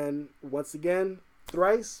before, and once again,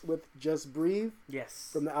 Thrice with Just Breathe. Yes.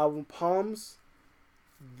 From the album Palms.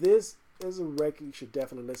 This is a record you should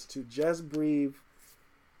definitely listen to. Just Breathe.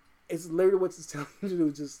 It's literally what it's telling you to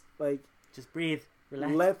do. Just breathe.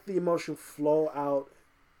 Relax. Let the emotion flow out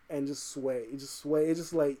and just sway. It's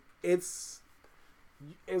just like it's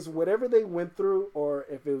whatever they went through, or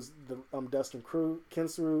if it was the Dustin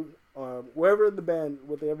Kensrue, wherever the band,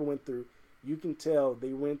 what they ever went through, you can tell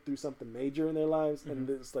they went through something major in their lives, mm-hmm. and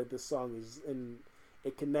it's like this song is, and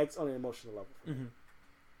it connects on an emotional level.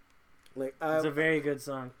 Mm-hmm. It's a very good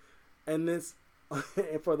song, and this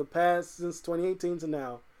for the past since 2018 to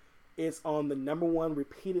now, it's on the #1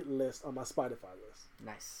 repeated list on my Spotify list.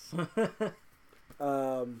 Nice.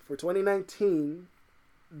 For 2019,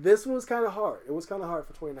 this one was kind of hard. It was kind of hard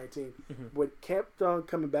for 2019. Mm-hmm. What kept on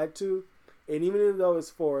coming back to, and even though it's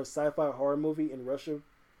for a sci-fi horror movie in Russia,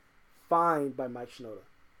 Find by Mike Shinoda.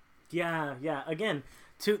 Yeah. Again,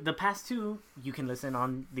 the past two you can listen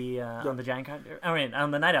on the on the Giant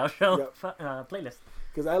on the Night Owl Show playlist.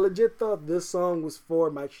 Because I legit thought this song was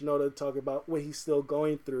for Mike Shinoda to talk about what he's still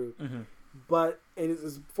going through. Mm-hmm. And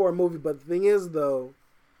it's for a movie. But the thing is, though,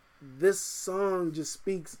 this song just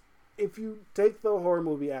speaks. If you take the horror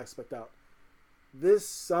movie aspect out, this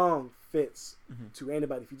song fits mm-hmm. to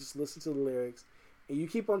anybody. If you just listen to the lyrics and you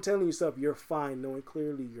keep on telling yourself you're fine, knowing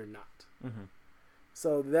clearly you're not. Mm-hmm.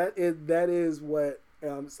 So that is what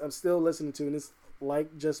I'm still listening to, and it's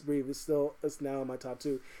like Just Breathe. It's now in my top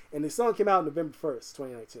 2, and the song came out November 1st,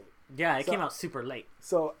 2019. Yeah, it came out super late.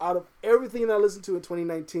 So out of everything that I listened to in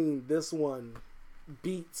 2019, this one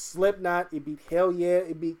beat Slipknot, it beat Hell Yeah,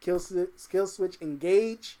 it beat Killswitch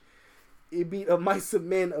Engage, it beat A Mice of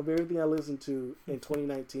Men of everything I listened to in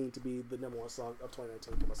 2019 to be the #1 song of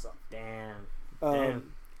 2019 for myself. Damn.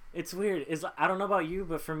 It's weird. I don't know about you,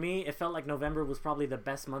 but for me, it felt like November was probably the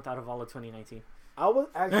best month out of all of 2019. I would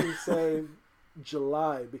actually say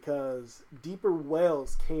July because Deeper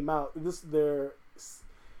Wells came out. Their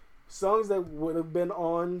songs that would have been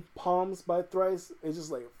on Palms by Thrice. It's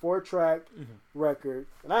just like a 4-track record,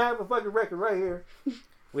 and I have a fucking record right here.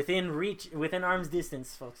 Within reach, within arm's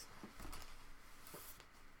distance, folks.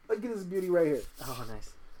 Look at this beauty right here. Oh,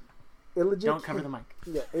 nice. It legit Don't cover the mic.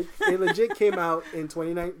 Yeah, it legit came out in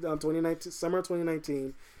 2019, summer of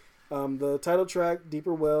 2019. The title track,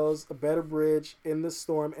 Deeper Wells, A Better Bridge, In the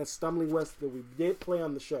Storm, and Stumbling West that we did play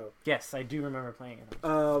on the show. Yes, I do remember playing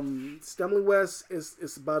it. Stumbling West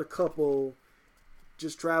is about a couple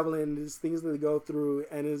just traveling. There's things that they go through,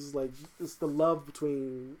 and it's like it's the love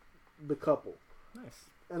between the couple. Nice.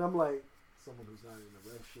 And I'm like, someone who's not in a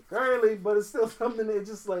relationship currently, but it's still something that's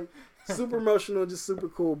just like super emotional, just super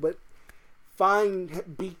cool. But fine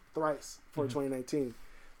beat Thrice for 2019.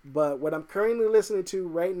 But what I'm currently listening to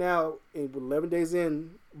right now, in 11 Days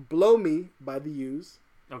In, Blow Me by The Used.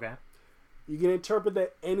 Okay. You can interpret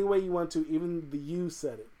that any way you want to. Even The Used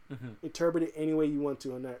said it. Interpret it any way you want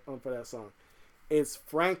to for that song. It's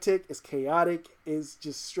frantic. It's chaotic. It's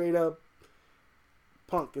just straight up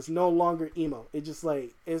punk. It's no longer emo. It's just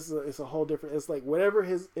like it's a whole different. It's like whatever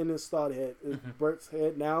in his thought head, Bert's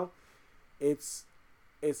head now. It's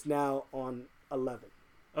now on 11.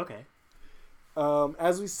 Okay.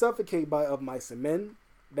 As We Suffocate by Of Mice and Men,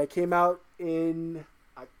 that came out in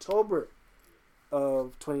October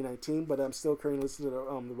of 2019, but I'm still currently listening to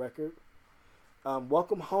the record.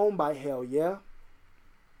 Welcome Home by Hell Yeah.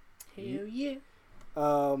 Hell yeah.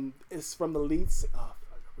 It's from the leads. Oh,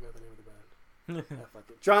 fuck, I forgot the name of the band. Yeah, fuck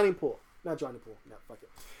it. Drowning Pool. Not Drowning Pool. No, fuck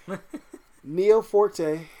it. Neo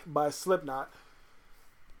Forte by Slipknot.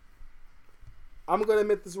 I'm going to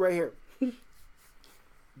admit this right here.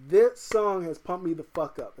 This song has pumped me the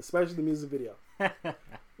fuck up, especially the music video.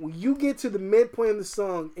 When you get to the midpoint of the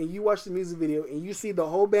song and you watch the music video and you see the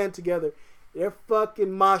whole band together, they're fucking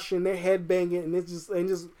moshing, they're headbanging, and it's just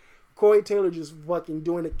Corey Taylor just fucking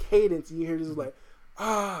doing a cadence, and you hear just like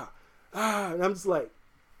and I'm just like,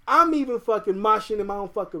 I'm even fucking moshing in my own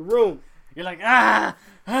fucking room. You're like,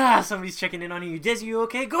 somebody's checking in on you. Desi, you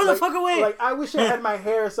okay? Go the fuck away. Like, I wish I had my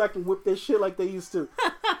hair so I can whip this shit like they used to.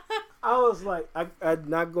 I was like, I'm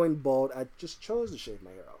not going bald. I just chose to shave my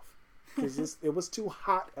hair off because it was too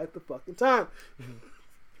hot at the fucking time.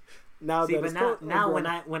 Now, see, but now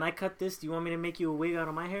when I cut this, do you want me to make you a wig out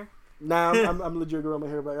of my hair? Nah, I'm legit growing my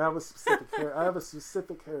hair, but I have a specific hair. I have a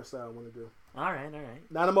specific hairstyle I want to do. All right.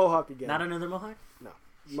 Not a mohawk again. Not another mohawk. No,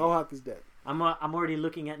 shit. Mohawk is dead. I'm already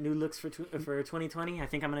looking at new looks for 2020. I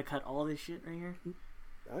think I'm gonna cut all this shit right here.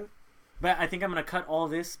 All right. But I think I'm gonna cut all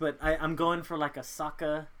this. But I'm going for like a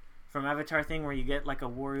Sokka from Avatar thing where you get like a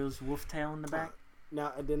warrior's wolf tail in the back.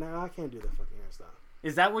 Now I can't do that fucking hairstyle.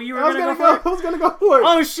 Is that what you were gonna go for? I was gonna go for it.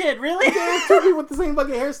 Oh shit! Really? There's two people with the same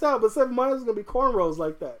fucking hairstyle, but except mine is gonna be cornrows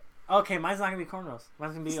like that. Okay, mine's not gonna be cornrows.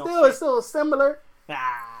 Mine's gonna be it's still similar. God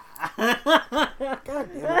damn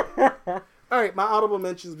it. All right, my honorable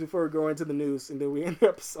mentions before we go into the news, and then we end the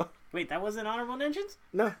episode. Wait, that wasn't honorable mentions?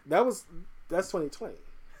 No, that's 2020.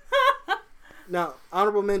 Now,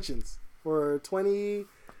 honorable mentions for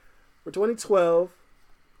 2012.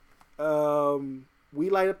 We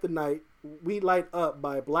Light Up the Night. We Light Up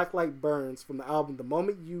by Blacklight Burns from the album The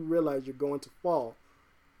Moment You Realize You're Going to Fall.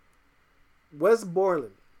 Wes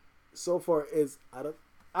Borland, so far, is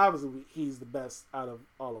obviously he's the best out of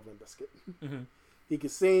all of Limp Bizkit. Mm-hmm. He can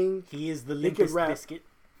sing. He is the Limp Bizkit.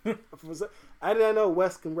 I didn't know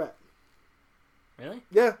Wes can rap. Really?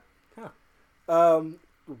 Yeah. Huh.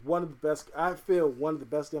 One of the best. I feel one of the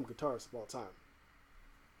best damn guitarists of all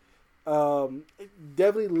time.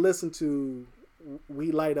 Definitely listen to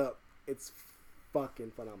We Light Up. It's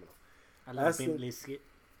fucking phenomenal. I love Limp Bizkit.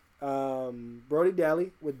 Brody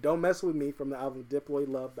Daly with Don't Mess With Me from the album Diploid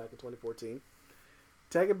Love back in 2014.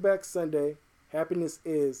 Take It Back Sunday, Happiness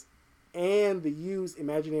Is, and The Used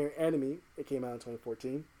Imaginary Enemy. It came out in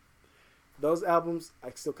 2014. Those albums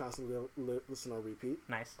I still constantly listen on repeat.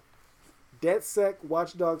 Nice. Dead Sec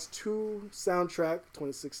Watch Dogs 2 soundtrack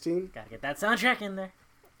 2016. Gotta get that soundtrack in there.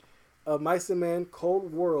 Mice and Men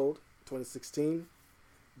Cold World 2016.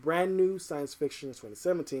 Brand New Science Fiction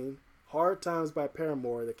 2017. Hard Times by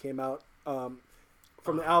Paramore that came out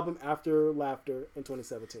from the album After Laughter in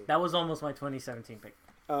 2017. That was almost my 2017 pick.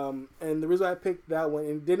 And the reason why I picked that one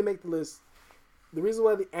and didn't make the list, the reason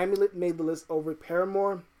why The Amulet made the list over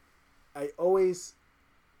Paramore, I always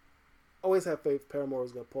have faith Paramore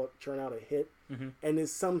is going to churn out a hit. Mm-hmm. And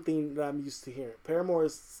it's something that I'm used to hearing. Paramore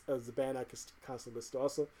is a band I can constantly listen to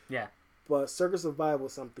also. Yeah. But Circus Survival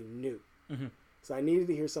is something new. Mm-hmm. So I needed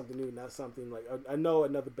to hear something new, not something like I know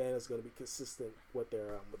another band is going to be consistent with their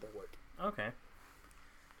work. Okay.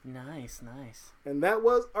 Nice. And that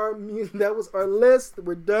was our list.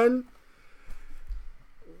 We're done.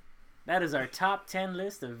 That is our top 10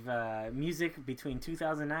 list of music between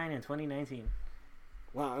 2009 and 2019.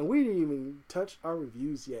 Wow, and we didn't even touch our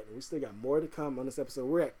reviews yet. And we still got more to come on this episode.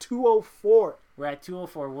 We're at 204. We're at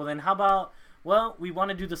 204. Well, then how about... Well, we want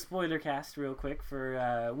to do the spoiler cast real quick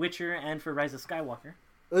for Witcher and for Rise of Skywalker.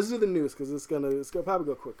 Let's do the news because it's gonna probably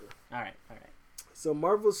go quicker. All right. So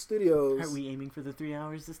Marvel Studios... Are we aiming for the 3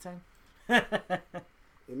 hours this time? It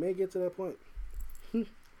may get to that point.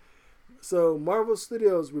 So Marvel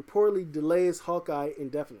Studios reportedly delays Hawkeye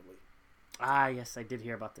indefinitely. Ah, yes, I did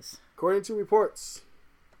hear about this. According to reports,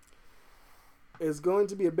 it's going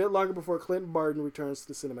to be a bit longer before Clint Barton returns to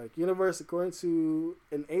the cinematic universe. According to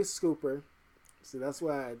an Ace Scooper, so that's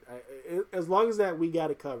why as long as that we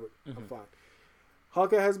got it covered, I'm fine.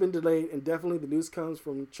 Hawkeye has been delayed indefinitely. The news comes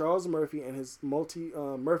from Charles Murphy and his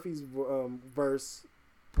Murphy's Verse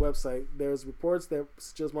website. There's reports that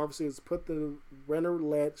suggest Marvel Studios put the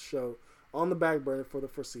Renner-led show on the back burner for the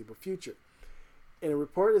foreseeable future. In the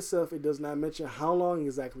report itself, it does not mention how long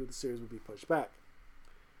exactly the series will be pushed back.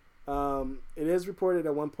 It is reported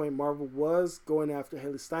at one point Marvel was going after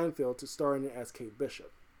Haley Steinfeld to star in it as Kate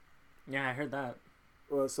Bishop. Yeah, I heard that.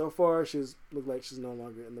 Well, so far, looked like she's no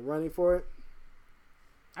longer in the running for it.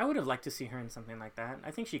 I would have liked to see her in something like that.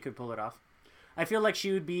 I think she could pull it off. I feel like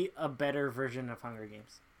she would be a better version of Hunger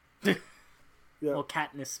Games. Yeah. Well,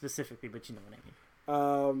 Katniss specifically, but you know what I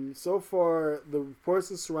mean. So far, the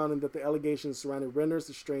reports surrounding that the allegations surrounding Renner's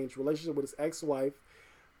estranged relationship with his ex-wife,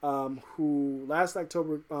 who last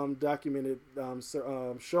October documented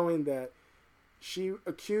showing that she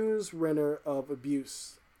accused Renner of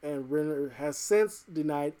abuse, and Renner has since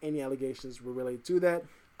denied any allegations related to that,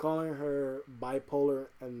 calling her bipolar,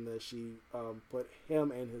 and that she put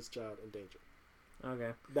him and his child in danger.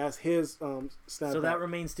 Okay. That's his snap. So that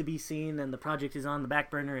remains to be seen, and the project is on the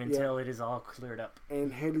back burner until it is all cleared up.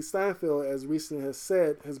 And Haley Steinfeld, as recently has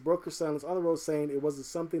said, has broke her silence on the road, saying it wasn't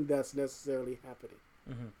something that's necessarily happening.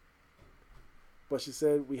 Mm-hmm. But she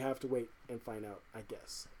said we have to wait and find out, I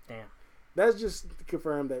guess. Damn. That's just to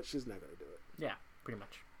confirm that she's not going to do it. Yeah, pretty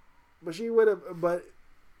much. But she would have,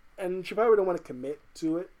 and she probably don't want to commit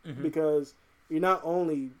to it because you're not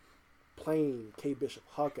only playing Kate Bishop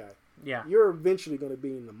Hawkeye. Yeah. You're eventually going to be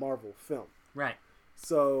in the Marvel film. Right.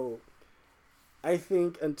 So, I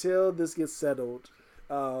think until this gets settled,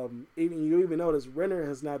 you even notice Renner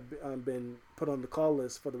has not been put on the call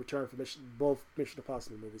list for the return for both Mission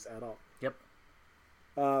Impossible movies at all. Yep.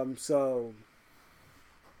 So,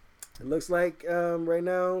 it looks like right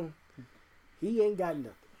now, he ain't got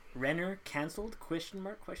nothing. Renner canceled? Question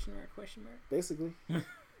mark? Basically.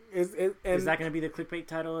 Is that going to be the clickbait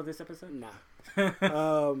title of this episode? Nah.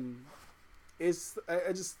 I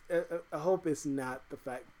hope it's not the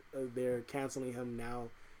fact they're canceling him now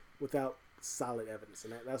without solid evidence,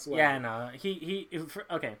 and that's why. Yeah, no,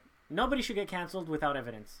 okay. Nobody should get canceled without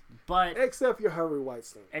evidence, but except your Harvey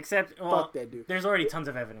Weinstein. Fuck that dude. There's already tons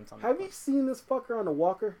of evidence on. Have you seen this fucker on the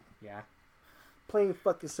Walker? Yeah. Playing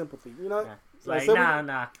fucking sympathy, you know? Yeah. Like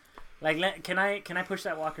nah. Like, can I push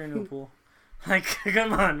that Walker into a pool? Like,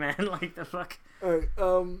 come on, man. Like the fuck. All right.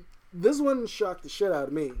 This one shocked the shit out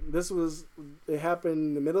of me. It happened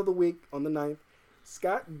in the middle of the week on the 9th.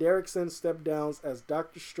 Scott Derrickson stepped down as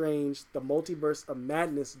Doctor Strange, the Multiverse of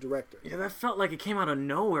Madness director. Yeah, that felt like it came out of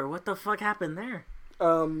nowhere. What the fuck happened there?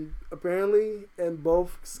 Apparently, and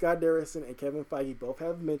both Scott Derrickson and Kevin Feige both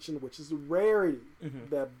have mentioned, which is a rarity,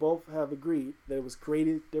 that both have agreed that it was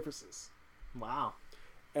creative differences. Wow.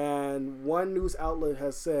 And one news outlet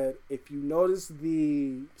has said, if you notice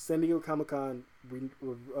the San Diego Comic-Con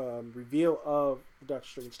reveal of the Doctor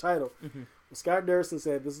Strange title, Scott Derrickson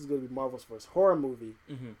said this is going to be Marvel's first horror movie.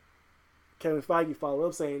 Kevin Feige followed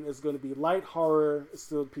up saying it's going to be light horror, it's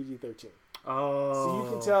still PG-13. Oh, so you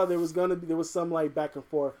can tell there was some like back and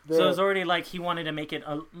forth there. So it's already like he wanted to make it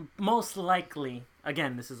most likely.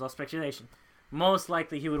 Again, this is all speculation. Most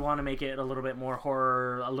likely, he would want to make it a little bit more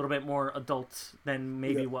horror, a little bit more adult than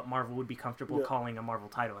maybe what Marvel would be comfortable calling a Marvel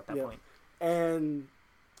title at that point. And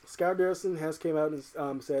Scott Derrickson has came out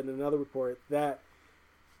and said in another report that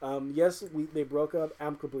yes, they broke up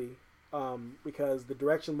amicably because the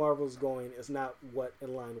direction Marvel's going is not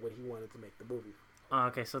in line with what he wanted to make the movie.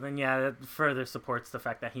 Okay, so then that further supports the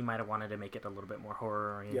fact that he might have wanted to make it a little bit more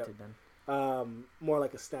horror oriented then. More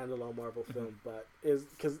like a standalone Marvel film, but is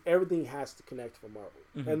because everything has to connect for Marvel,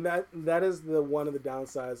 and that is one of the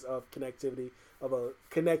downsides of connectivity of a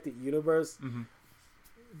connected universe.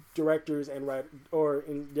 Directors and writer, or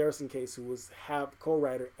in Derrickson's case, who was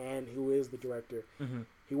co-writer and who is the director,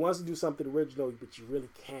 he wants to do something original, but you really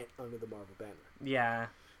can't under the Marvel banner. Yeah.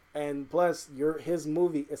 And plus, his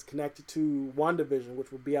movie is connected to WandaVision,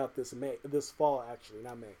 which will be out this fall, actually,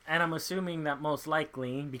 not May. And I'm assuming that most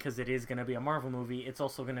likely, because it is going to be a Marvel movie, it's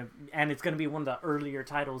also going to, and it's going to be one of the earlier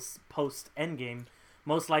titles post Endgame.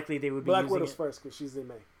 Most likely, they would be Black using Widow's first because she's in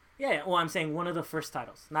May. Yeah, well, I'm saying one of the first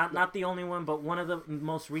titles, not the only one, but one of the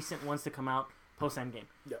most recent ones to come out post Endgame.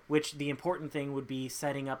 Yeah. Which the important thing would be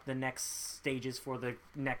setting up the next stages for the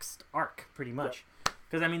next arc, pretty much.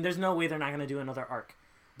 Because I mean, there's no way they're not going to do another arc.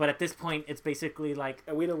 But at this point, it's basically like...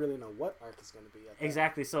 And we don't really know what arc is going to be yet.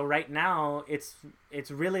 Exactly. So right now, it's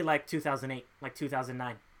really like 2008, like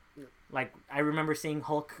 2009. Yeah. Like, I remember seeing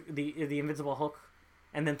Hulk, the Invincible Hulk,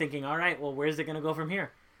 and then thinking, all right, well, where's it going to go from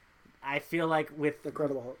here? I feel like with...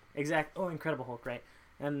 Incredible Hulk. Incredible Hulk, right.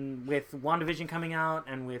 And with WandaVision coming out,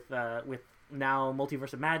 and with now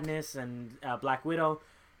Multiverse of Madness and Black Widow,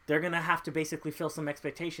 they're going to have to basically fill some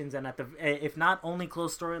expectations, and if not only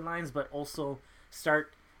close storylines, but also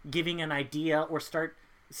start giving an idea or start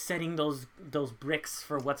setting those bricks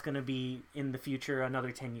for what's going to be in the future another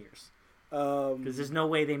 10 years. Because there's no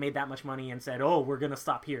way they made that much money and said, oh, we're going to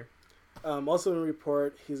stop here. Also in the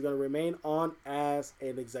report, he's going to remain on as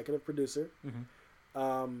an executive producer.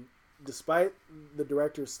 Mm-hmm. Despite the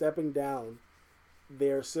director stepping down,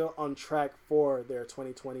 they're still on track for their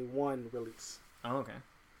 2021 release. Oh, okay.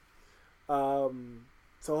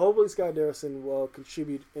 So hopefully Scott Derrickson will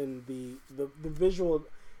contribute in the visual...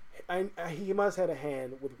 he must have had a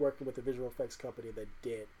hand with working with the visual effects company that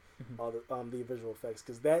did all the visual effects,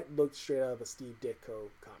 because that looked straight out of a Steve Ditko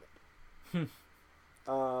comic.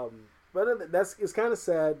 But it's kind of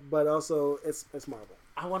sad, but also it's Marvel.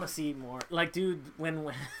 I want to see more. Like, dude,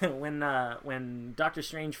 when Doctor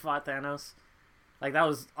Strange fought Thanos, like that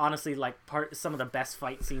was honestly like some of the best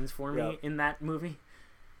fight scenes for me in that movie.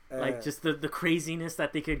 Like just the craziness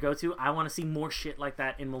that they could go to. I want to see more shit like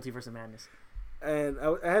that in Multiverse of Madness. And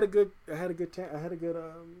I had a good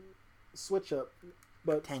switch up,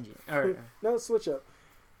 but tangent no switch up.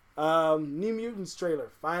 New Mutants trailer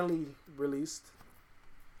finally released.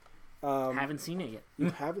 Haven't seen it yet. You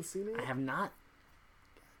haven't seen it yet? I have not.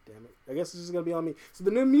 God damn it! I guess it's just gonna be on me. So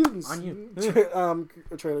the New Mutants on you.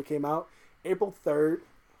 Trailer came out April 3rd.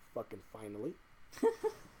 Fucking finally.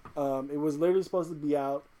 It was literally supposed to be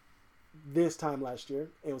out this time last year.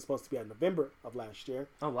 It was supposed to be out in November of last year.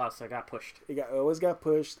 Oh wow! So it got pushed. It always got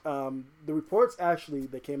pushed. The reports actually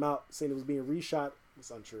that came out saying it was being reshot was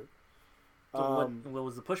untrue. So what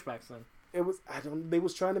was the pushbacks then? It was they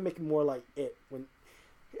was trying to make it more like It. When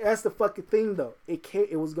that's the fucking thing though.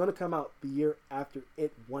 It was gonna come out the year after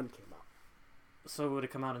It 1 came out. So would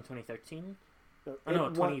it come out in 2013? No,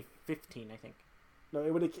 2015, I think. No,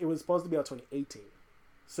 it was supposed to be out 2018.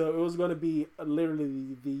 So it was going to be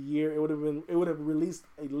literally the year. It would have released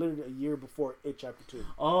literally a year before It Chapter 2.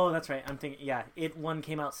 Oh, that's right. I'm thinking. Yeah, It 1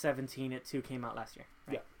 came out 17. It 2 came out last year.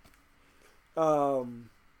 Right? Yeah.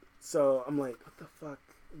 So I'm like, what the fuck?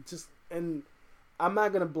 And I'm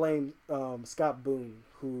not gonna blame Scott Boone,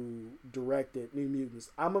 who directed New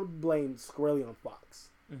Mutants. I'm gonna blame squarely on Fox.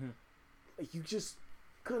 Mm-hmm. Like, you just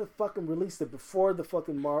could have fucking released it before the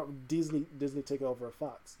fucking Disney takeover of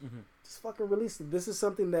Fox. Mm-hmm. Just fucking release it. This is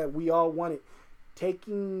something that we all wanted.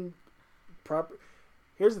 Taking proper.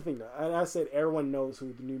 Here's the thing, though. I said everyone knows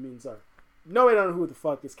who the New Mutants are. Nobody don't know who the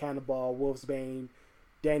fuck is Cannonball, Wolfsbane,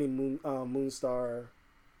 Danny Moonstar,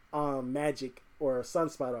 Magic, or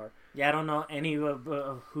Sunspot are. Yeah, I don't know any of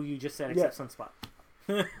who you just said except Sunspot.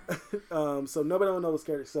 So nobody don't know this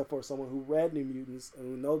character except for someone who read New Mutants and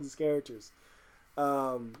who knows these characters.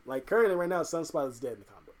 Like currently right now, Sunspot is dead in the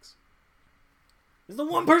comic books. There's the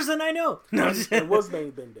one person I know. No, and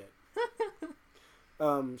Wolfsbane been dead.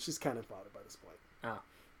 She's kind of fathered by this point. Oh,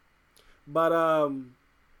 but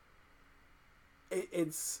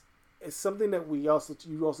it's something that you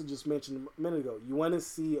also just mentioned a minute ago. You want to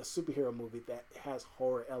see a superhero movie that has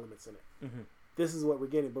horror elements in it. Mm-hmm. This is what we're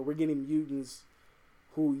getting, but we're getting mutants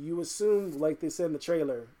who you assume, like they said in the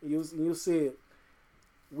trailer, you'll see it.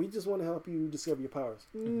 We just want to help you discover your powers.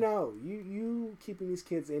 Mm-hmm. No, you keeping these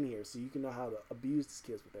kids in here so you can know how to abuse these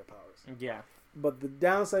kids with their powers. Yeah. But the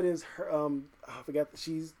downside is her. I forgot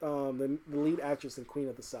she's the lead actress in Queen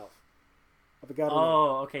of the South. I forgot.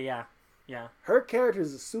 Okay, yeah. Yeah. Her character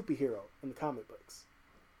is a superhero in the comic books.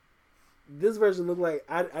 This version looked like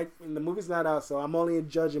the movie's not out, so I'm only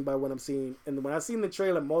judging by what I'm seeing. And when I've seen the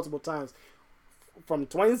trailer multiple times, from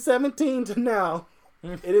 2017 to now,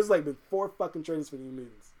 it is like been 4 fucking trailers for New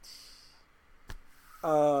Mutants.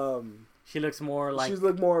 She looks more like... She's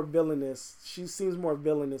looked more villainous. She seems more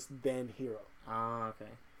villainous than hero. Oh,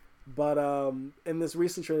 okay. But in this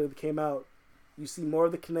recent trailer that came out, you see more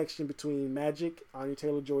of the connection between Magic, Anya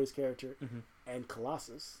Taylor-Joy's character, and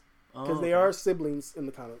Colossus, because Oh, they are siblings in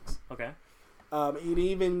the comics. okay. And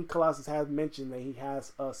even Colossus has mentioned that he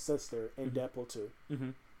has a sister in Deadpool 2. Mm-hmm.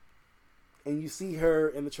 And you see her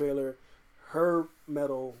in the trailer. Her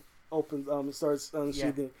metal opens, starts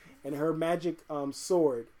unsheathing, and her magic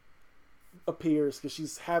sword appears because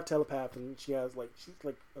she's half telepath and she's OP her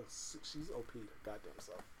goddamn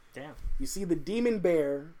self. Damn. You see the demon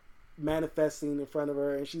bear manifesting in front of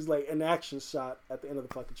her, and she's like an action shot at the end of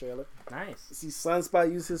the fucking trailer. Nice. You see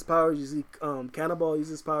Sunspot use his powers. You see Cannonball use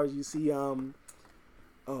his powers. You see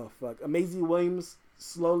Maisie Williams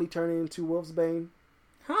slowly turning into Wolfsbane.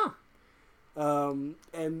 Huh.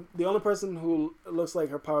 And the only person who looks like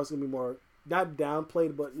her powers gonna be more not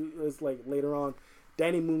downplayed, but it's like later on,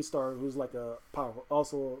 Danny Moonstar, who's like a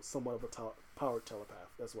also somewhat of a power telepath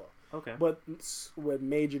as well. Okay. But with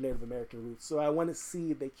major Native American roots. So I want to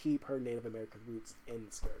see if they keep her Native American roots in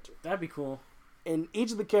this character. That'd be cool. And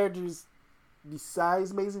each of the characters,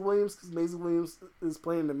 besides Maisie Williams, because Maisie Williams is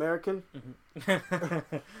playing an American,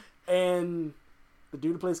 Mm-hmm. and the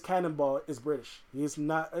dude who plays Cannonball is British. He's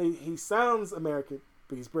not. He sounds American,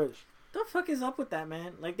 but he's British. The fuck is up with that,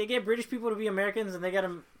 man? Like, they get British people to be Americans, and they got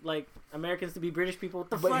like Americans to be British people. What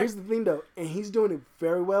the fuck? But here's the thing, though, and he's doing it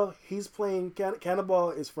very well. He's playing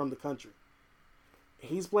Cannonball is from the country.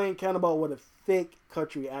 He's playing Cannonball with a thick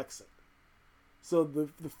country accent. So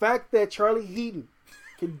the fact that Charlie Heaton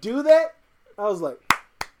can do that, I was like,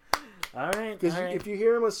 all right. because if you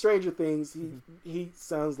hear him on Stranger Things, he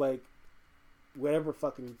sounds like whatever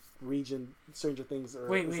fucking region Stranger Things are.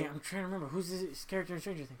 Wait, I'm trying to remember. Who's this character in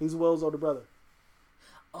Stranger Things? He's Will's older brother.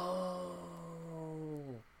 Oh.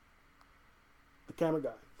 The camera guy.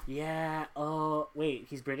 Yeah. Oh, wait.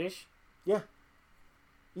 He's British? Yeah.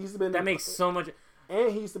 He used to be in That makes so much...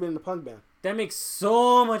 And he used to be in the punk band. That makes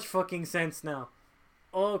so much fucking sense now.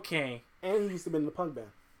 Okay. And he used to be in the punk band.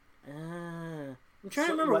 I'm trying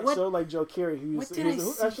to remember what... So like Joe Carey,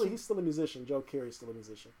 actually he's still a musician. Joe Carey's still a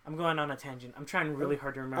musician. I'm going on a tangent. I'm trying really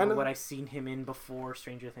hard to remember what I've seen him in before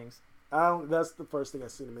Stranger Things. That's the first thing I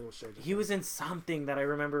seen him in was Stranger Things. He was in something that I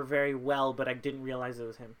remember very well, but I didn't realize it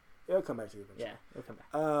was him. It'll come back to you eventually. Yeah, it'll come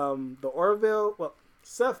back. The Orville,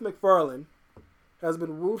 Seth MacFarlane has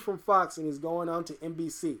been wooed from Fox and he's going on to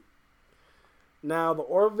NBC. Now, The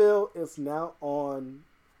Orville is now on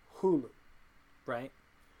Hulu. Right.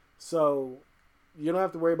 So, you don't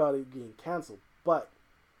have to worry about it getting canceled. But,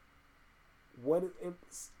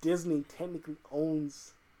 Disney technically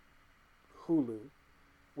owns Hulu,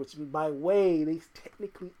 which by way, they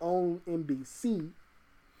technically own NBC.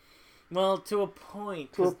 Well, to a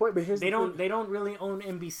point. But they don't really own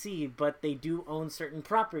NBC, but they do own certain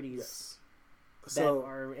properties. Yes. That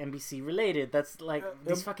are NBC related. That's like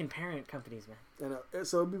these fucking parent companies, man.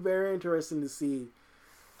 So it'd be very interesting to see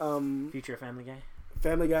Future Family Guy.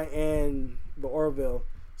 Family Guy and The Orville.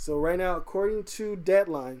 So right now, according to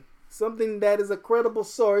Deadline, something that is a credible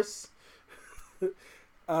source, Seth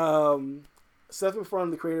MacFarlane,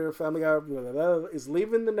 the creator of Family Guy, is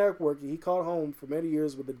leaving the network he called home for many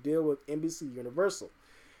years with a deal with NBC Universal.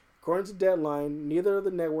 According to Deadline, neither of the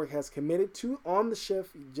network has committed to On the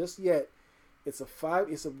Shift just yet. It's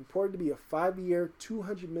reported to be a 5-year,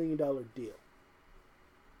 $200 million deal.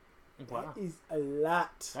 Wow. That is a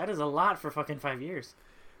lot. That is a lot for fucking 5 years.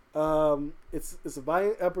 It's a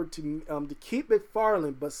valiant effort to keep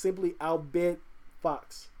MacFarlane, but simply outbid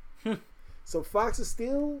Fox. So Fox is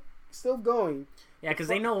still going. Yeah, because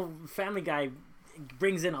they know Family Guy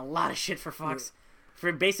brings in a lot of shit for Fox. Yeah.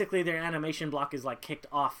 For basically their animation block is like kicked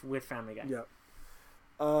off with Family Guy. Yeah.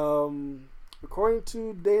 According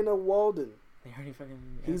to Dana Walden,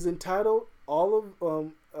 he's entitled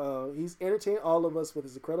he's entertained all of us with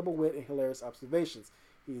his incredible wit and hilarious observations.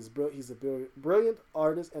 He's a brilliant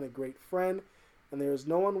artist and a great friend, and there is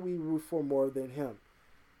no one we root for more than him.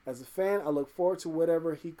 As a fan, I look forward to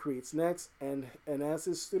whatever he creates next, and as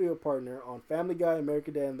his studio partner on Family Guy,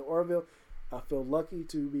 American Dad, and The Orville, I feel lucky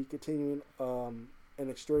to be continuing an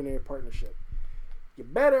extraordinary partnership. You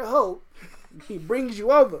better hope he brings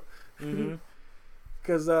you over.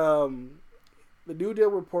 Because the new deal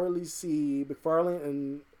will reportedly see MacFarlane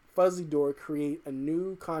and Fuzzy Door create a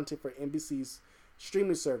new content for NBC's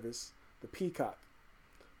streaming service, the Peacock.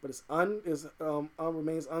 But it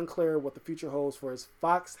remains unclear what the future holds for his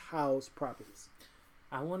Fox House properties.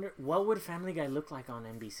 I wonder, what would Family Guy look like on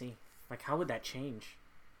NBC? Like, how would that change?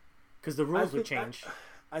 Because the rules would change.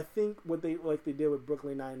 I think what they did with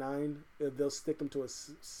Brooklyn Nine-Nine, they'll stick them to a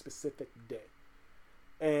specific day.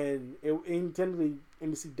 and technically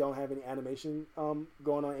NBC don't have any animation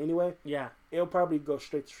going on anyway. Yeah, it'll probably go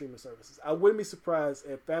straight to streaming services. I wouldn't be surprised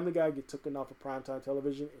if Family Guy get taken off of primetime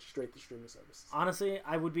television and straight to streaming services. Honestly,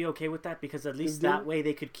 I would be okay with that because at least that way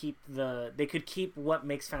they could keep what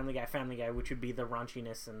makes Family Guy, which would be the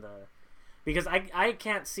raunchiness and the. Because I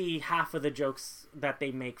can't see half of the jokes that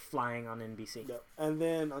they make flying on NBC. Yep. And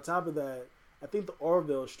then on top of that, I think the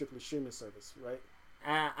Orville is strictly streaming service, right?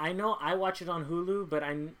 I know I watch it on Hulu, but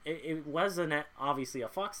it was obviously a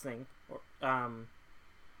Fox thing.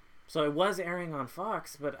 So it was airing on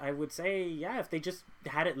Fox, but I would say, yeah, if they just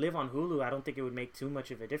had it live on Hulu, I don't think it would make too much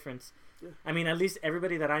of a difference. Yeah. I mean, at least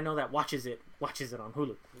everybody that I know that watches it on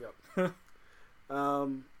Hulu. Yep.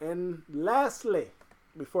 And lastly,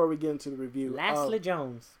 before we get into the review,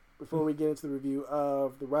 before we get into the review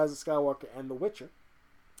of The Rise of Skywalker and The Witcher,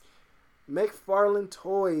 McFarlane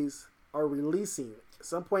Toys are releasing at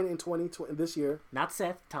some point in 2020 this year. Not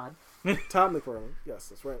Seth, Todd. Todd McFarlane. Yes,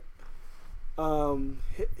 that's right.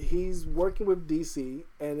 He's working with DC,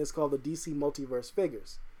 and it's called the DC Multiverse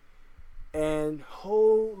figures. And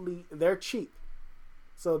they're cheap.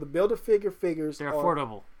 So the Build-A-Figure figures they're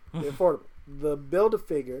affordable. They're affordable. The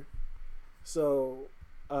Build-A-Figure. So,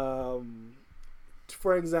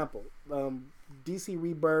 for example, DC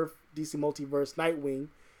Rebirth, DC Multiverse, Nightwing,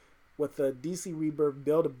 with the DC Rebirth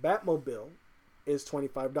Build-A-Batmobile is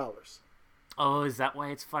 $25. Oh, is that why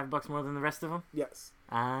it's $5 more than the rest of them? Yes.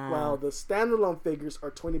 Ah. While the standalone figures are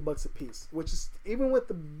 $20 a piece, which is even with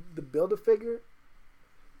the Build-A-Figure,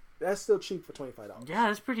 that's still cheap for $25. Yeah,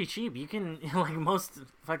 that's pretty cheap. You can like most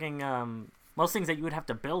things that you would have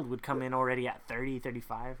to build would come in already at 30,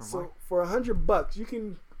 35 or more. So for $100, you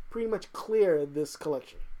can pretty much clear this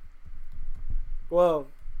collection. Well,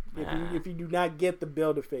 if you do not get the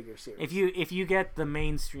Build-A-Figure series, if you get the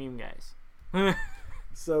mainstream guys.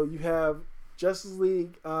 So you have Justice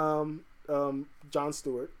League, John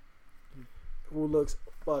Stewart, who looks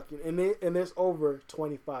fucking, and there's over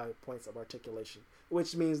 25 points of articulation,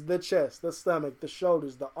 which means the chest, the stomach, the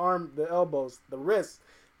shoulders, the arm, the elbows, the wrists,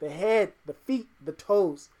 the head, the feet, the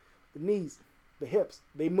toes, the knees, the hips,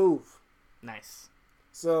 they move. Nice.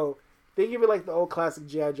 So think of it like the old classic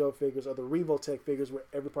G.I. Joe figures or the Revoltech figures where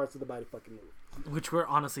every part of the body fucking move. Which were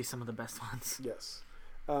honestly some of the best ones. Yes.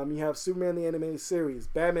 You have Superman the Animated Series,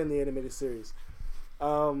 Batman the Animated Series.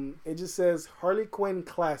 It just says Harley Quinn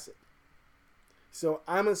Classic. So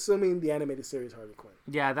I'm assuming the animated series Harley Quinn.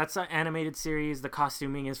 Yeah, that's an animated series. The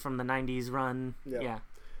costuming is from the 90s run. Yeah.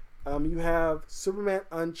 You have Superman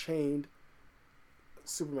Unchained.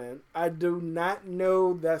 Superman. I do not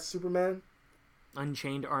know that Superman.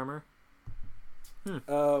 Unchained armor. He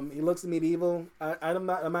looks medieval. I'm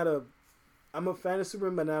a fan of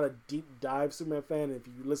Superman, but not a deep dive Superman fan. If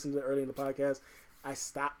you listen to it early in the podcast, I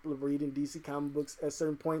stopped reading DC comic books at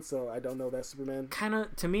certain points, so I don't know that Superman.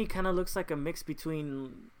 To me, looks like a mix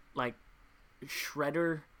between like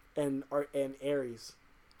Shredder and Ares.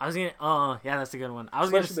 I was gonna. Oh, yeah, that's a good one.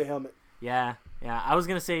 Especially the helmet. Yeah. I was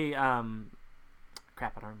gonna say.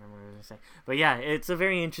 Crap, I don't remember what I was gonna say. But yeah, it's a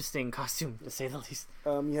very interesting costume to say the least.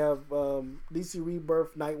 You have DC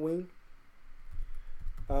Rebirth Nightwing.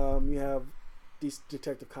 You have DC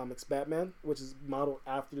Detective Comics Batman, which is modeled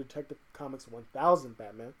after Detective Comics 1000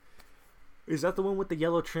 Batman. Is that the one with the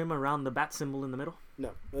yellow trim around the bat symbol in the middle? No,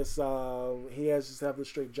 it's he has just have the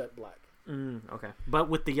straight jet black. Okay, but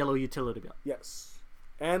with the yellow utility belt. Yes,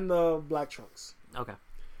 and the black trunks. Okay.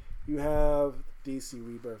 You have DC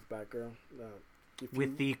Rebirth Batgirl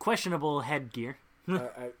with the questionable headgear.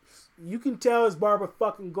 You can tell it's Barbara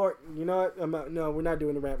fucking Gordon. You know what? No, we're not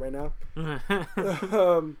doing the rant right now.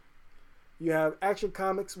 You have Action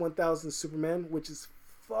Comics 1000 Superman, which is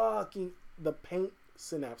fucking the paint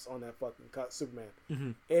synapse on that fucking Superman.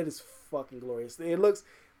 Mm-hmm. It is fucking glorious.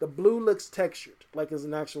 The blue looks textured, like it's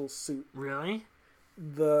an actual suit. Really?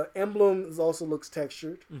 The emblem also looks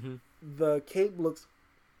textured. Mm-hmm. The cape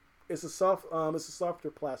it's a softer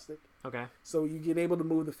plastic. Okay. So you get able to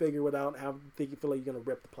move the figure without feel like you're gonna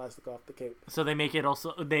rip the plastic off the cape. So they make it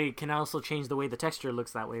also. They can also change the way the texture looks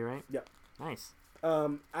that way, right? Yeah. Nice.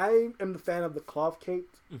 I am the fan of the cloth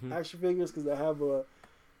caped action figures because I have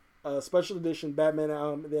a special edition Batman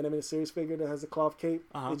the animated series figure that has a cloth cape.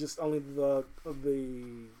 It's just only the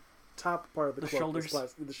top part of the shoulders.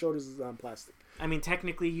 The shoulders is plastic. I mean,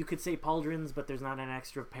 technically you could say pauldrons, but there's not an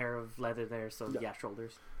extra pair of leather there, so yeah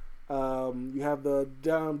shoulders. You have the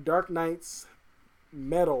Dark Knight's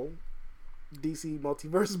metal DC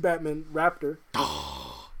Multiverse Batman Raptor.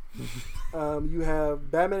 You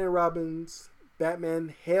have Batman and Robin's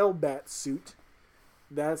Batman Hellbat suit.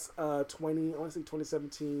 That's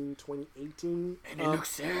 2017, 2018. And it looks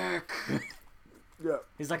sick. Yeah.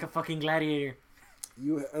 He's like a fucking gladiator.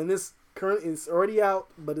 And this current is already out,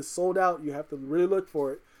 but it's sold out. You have to really look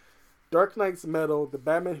for it. Dark Knight's Metal, the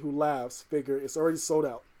Batman Who Laughs figure, it's already sold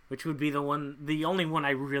out. Which would be the only one I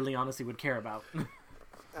really honestly would care about.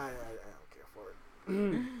 I don't care for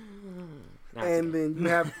it. And then you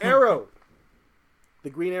have Arrow, the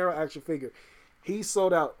Green Arrow action figure. He's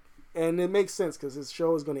sold out, and it makes sense because his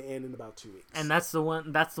show is going to end in about 2 weeks. And that's the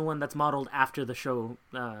one. That's the one that's modeled after the show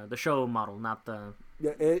model, not the.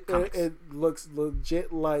 Yeah, it looks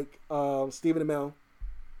legit like Stephen Amell.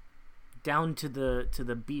 Down to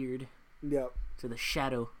the beard. Yep. To the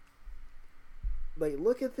shadow. Like,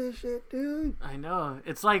 look at this shit, dude. I know.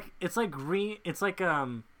 It's like green. It's like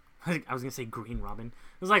I was gonna say Green Robin.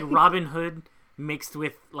 It was like Robin Hood mixed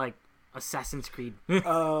with like Assassin's Creed.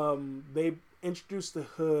 They introduced the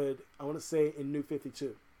hood, I want to say, in New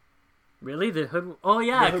 52. Really? The hood? Oh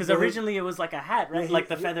yeah, because originally it was like a hat, right? Yeah, like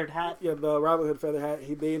the feathered hat. Yeah, the Robin Hood feather hat.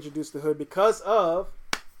 They introduced the hood because of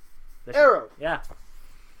Arrow. Yeah.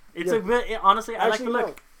 It's a bit. Honestly, I like the look.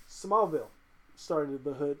 No. Smallville started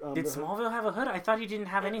the hood. Did Smallville have a hood? I thought he didn't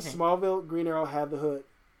have anything. Smallville, Green Arrow had the hood.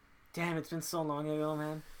 Damn, it's been so long ago,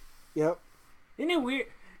 man. Yep. Isn't it weird?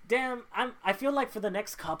 Damn, I feel like for the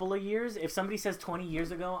next couple of years, if somebody says 20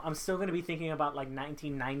 years ago, I'm still gonna be thinking about like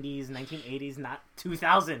 1990s, 1980s, not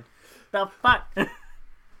 2000. The fuck.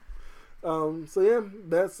 So yeah,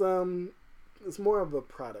 that's it's more of a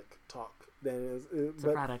product talk than it's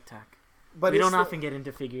a product talk. But we don't often get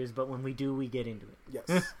into figures, but when we do, we get into it.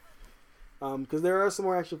 Yes. Because there are some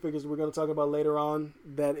more action figures we're going to talk about later on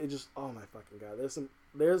that it just, oh my fucking god,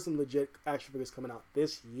 there's some legit action figures coming out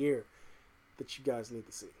this year that you guys need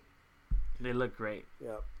to see. They look great.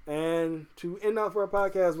 Yeah. And to end off our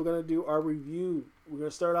podcast, we're going to do our review. We're going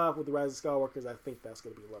to start off with the Rise of Skywalker. I think that's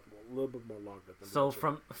going to be a little bit more longer than so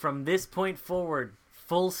from this point forward,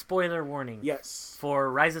 full spoiler warning. Yes. For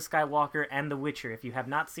Rise of Skywalker and The Witcher. If you have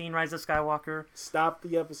not seen Rise of Skywalker, stop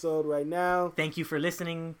the episode right now. Thank you for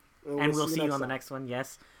listening, and we'll see you on the next one.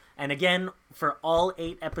 Yes. And again, for all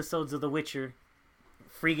 8 episodes of The Witcher,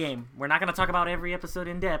 free game. We're not going to talk about every episode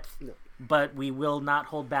in depth, no. But we will not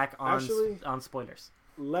hold back on spoilers.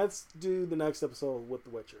 Let's do the next episode with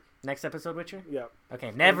The Witcher. Next episode, Witcher? Yeah.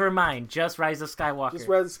 Okay, never mind. Just Rise of Skywalker. Just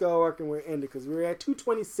Rise of Skywalker, and we're ended because we're at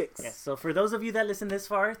 226. Yes, so for those of you that listen this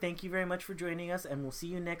far, thank you very much for joining us, and we'll see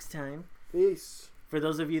you next time. Peace. For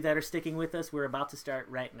those of you that are sticking with us, we're about to start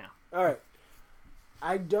right now. All right.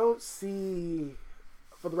 I don't see,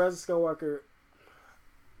 for the Rise of Skywalker,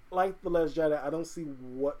 like The Last Jedi, I don't see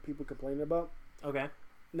what people complaining about. Okay.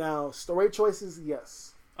 Now, story choices,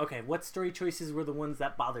 yes. Okay, what story choices were the ones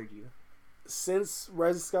that bothered you? Since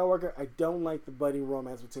Rise of Skywalker, I don't like the budding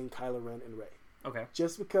romance between Kylo Ren and Rey. Okay.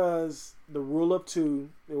 Just because the rule of 2,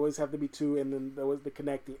 they always have to be 2, and then there was the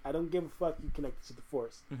connecting. I don't give a fuck you connected to the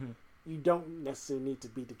Force. Mm-hmm. You don't necessarily need to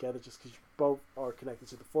be together just because you both are connected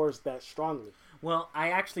to the Force that strongly. Well, I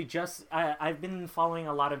actually I've been following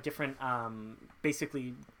a lot of different,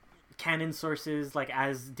 basically, canon sources, like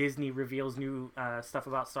as Disney reveals new stuff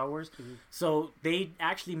about Star Wars. Mm-hmm. So they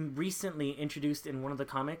actually recently introduced in one of the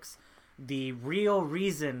comics the real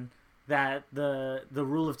reason that the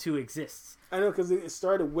rule of 2 exists. I know, because it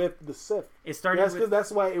started with the Sith. It started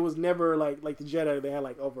that's why it was never like the Jedi. They had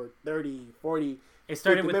like over 30, 40. It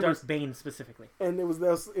started with Darth Bane specifically, and it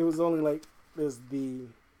was only like there's the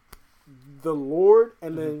Lord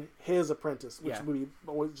and mm-hmm. then his apprentice, which would be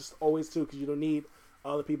always 2 because you don't need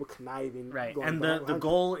other people conniving. Right, and the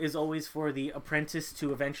goal is always for the apprentice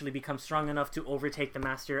to eventually become strong enough to overtake the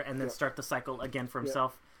master and then start the cycle again for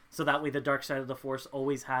himself. So that way the dark side of the Force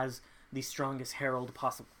always has the strongest herald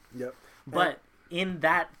possible. Yep. But in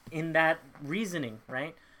that reasoning,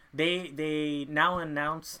 right, they now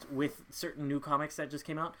announced with certain new comics that just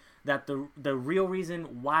came out that the real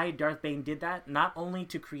reason why Darth Bane did that, not only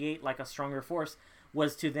to create like a stronger Force,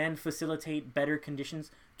 was to then facilitate better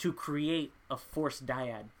conditions to create a Force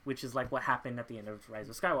dyad, which is like what happened at the end of Rise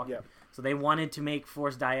of Skywalker. Yep. So they wanted to make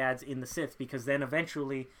Force dyads in the Sith because then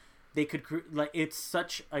eventually they could it's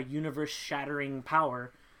such a universe-shattering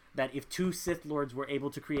power that if 2 Sith Lords were able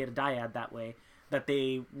to create a dyad that way, that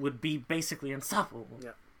they would be basically unstoppable.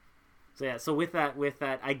 Yeah. So with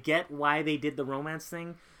that, I get why they did the romance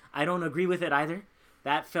thing. I don't agree with it either.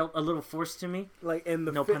 That felt a little forced to me. Like in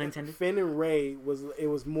the no pun intended. Finn and Rey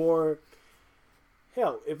was more.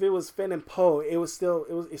 Hell, if it was Finn and Poe,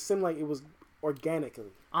 it seemed like it was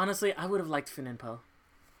organically. Honestly, I would have liked Finn and Poe.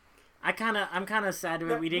 I'm kind of sad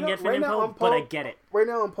that we didn't get Finn and Poe, but I get it. Right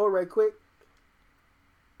now on Poe, right quick,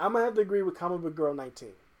 I'm going to have to agree with Comic Book Girl 19.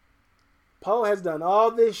 Poe has done all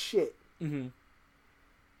this shit. Mm-hmm.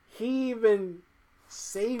 He even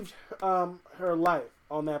saved her life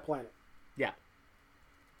on that planet. Yeah.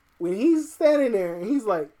 When he's standing there and he's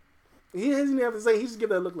like, he doesn't even have to say. He just give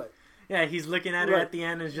that look like. Yeah, he's looking at her at the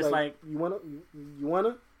end and is just like, you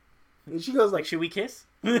wanna, and she goes like, should we kiss?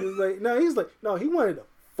 He's like, no, he wanted to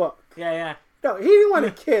fuck. Yeah. No, he didn't want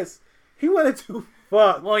to kiss. He wanted to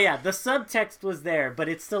fuck. Well, yeah, the subtext was there, but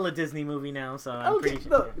it's still a Disney movie now, so I'm pretty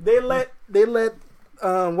sure. Look, they let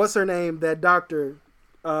what's her name? That doctor,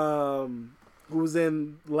 who was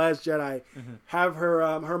in Last Jedi, have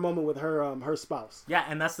her moment with her spouse. Yeah,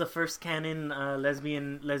 and that's the first canon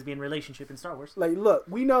lesbian relationship in Star Wars. Like, look,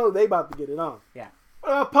 we know they about to get it on. Yeah.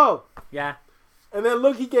 Poe. Yeah. And then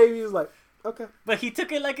look, he gave. He was like, okay. But he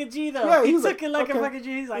took it like a G, though. Yeah, he took it like okay. a fucking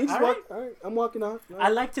G. He's like, all right, I'm walking off. I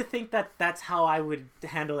like to think that that's how I would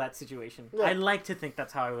handle that situation. Yeah. I like to think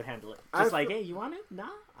that's how I would handle it. Just like, hey, you want it? Nah?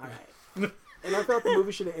 All right. And I felt the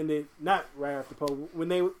movie should have ended not right after Poe, when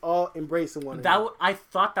they were all embracing one another. I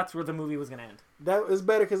thought that's where the movie was going to end. That was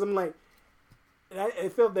better because I'm like, I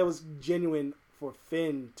felt that was genuine for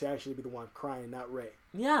Finn to actually be the one crying, not Rey.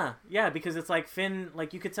 Yeah, because it's like Finn,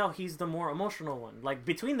 like you could tell he's the more emotional one. Like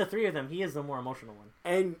between the three of them, he is the more emotional one.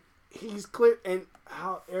 And he's clear, and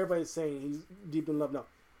how everybody's saying he's deep in love. No,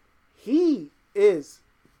 he is,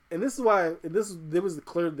 and this is why this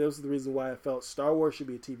was the reason why I felt Star Wars should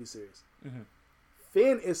be a TV series. Mm-hmm.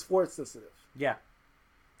 Finn is force sensitive. Yeah,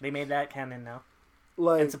 they made that canon now.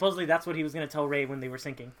 Like, and supposedly that's what he was going to tell Rey when they were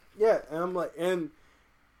sinking. Yeah, and I'm like, and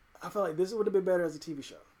I felt like this would have been better as a TV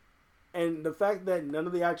show. And the fact that none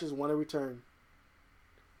of the actors want to return.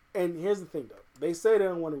 And here's the thing, though. They say they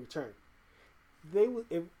don't want to return. They would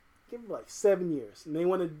give them like 7 years, and they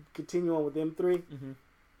want to continue on with them three. Mm-hmm.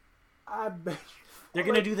 I bet they're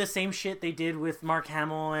gonna do the same shit they did with Mark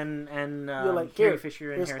Hamill and like, Carrie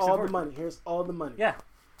Fisher and here's Harrison all Ford. the money. Here's all the money. Yeah.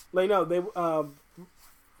 Like, no, they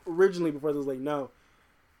originally before this was like, no.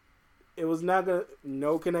 It was not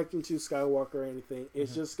no connecting to Skywalker or anything.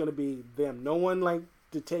 It's just gonna be them. No one like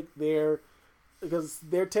to take because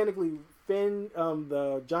they're technically Finn,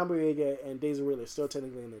 the John Boyega and Daisy Ridley are still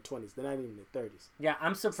technically in their 20s. They're not even in their 30s. Yeah,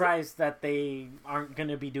 I'm surprised that they aren't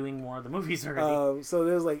gonna be doing more of the movies already. So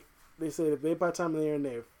there's like they say if by the time they're in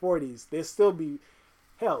their 40s, they'll still be.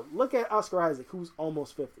 Hell, look at Oscar Isaac, who's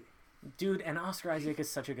almost 50. Dude, and Oscar Isaac is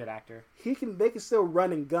such a good actor. They can still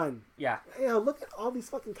run and gun. Yeah. Hell, look at all these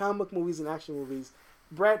fucking comic book movies and action movies.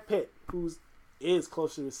 Brad Pitt, is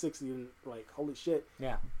closer to 60, and like holy shit.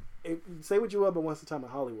 Yeah. Say what you will, but once a time in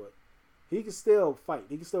Hollywood, he can still fight.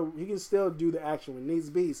 He can still do the action when it needs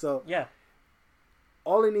to be. So yeah.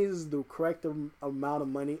 All he needs is the correct amount of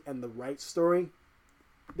money and the right story.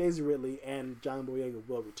 Daisy Ridley and John Boyega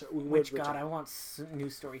will return. God, I want new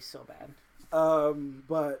stories so bad.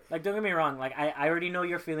 But like, don't get me wrong. Like, I already know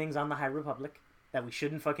your feelings on the High Republic, that we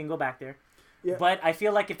shouldn't fucking go back there. Yeah. But I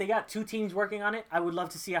feel like if they got 2 teams working on it, I would love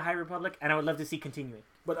to see a High Republic, and I would love to see continuing.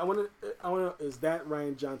 But I want to. Is that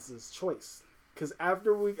Rian Johnson's choice? Because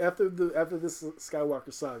after this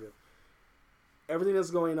Skywalker saga, everything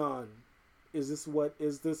that's going on, is this what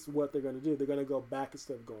they're going to do? They're going to go back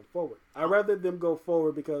instead of going forward. I'd rather them go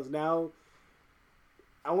forward because now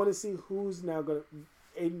I want to see who's now going to.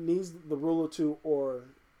 It needs the rule of 2, or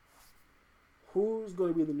who's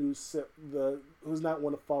going to be the new who's not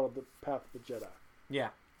want to follow the path of the Jedi. Yeah,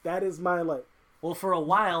 that is my like. Well, for a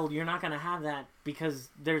while you're not going to have that because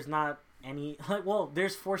there's not any. Like, well,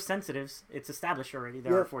 there's Force sensitives. It's established already.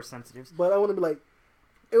 There are Force sensitives. But I want to be like,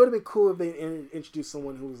 it would have been cool if they introduced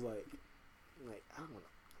someone who was like I don't want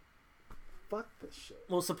to fuck this shit.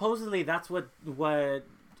 Well, supposedly that's what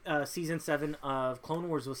season 7 of Clone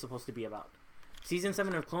Wars was supposed to be about. Season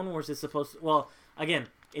 7 of Clone Wars is supposed to... Well, again,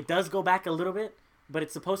 it does go back a little bit, but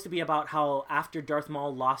it's supposed to be about how after Darth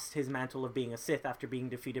Maul lost his mantle of being a Sith after being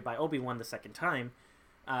defeated by Obi-Wan the second time,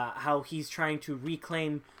 how he's trying to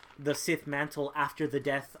reclaim the Sith mantle after the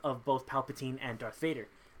death of both Palpatine and Darth Vader.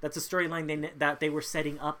 That's a storyline that they were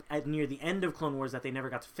setting up at near the end of Clone Wars that they never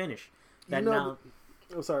got to finish. That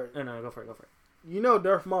oh, sorry. No, go for it. You know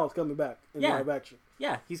Darth Maul's coming back in live action.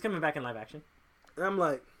 Yeah, he's coming back in live action. And I'm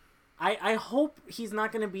like... I hope he's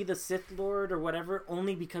not going to be the Sith Lord or whatever,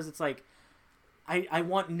 only because it's like, I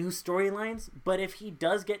want new storylines, but if he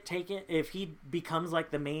does get taken, if he becomes like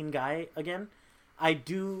the main guy again, I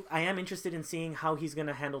am interested in seeing how he's going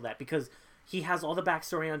to handle that, because he has all the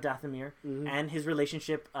backstory on Dathomir and his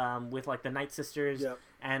relationship with like the Night Sisters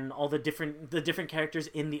and all the different characters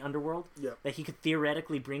in the underworld that he could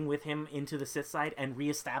theoretically bring with him into the Sith side and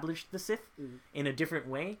reestablish the Sith in a different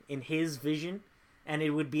way, in his vision. And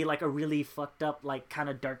it would be like a really fucked up, like kind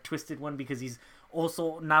of dark twisted one, because he's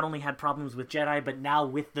also not only had problems with Jedi, but now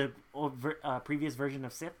with the previous version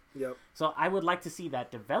of Sith. Yep. So I would like to see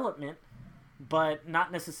that development, but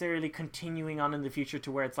not necessarily continuing on in the future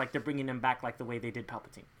to where it's like they're bringing him back like the way they did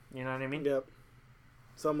Palpatine. You know what I mean? Yep.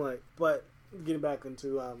 So I'm like, but getting back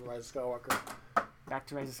into Rise of Skywalker. Back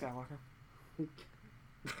to Rise of Skywalker.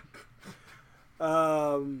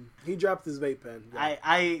 He dropped his vape pen. Yeah.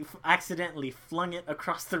 I accidentally flung it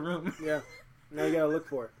across the room. Yeah. Now you gotta look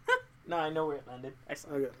for it. No, I know where it landed. I saw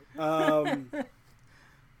it.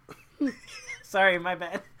 Sorry, my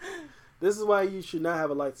bad. This is why you should not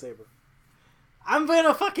have a lightsaber. I'm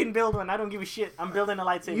gonna fucking build one. I don't give a shit. I'm building a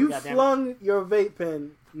lightsaber. You flung your vape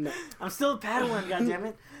pen. No. I'm still a Padawan.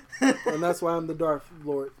 Goddammit. And that's why I'm the Darth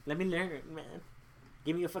Lord. Let me learn, man.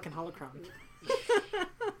 Give me a fucking holocron.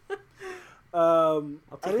 I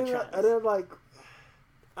didn't like.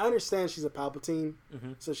 I understand she's a Palpatine,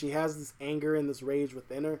 so she has this anger and this rage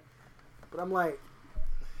within her. But I'm like,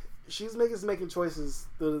 she's making choices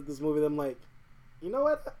through this movie that I'm like, you know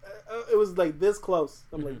what? It was like this close.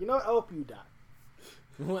 I'm like, you know what? I hope you die.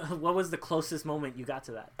 What was the closest moment you got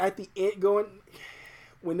to that? At the end,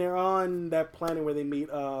 when they're on that planet where they meet.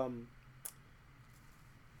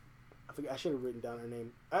 I should have written down her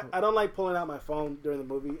name. I don't like pulling out my phone during the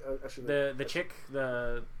movie. The chick,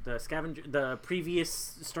 the scavenger, the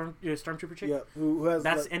previous stormtrooper chick. Yeah, who has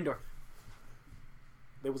that's Endor.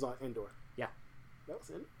 It was on Endor. Yeah, that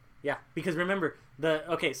was it. Yeah, because remember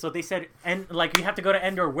so they said you have to go to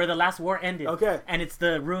Endor where the last war ended. Okay, and it's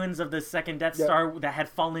the ruins of the second Death Star that had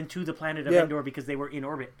fallen to the planet of Endor because they were in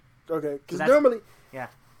orbit. Okay, because normally,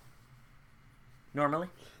 normally,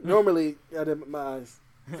 I did my eyes.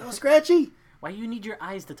 Oh, Scratchy! Why you need your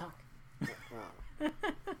eyes to talk?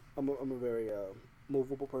 I'm a very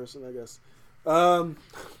movable person, I guess. I don't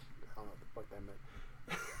know what the fuck that meant.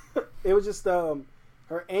 It was just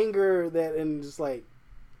her anger and just like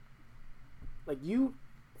you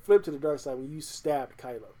flipped to the dark side when you stabbed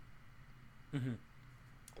Kylo. Mm-hmm.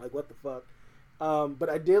 Like what the fuck? But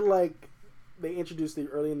I did like they introduced it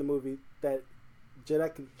early in the movie that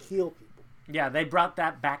Jedi can heal people. Yeah, they brought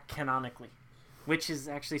that back canonically. Which is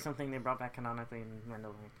actually something they brought back canonically in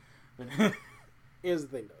Mandalorian. Here's the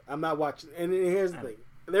thing, though. I'm not watching. And here's the thing.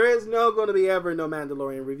 There is going to be ever no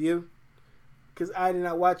Mandalorian review. Because I did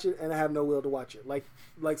not watch it, and I have no will to watch it. Like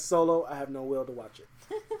Solo, I have no will to watch it.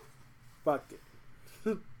 Fucked it.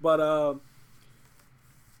 But, I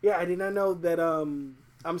did not know that I'm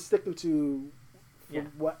sticking to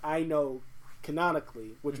what I know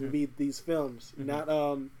canonically, which would be these films. Not...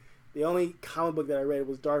 the only comic book that I read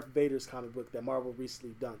was Darth Vader's comic book that Marvel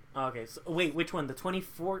recently done. Okay, so wait, which one? The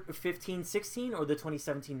 2015-16 or the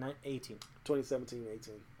 2017-18?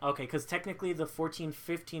 2017-18. Okay, because technically the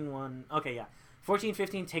 14-15 one... Okay, yeah.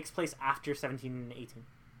 14-15 takes place after 17-18.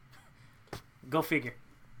 Go figure.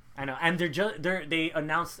 I know. And they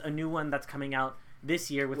announced a new one that's coming out this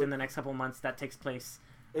year within the next couple months that takes place.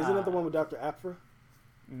 Isn't it the one with Dr. Aphra?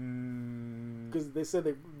 Because they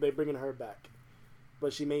said they're bringing her back.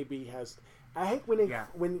 But she maybe has. I hate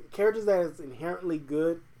when characters that is inherently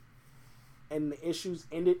good, and the issues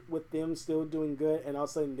ended with them still doing good, and all of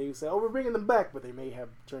a sudden they say, "Oh, we're bringing them back," but they may have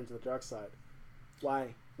turned to the dark side.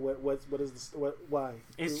 Why? What is this? Why?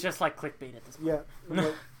 It's just like clickbait at this point.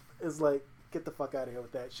 Yeah, it's like get the fuck out of here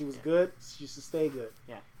with that. She was good. She should stay good.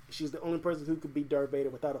 Yeah. She's the only person who could be Darth Vader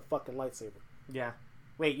without a fucking lightsaber. Yeah.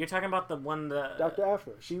 Wait, you're talking about the one Dr.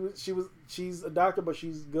 Aphra. She's a doctor, but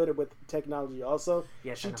she's good with technology also.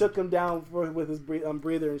 Yeah, she took him down with his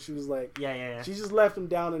breather, and she was like, yeah. She just left him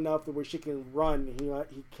down enough to where she can run, and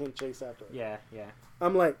he can chase after her. Yeah.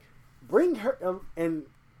 I'm like, bring her, and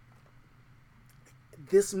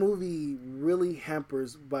this movie really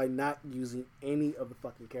hampers by not using any of the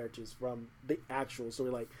fucking characters from the actual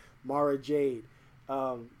story, like Mara Jade,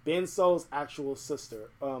 Ben Solo's actual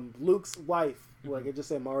sister, Luke's wife. Like I just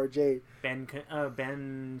said, Mara Jade. Ben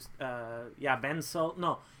Solo.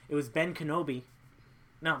 No, it was Ben Kenobi.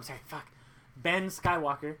 No, I'm sorry. Fuck. Ben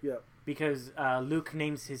Skywalker. Yeah. Because Luke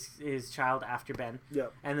names his child after Ben. Yeah.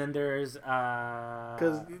 And then there's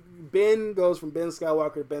because Ben goes from Ben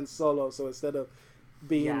Skywalker to Ben Solo, so instead of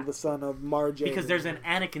being the son of Mara Jade. Because there's an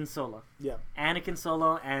Anakin Solo. Yeah. Anakin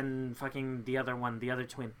Solo and fucking the other one, the other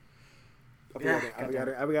twin. I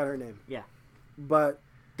forgot her name. Yeah. But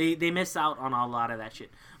They miss out on a lot of that shit.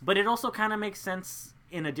 But it also kind of makes sense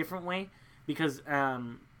in a different way because,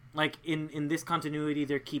 like, in this continuity,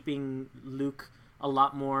 they're keeping Luke a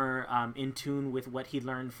lot more in tune with what he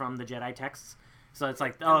learned from the Jedi texts. So it's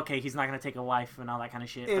like, oh, okay, he's not going to take a wife and all that kind of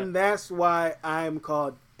shit. And that's why I'm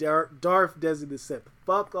called Darth Desi the Sith.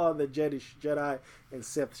 Fuck all the Jedi and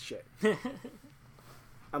Sith shit.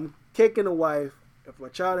 I'm kicking a wife if my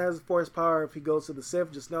child has force power, if he goes to the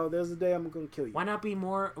Sith, just know there's a day I'm gonna kill you. Why not be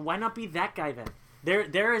more? Why not be that guy then?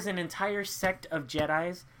 There is an entire sect of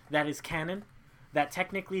Jedis that is canon. That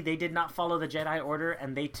technically they did not follow the Jedi Order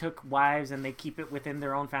and they took wives and they keep it within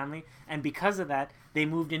their own family. And because of that, they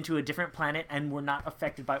moved into a different planet and were not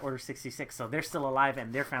affected by Order 66. So they're still alive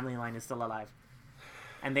and their family line is still alive.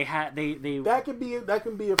 And they that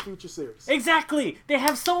can be a future series. Exactly. They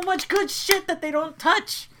have so much good shit that they don't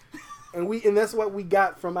touch. And that's what we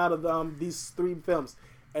got from out of these 3 films.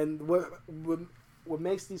 And what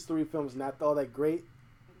makes these 3 films not all that great,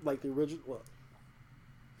 like the original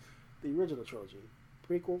trilogy,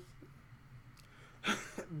 prequels,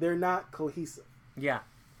 they're not cohesive. Yeah.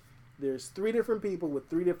 There's 3 different people with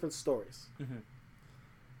 3 different stories. Mm-hmm.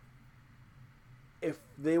 If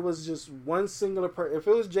there was just one singular person, if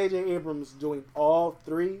it was J.J. Abrams doing all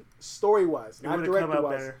 3 story-wise, not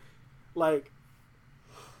director-wise, like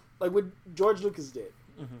what George Lucas did,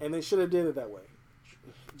 mm-hmm. and they should have did it that way.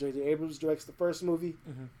 J.J. Abrams directs the first movie.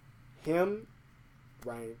 Mm-hmm. Him,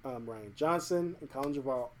 Rian Johnson, and Colin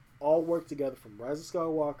Trevorrow all work together from Rise of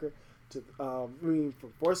Skywalker to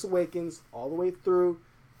from Force Awakens all the way through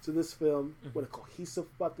to this film mm-hmm. with a cohesive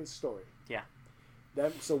fucking story. Yeah.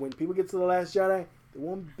 So when people get to The Last Jedi, they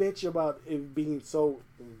won't bitch about it being so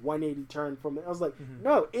 180 turn from it. I was like, mm-hmm.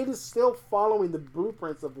 no, it is still following the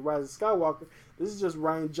blueprints of the Rise of Skywalker. This is just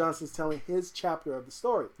Rian Johnson's telling his chapter of the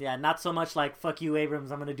story. Yeah, not so much like fuck you,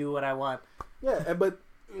 Abrams. I'm gonna do what I want. Yeah, but.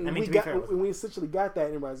 We essentially got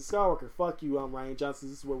that in Rise of Skywalker. Fuck you, Rian Johnson.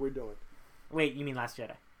 This is what we're doing. Wait, you mean Last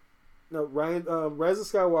Jedi? No, Rise of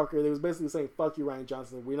Skywalker. They was basically saying, "Fuck you, Rian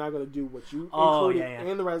Johnson. We're not going to do what you included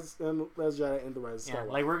in the Last Jedi and the Rise of Skywalker."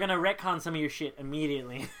 Like we're gonna retcon some of your shit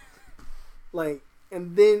immediately.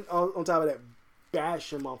 And then on top of that,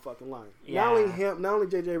 bash him on fucking line. Yeah. Not only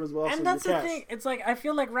J.J. Abrams, but also and that's the thing. It's like I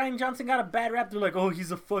feel like Rian Johnson got a bad rap. They're like, "Oh, he's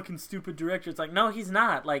a fucking stupid director." It's like, no, he's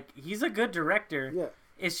not. Like he's a good director. Yeah.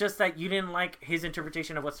 It's just that you didn't like his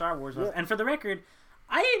interpretation of what Star Wars was. Yeah. And for the record,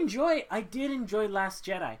 I did enjoy Last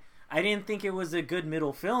Jedi. I didn't think it was a good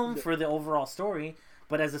middle film for the overall story,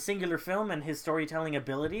 but as a singular film and his storytelling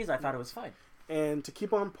abilities, I thought it was fine. And to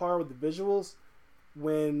keep on par with the visuals,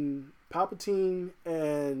 when Palpatine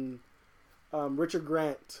and Richard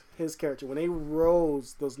Grant, his character, when they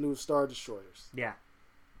rose those new Star Destroyers,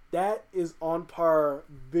 that is on par,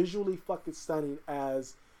 visually fucking stunning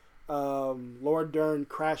as Laura Dern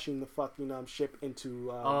crashing the fucking ship into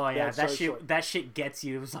that shit gets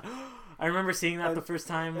you. It was like, I remember seeing that the first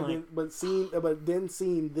time. But then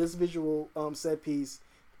seeing this visual set piece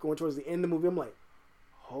going towards the end of the movie, I'm like,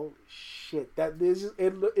 holy shit!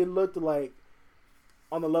 It looked like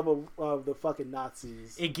on the level of the fucking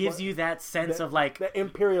Nazis. It gives you that sense of like the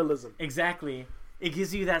imperialism. Exactly. It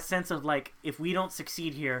gives you that sense of like, if we don't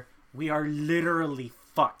succeed here, we are literally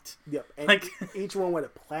fucked. Yep. And like each one with a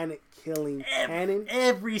planet-killing cannon.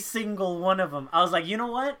 Every single one of them. I was like, you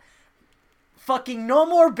know what? Fucking no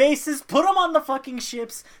more bases. Put them on the fucking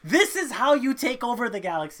ships. This is how you take over the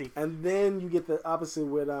galaxy. And then you get the opposite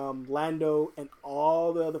with Lando and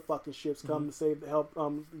all the other fucking ships come to help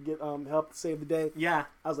to save the day. Yeah.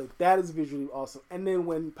 I was like, that is visually awesome. And then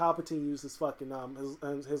when Palpatine used his fucking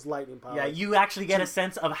his lightning power. Yeah, you actually get a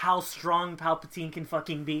sense of how strong Palpatine can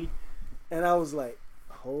fucking be. And I was like,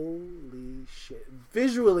 holy shit.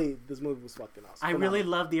 Visually, this movie was fucking awesome. I really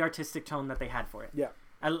love the artistic tone that they had for it. Yeah.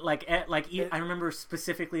 I remember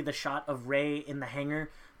specifically the shot of Rey in the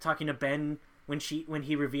hangar talking to Ben when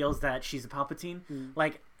he reveals that she's a Palpatine. Mm.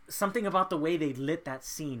 Like, something about the way they lit that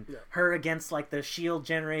scene. Yeah. Her against, like, the shield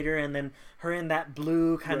generator and then her in that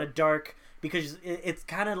blue kind of dark... Because it's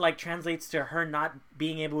kind of like translates to her not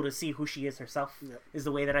being able to see who she is herself, is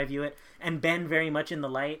the way that I view it. And Ben very much in the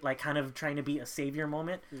light, like kind of trying to be a savior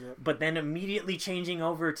moment, but then immediately changing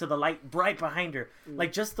over to the light right behind her.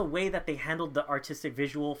 Like just the way that they handled the artistic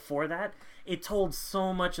visual for that, it told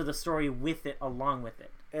so much of the story with it, along with it.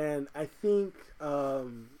 And I think,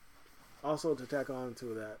 also to tack on to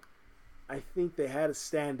that, I think they had a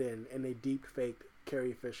stand-in and they deep faked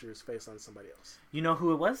Carrie Fisher's face on somebody else. You know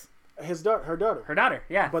who it was? Her daughter. Her daughter,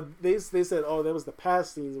 yeah. But they said, oh, that was the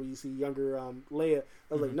past scenes where you see younger Leia.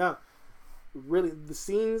 I was like, no. Really, the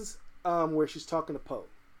scenes where she's talking to Poe.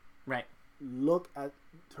 Right. Look at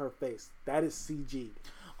her face. That is CG.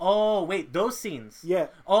 Oh, wait, those scenes. Yeah.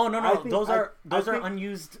 Oh, no. Those are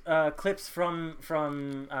unused clips from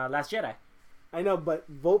Last Jedi. I know, but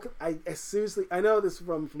I seriously, I know this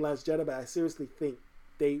from Last Jedi, but I seriously think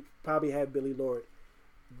they probably had Billie Lourd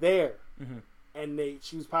there. Mm-hmm. And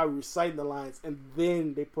she was probably reciting the lines, and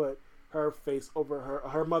then they put her face over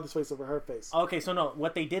her mother's face over her face. Okay, so no,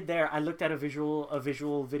 what they did there, I looked at a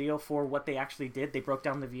visual video for what they actually did. They broke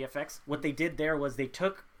down the VFX. What they did there was they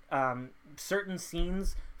took certain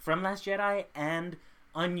scenes from Last Jedi and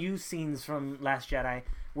unused scenes from Last Jedi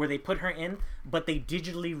where they put her in, but they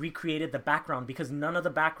digitally recreated the background because none of the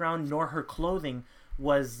background nor her clothing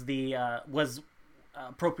was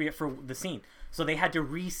appropriate for the scene. So they had to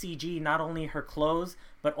re-CG not only her clothes,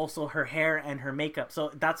 but also her hair and her makeup. So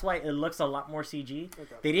that's why it looks a lot more CG.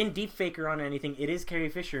 Okay. They didn't deep fake her on anything. It is Carrie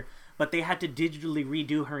Fisher, but they had to digitally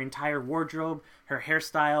redo her entire wardrobe, her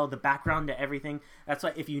hairstyle, the background to everything. That's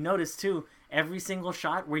why, if you notice too, every single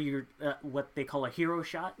shot where you're what they call a hero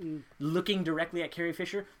shot, looking directly at Carrie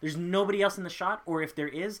Fisher, there's nobody else in the shot, or if there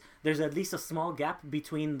is, there's at least a small gap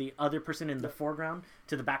between the other person in the foreground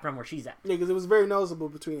to the background where she's at. Yeah, because it was very noticeable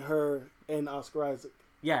between her and Oscar Isaac.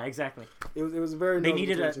 Yeah, exactly. It was very. They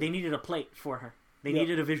needed a plate for her. They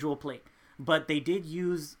needed a visual plate, but they did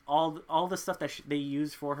use all the stuff that they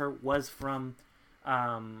used for her was from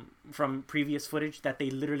previous footage that they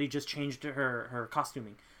literally just changed her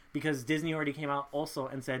costuming. Because Disney already came out also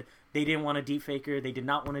and said they didn't want to deep fake her, they did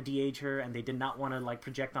not want to de-age her, and they did not want to like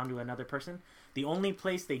project onto another person. The only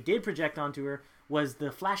place they did project onto her was the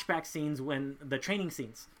flashback scenes when the training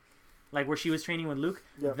scenes, like where she was training with Luke.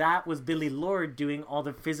 Yep. That was Billy Lord doing all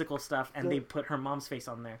the physical stuff, and they put her mom's face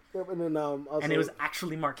on there. Yep, and then also, and it was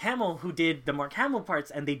actually Mark Hamill who did the Mark Hamill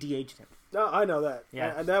parts, and they de-aged him. No, I know that.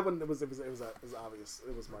 Yeah, and that one it was obvious.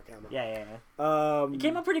 It was Mark Hamill. Yeah. It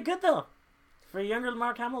came out pretty good though. For a younger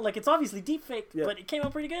Mark Hamill, like, it's obviously deep faked, but it came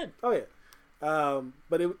out pretty good. Oh yeah,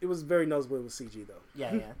 but it was very noticeable it was CG though.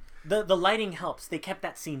 Yeah. The lighting helps. They kept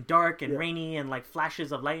that scene dark and rainy and like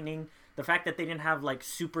flashes of lightning. The fact that they didn't have like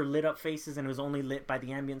super lit up faces and it was only lit by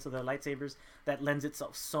the ambience of their lightsabers, that lends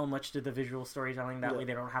itself so much to the visual storytelling. That way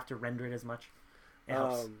they don't have to render it as much. It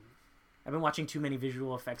helps. I've been watching too many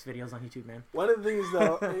visual effects videos on YouTube, man. One of the things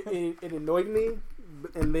though, it annoyed me,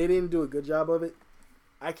 and they didn't do a good job of it.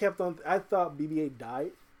 I thought BB-8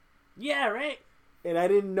 died. Yeah, right. And I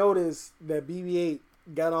didn't notice that BB-8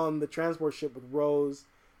 got on the transport ship with Rose,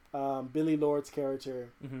 Billy Lord's character,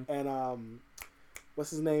 and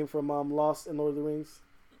what's his name from Lost and Lord of the Rings?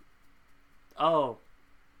 Oh,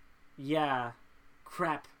 yeah,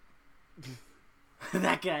 crap.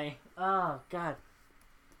 That guy. Oh God.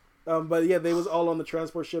 But yeah, they was all on the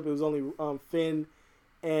transport ship. It was only Finn,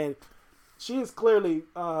 and she is clearly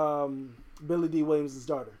Billy D. Williams'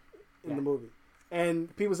 daughter in the movie.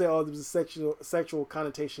 And people say, "Oh, there was a sexual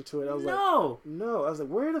connotation to it." I was like, "No." I was like,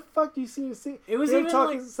 "Where the fuck do you see him see?" It was even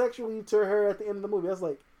talking sexually to her at the end of the movie. I was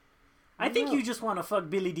like, "I think you just want to fuck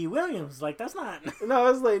Billy D. Williams." Like that's not. No,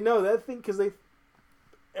 I was like, "No, that thing," because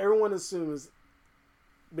everyone assumes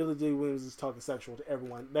Billy D. Williams is talking sexual to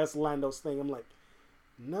everyone. That's Lando's thing. I'm like,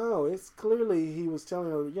 no, it's clearly he was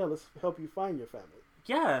telling her, "Yeah, let's help you find your family."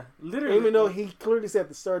 Yeah, literally. Even though he clearly said at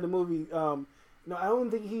the start of the movie, no, I don't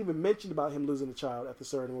think he even mentioned about him losing a child at the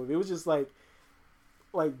start of the movie. It was just like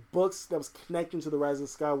books that was connecting to the Rise of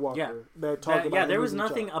Skywalker that talked about. Yeah, there was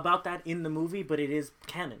nothing about that in the movie, but it is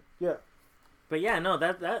canon. Yeah. But yeah, no,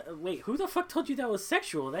 wait, who the fuck told you that was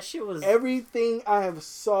sexual? That shit was everything I have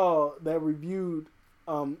saw that reviewed.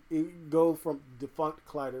 It go from defunct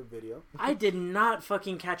Collider video. I did not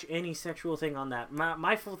fucking catch any sexual thing on that.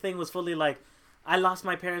 My full thing was fully like, I lost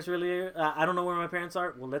my parents earlier. I don't know where my parents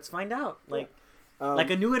are. Well, let's find out. Like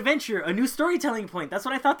a new adventure, a new storytelling point. That's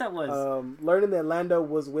what I thought that was. Learning that Lando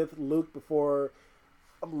was with Luke before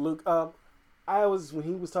Luke. When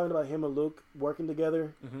he was talking about him and Luke working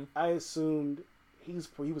together, I assumed he was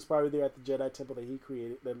probably there at the Jedi Temple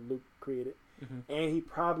that Luke created. And he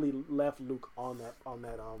probably left Luke on that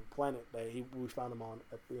planet that we found him on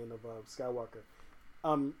at the end of Skywalker,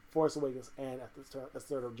 Force Awakens, and at the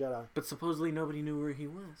start of Jedi. But supposedly nobody knew where he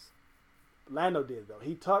was. Lando did though.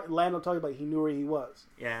 Lando talked about he knew where he was.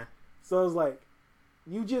 Yeah. So it was like,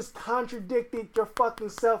 you just contradicted your fucking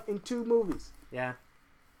self in 2 movies. Yeah.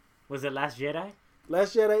 Was it Last Jedi?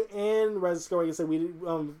 Last Jedi and Rise of Skywalker said we didn't.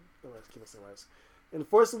 Keep saying Rise. In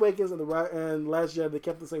Force Awakens and Last Jedi, they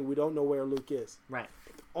kept on saying we don't know where Luke is. Right.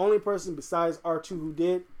 The only person besides R2 who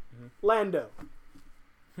did, Lando.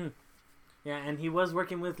 Yeah, and he was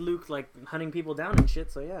working with Luke, like hunting people down and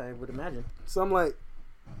shit. So yeah, I would imagine. So I'm like,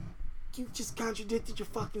 you just contradicted your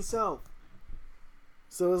fucking self.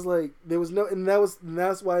 So it's like there was no, and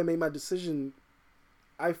that's why I made my decision.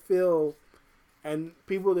 I feel, and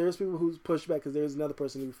there's people who's pushed back because there's another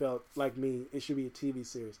person who felt like me. It should be a TV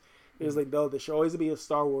series. It was like, no, there should always be a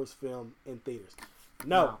Star Wars film in theaters.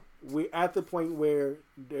 No, we're at the point where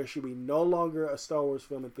there should be no longer a Star Wars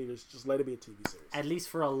film in theaters. Just let it be a TV series. At least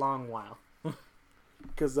for a long while.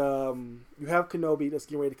 because you have Kenobi that's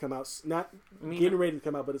getting ready to come out. Getting ready to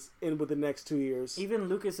come out, but it's in with the next 2 years. Even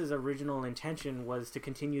Lucas's original intention was to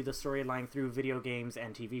continue the storyline through video games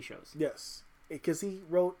and TV shows. Yes, because he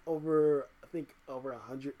wrote over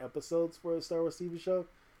 100 episodes for a Star Wars TV show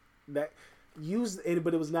that used it,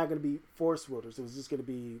 but it was not going to be Force wielders. It was just going to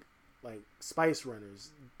be like spice runners,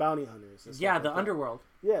 bounty hunters. Yeah, the underworld.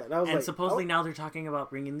 Yeah, and supposedly now they're talking about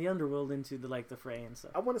bringing the underworld into the fray and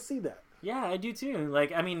stuff. I want to see that. Yeah, I do too.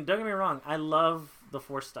 Like, I mean, don't get me wrong. I love the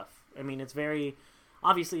Force stuff. I mean, it's very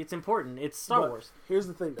obviously it's important. It's Star Wars. Here's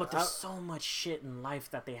the thing, but there's so much shit in life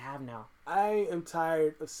that they have now. I am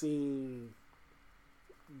tired of seeing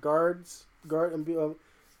there's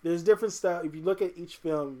different style. If you look at each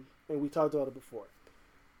film, and we talked about it before.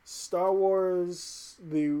 Star Wars,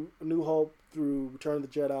 The New Hope through Return of the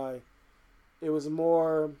Jedi, it was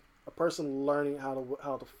more a person learning how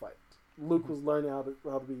to fight. Luke was learning how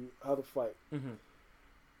to fight. Mm-hmm.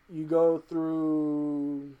 You go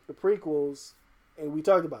through the prequels, and we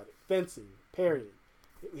talked about it: fencing, parrying.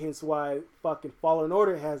 Hence why fucking Fallen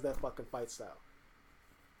Order has that fucking fight style.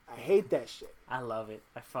 I hate that shit. I love it.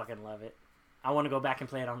 I fucking love it. I want to go back and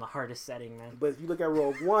play it on the hardest setting, man. But if you look at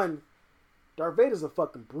Rogue One, Darth Vader's a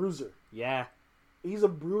fucking bruiser. Yeah. He's a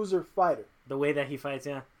bruiser fighter. The way that he fights,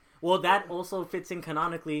 yeah. Well, that also fits in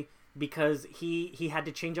canonically because he had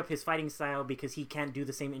to change up his fighting style because he can't do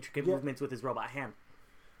the same intricate movements with his robot hand.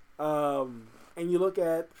 And you look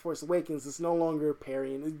at Force Awakens, it's no longer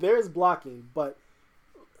parrying. There is blocking, but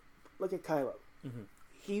look at Kylo. Mm-hmm.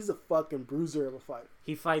 He's a fucking bruiser of a fighter.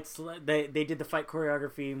 He fights. They did the fight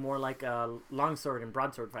choreography more like a longsword and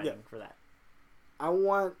broadsword fighting for that. I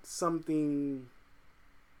want something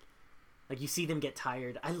like you see them get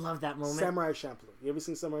tired. I love that moment. Samurai Champloo. You ever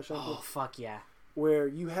seen Samurai Champloo? Oh fuck yeah! Where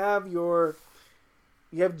you have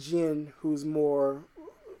Jin, who's more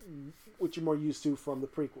what you're more used to from the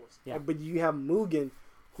prequels. Yeah. But you have Mugen,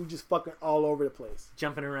 who just fucking all over the place,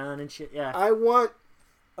 jumping around and shit. Yeah. I want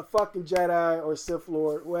a fucking Jedi or Sith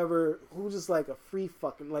Lord, whoever, who's just like a free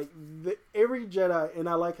fucking every Jedi, and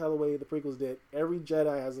I like how the way the prequels did. Every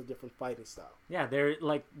Jedi has a different fighting style. Yeah, they're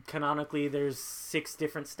like canonically there's 6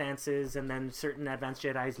 different stances, and then certain advanced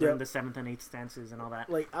Jedis learn the 7th and 8th stances and all that.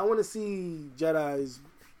 Like I want to see Jedi's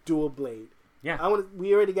dual blade. Yeah,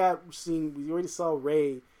 we already saw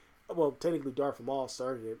Rey. Well, technically Darth Maul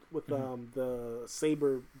started it with the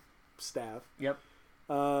saber staff. Yep.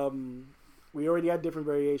 We already had different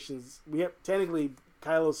variations. We have technically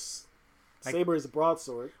Kylo's saber is a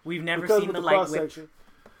broadsword. We've never seen the light whip.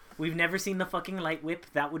 We've never seen the fucking light whip.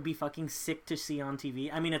 That would be fucking sick to see on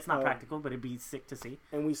TV. I mean, it's not practical, but it'd be sick to see.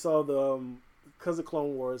 And we saw because of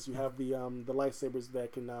Clone Wars, you have the lightsabers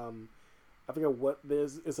that can I forget what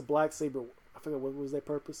it's a black saber. I forget what was their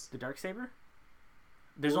purpose. The dark saber.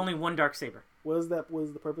 There's only one dark saber. What is that? What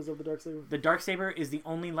is the purpose of the darksaber? The darksaber is the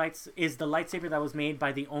lightsaber that was made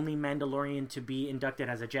by the only Mandalorian to be inducted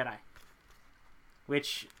as a Jedi.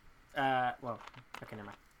 Which, well, okay, never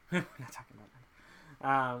mind. We're not talking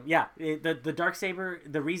about that. The darksaber.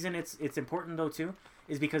 The reason it's important though too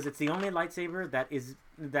is because it's the only lightsaber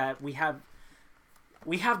that we have.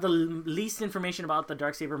 We have the least information about the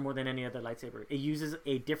darksaber more than any other lightsaber. It uses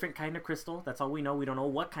a different kind of crystal. That's all we know. We don't know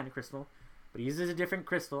what kind of crystal. But it uses a different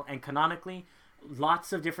crystal, and canonically,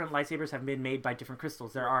 lots of different lightsabers have been made by different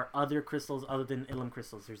crystals. There are other crystals other than Ilum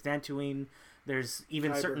crystals. There's Dantooine. There's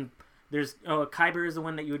even Kyber. Kyber is the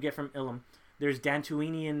one that you would get from Ilum. There's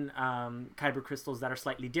Dantooinian Kyber crystals that are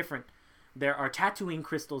slightly different. There are Tatooine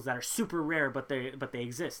crystals that are super rare, but they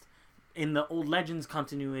exist. In the old Legends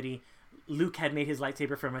continuity, Luke had made his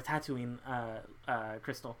lightsaber from a Tatooine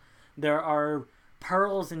crystal. There are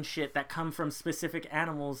pearls and shit that come from specific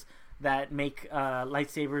animals that make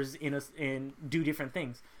lightsabers in do different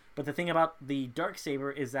things. But the thing about the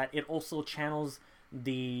darksaber is that it also channels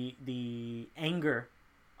the anger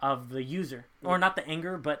of the user, or not the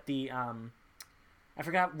anger, but the I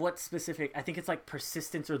forgot what specific. I think it's like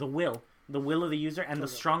persistence or the will of the user, and the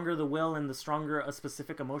stronger the will and the stronger a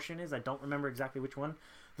specific emotion is. I don't remember exactly which one.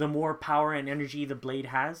 The more power and energy the blade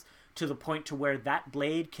has, to the point to where that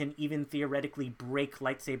blade can even theoretically break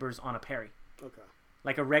lightsabers on a parry. Okay.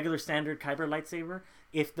 Like a regular standard Kyber lightsaber,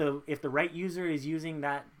 if the right user is using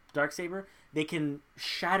that darksaber, they can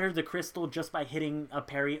shatter the crystal just by hitting a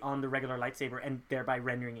parry on the regular lightsaber and thereby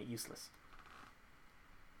rendering it useless.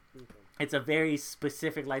 Okay. It's a very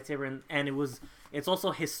specific lightsaber, and it's also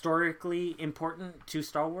historically important to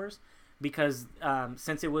Star Wars because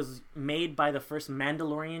since it was made by the first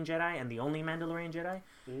Mandalorian Jedi and the only Mandalorian Jedi,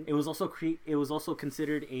 it was also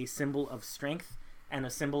considered a symbol of strength and a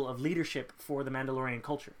symbol of leadership for the Mandalorian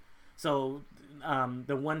culture. So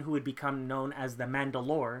the one who would become known as the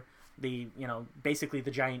Mandalore, basically the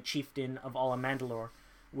giant chieftain of all of Mandalore,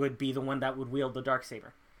 would be the one that would wield the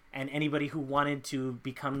Darksaber. And anybody who wanted to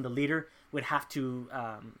become the leader would have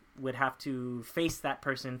to face that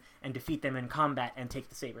person and defeat them in combat and take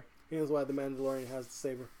the saber. Here's why the Mandalorian has the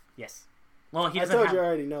saber. Yes. Well, he doesn't. I told you, I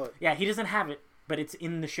already know it. Yeah, he doesn't have it, but it's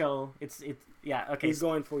in the show. Yeah. Okay. He's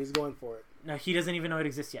going for it. No, he doesn't even know it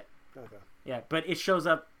exists yet. Okay. Yeah, but it shows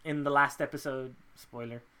up in the last episode.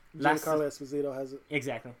 Spoiler. Giancarlo Esposito has it.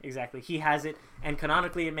 Exactly. He has it, and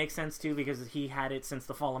canonically it makes sense too because he had it since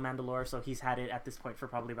the fall of Mandalore, so he's had it at this point for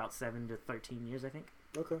probably about 7 to 13 years, I think.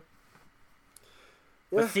 Okay.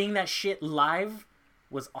 Yeah. But seeing that shit live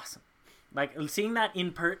was awesome. Like seeing that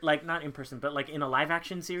not in person, but like in a live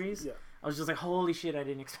action series. Yeah. I was just like, holy shit, I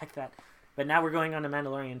didn't expect that. But now we're going on to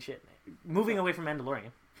Mandalorian shit. Moving away from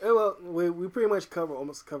Mandalorian. Yeah, well, we pretty much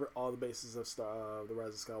almost covered all the bases of the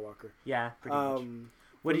Rise of Skywalker. Yeah, pretty much.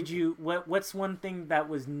 What's one thing that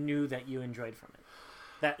was new that you enjoyed from it?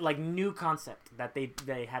 That like new concept that they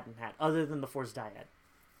hadn't had other than the Force Dyad.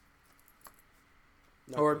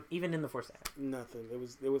 Nothing. Or even in the Force Dyad. Nothing.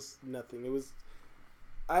 It was nothing. It was.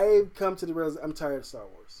 I've come to the realization I'm tired of Star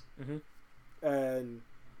Wars. Mm-hmm. And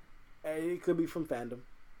it could be from fandom.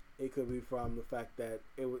 It could be from the fact that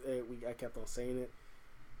I kept on saying it.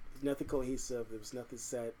 There's nothing cohesive. There was nothing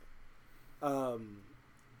set.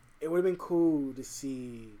 It would have been cool to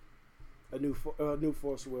see a new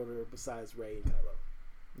Force wielder besides Rey and Kylo.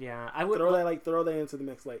 Yeah, I would throw that into the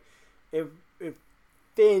mix. Like if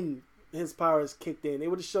Finn his powers kicked in,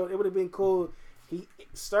 it would have been cool. He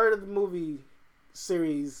started the movie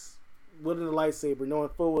series with a lightsaber, knowing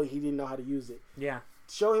full well he didn't know how to use it. Yeah,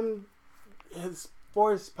 show him his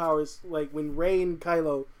Force powers, like when Rey and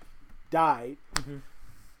Kylo died. Mm-hmm.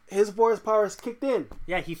 His Force powers kicked in.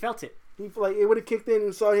 Yeah, he felt it. It would have kicked in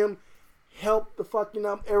and saw him help the fucking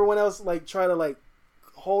everyone else try to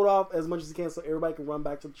hold off as much as he can so everybody can run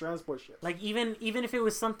back to the transport ship. Like even if it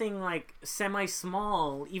was something like semi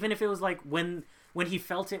small, even if it was like when he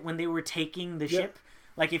felt it when they were taking the ship,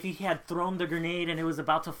 like if he had thrown the grenade and it was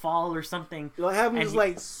about to fall or something, have him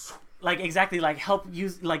just exactly help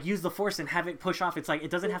use the Force and have it push off. It's like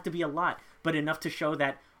it doesn't have to be a lot, but enough to show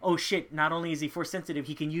that not only is he Force sensitive,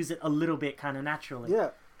 he can use it a little bit kind of naturally. Yeah.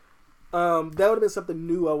 That would have been something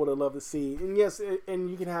new I would have loved to see. And yes, you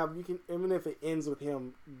can even if it ends with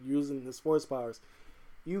him using his Force powers,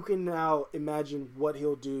 you can now imagine what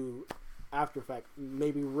he'll do after fact.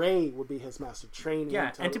 Maybe Rey would be his master training.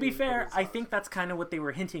 Yeah, and to be fair, I think that's kind of what they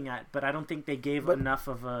were hinting at, but I don't think they gave enough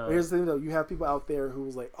of a... Here's the thing though, you have people out there who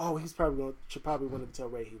was like, oh, should probably want to tell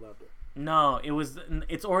Rey he loved her. No,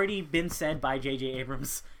 it's already been said by J.J.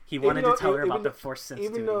 Abrams. He wanted to tell her about the Force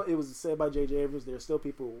sensitivity. Even though it was said by J.J. Abrams, there are still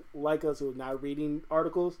people like us who are not reading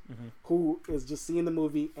articles, who is just seeing the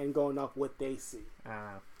movie and going off what they see.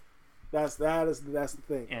 That's the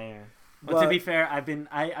thing. Yeah. But to be fair, I've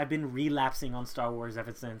been relapsing on Star Wars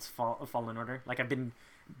ever since Fallen Order. Like I've been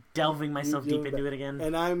delving myself deep into it again.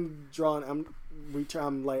 And I'm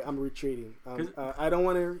retreating. I don't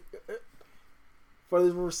want to. For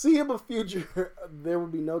the foreseeable future, there will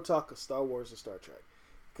be no talk of Star Wars or Star Trek.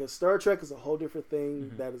 Because Star Trek is a whole different thing.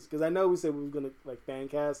 Mm-hmm. That is because I know we said we were gonna fan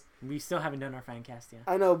cast. We still haven't done our fan cast yet.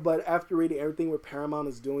 I know, but after reading everything what Paramount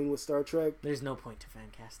is doing with Star Trek, there's no point to fan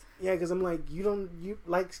cast. Yeah, because I'm like, you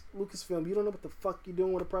like Lucasfilm, you don't know what the fuck you're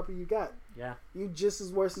doing with the property you got. Yeah, you just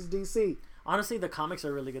as worse as DC. Honestly, the comics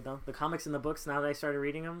are really good though. The comics and the books. Now that I started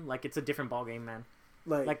reading them, it's a different ballgame, man.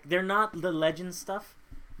 Like they're not the Legends stuff,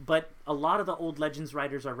 but a lot of the old Legends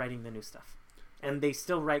writers are writing the new stuff. And they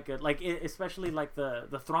still write good, especially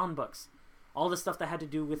the Thrawn books, all the stuff that had to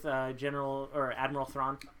do with General or Admiral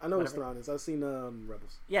Thrawn. I know what Thrawn is. I've seen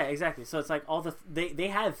Rebels. Yeah, exactly. So it's like they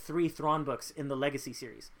had 3 Thrawn books in the Legacy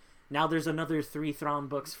series. Now there's another 3 Thrawn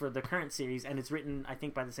books for the current series, and it's written I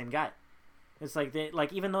think by the same guy. It's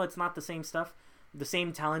even though it's not the same stuff, the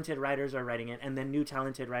same talented writers are writing it, and then new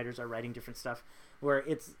talented writers are writing different stuff. Where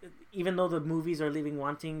it's even though the movies are leaving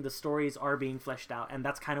wanting, the stories are being fleshed out, and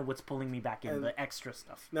that's kind of what's pulling me back in, the extra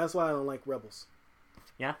stuff. That's why I don't like Rebels.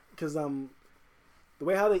 Yeah, because the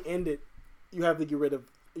way how they end it, you have to get rid of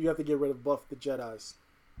Buff the Jedis.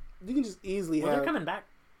 You can just easily they're coming back.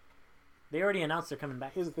 They already announced they're coming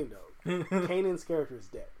back. Here's the thing though, Kanan's character is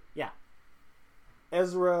dead. Yeah,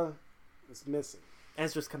 Ezra is missing.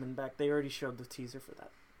 Ezra's coming back. They already showed the teaser for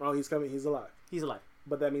that. Oh, he's coming. He's alive. He's alive.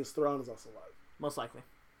 But that means Thrawn is also alive. Most likely.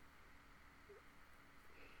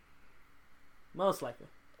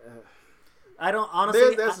 I don't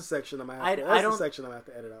honestly. That's a section I'm gonna have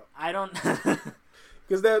to edit out. I don't.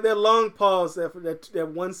 Because that long pause,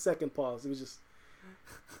 that 1 second pause, it was just.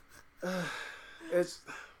 It's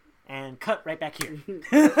and cut right back here.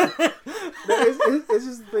 it's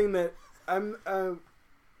just the thing that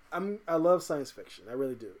I love science fiction. I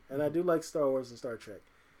really do, and I do like Star Wars and Star Trek.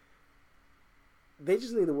 They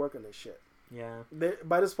just need to work on this shit. Yeah.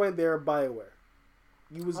 By this point, they're BioWare.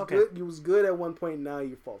 You was good. You was good at one point. Now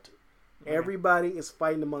you faltered. Okay. Everybody is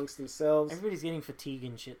fighting amongst themselves. Everybody's getting fatigue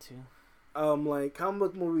and shit too. Like comic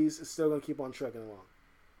book movies is still gonna keep on trucking along.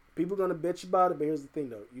 People are gonna bitch about it, but here's the thing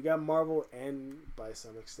though: you got Marvel and by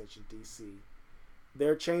some extension DC.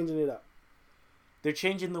 They're changing it up. They're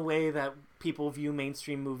changing the way that people view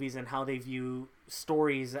mainstream movies and how they view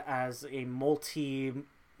stories as a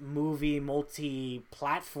multi-movie,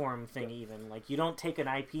 multi-platform thing. Even like you don't take an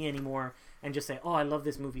IP anymore and just say, "Oh, I love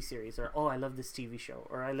this movie series," or "Oh, I love this TV show,"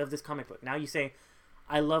 or "I love this comic book." Now you say,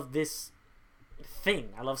 "I love this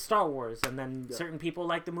thing. I love Star Wars," and then certain people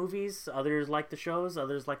like the movies, others like the shows,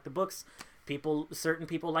 others like the books. Certain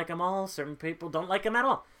people like them all, certain people don't like them at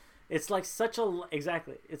all. It's like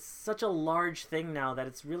it's such a large thing now that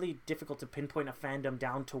it's really difficult to pinpoint a fandom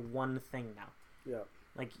down to one thing now. Yeah.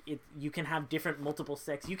 Like you can have different multiple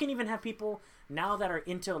sects. You can even have people now that are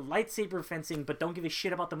into lightsaber fencing but don't give a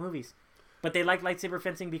shit about the movies. But they like lightsaber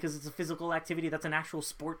fencing because it's a physical activity that's an actual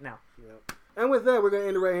sport now. Yeah. And with that, we're going to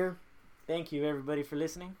end it right here. Thank you, everybody, for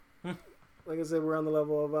listening. Like I said, we're on the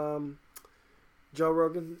level of Joe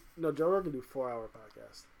Rogan. No, Joe Rogan do 4-hour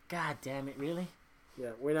podcast. God damn it, really?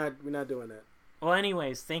 Yeah, we're not doing that. Well,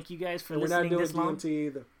 anyways, thank you guys for listening this long. We're not doing DMT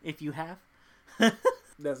either. If you have.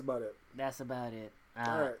 That's about it. That's about it.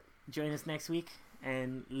 All right. Join us next week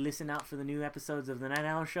and listen out for the new episodes of The Night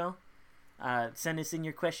Owl Show. Send us in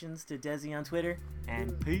your questions to Desi on Twitter,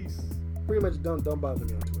 and peace. Pretty much don't bother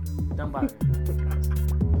me on Twitter. Don't bother.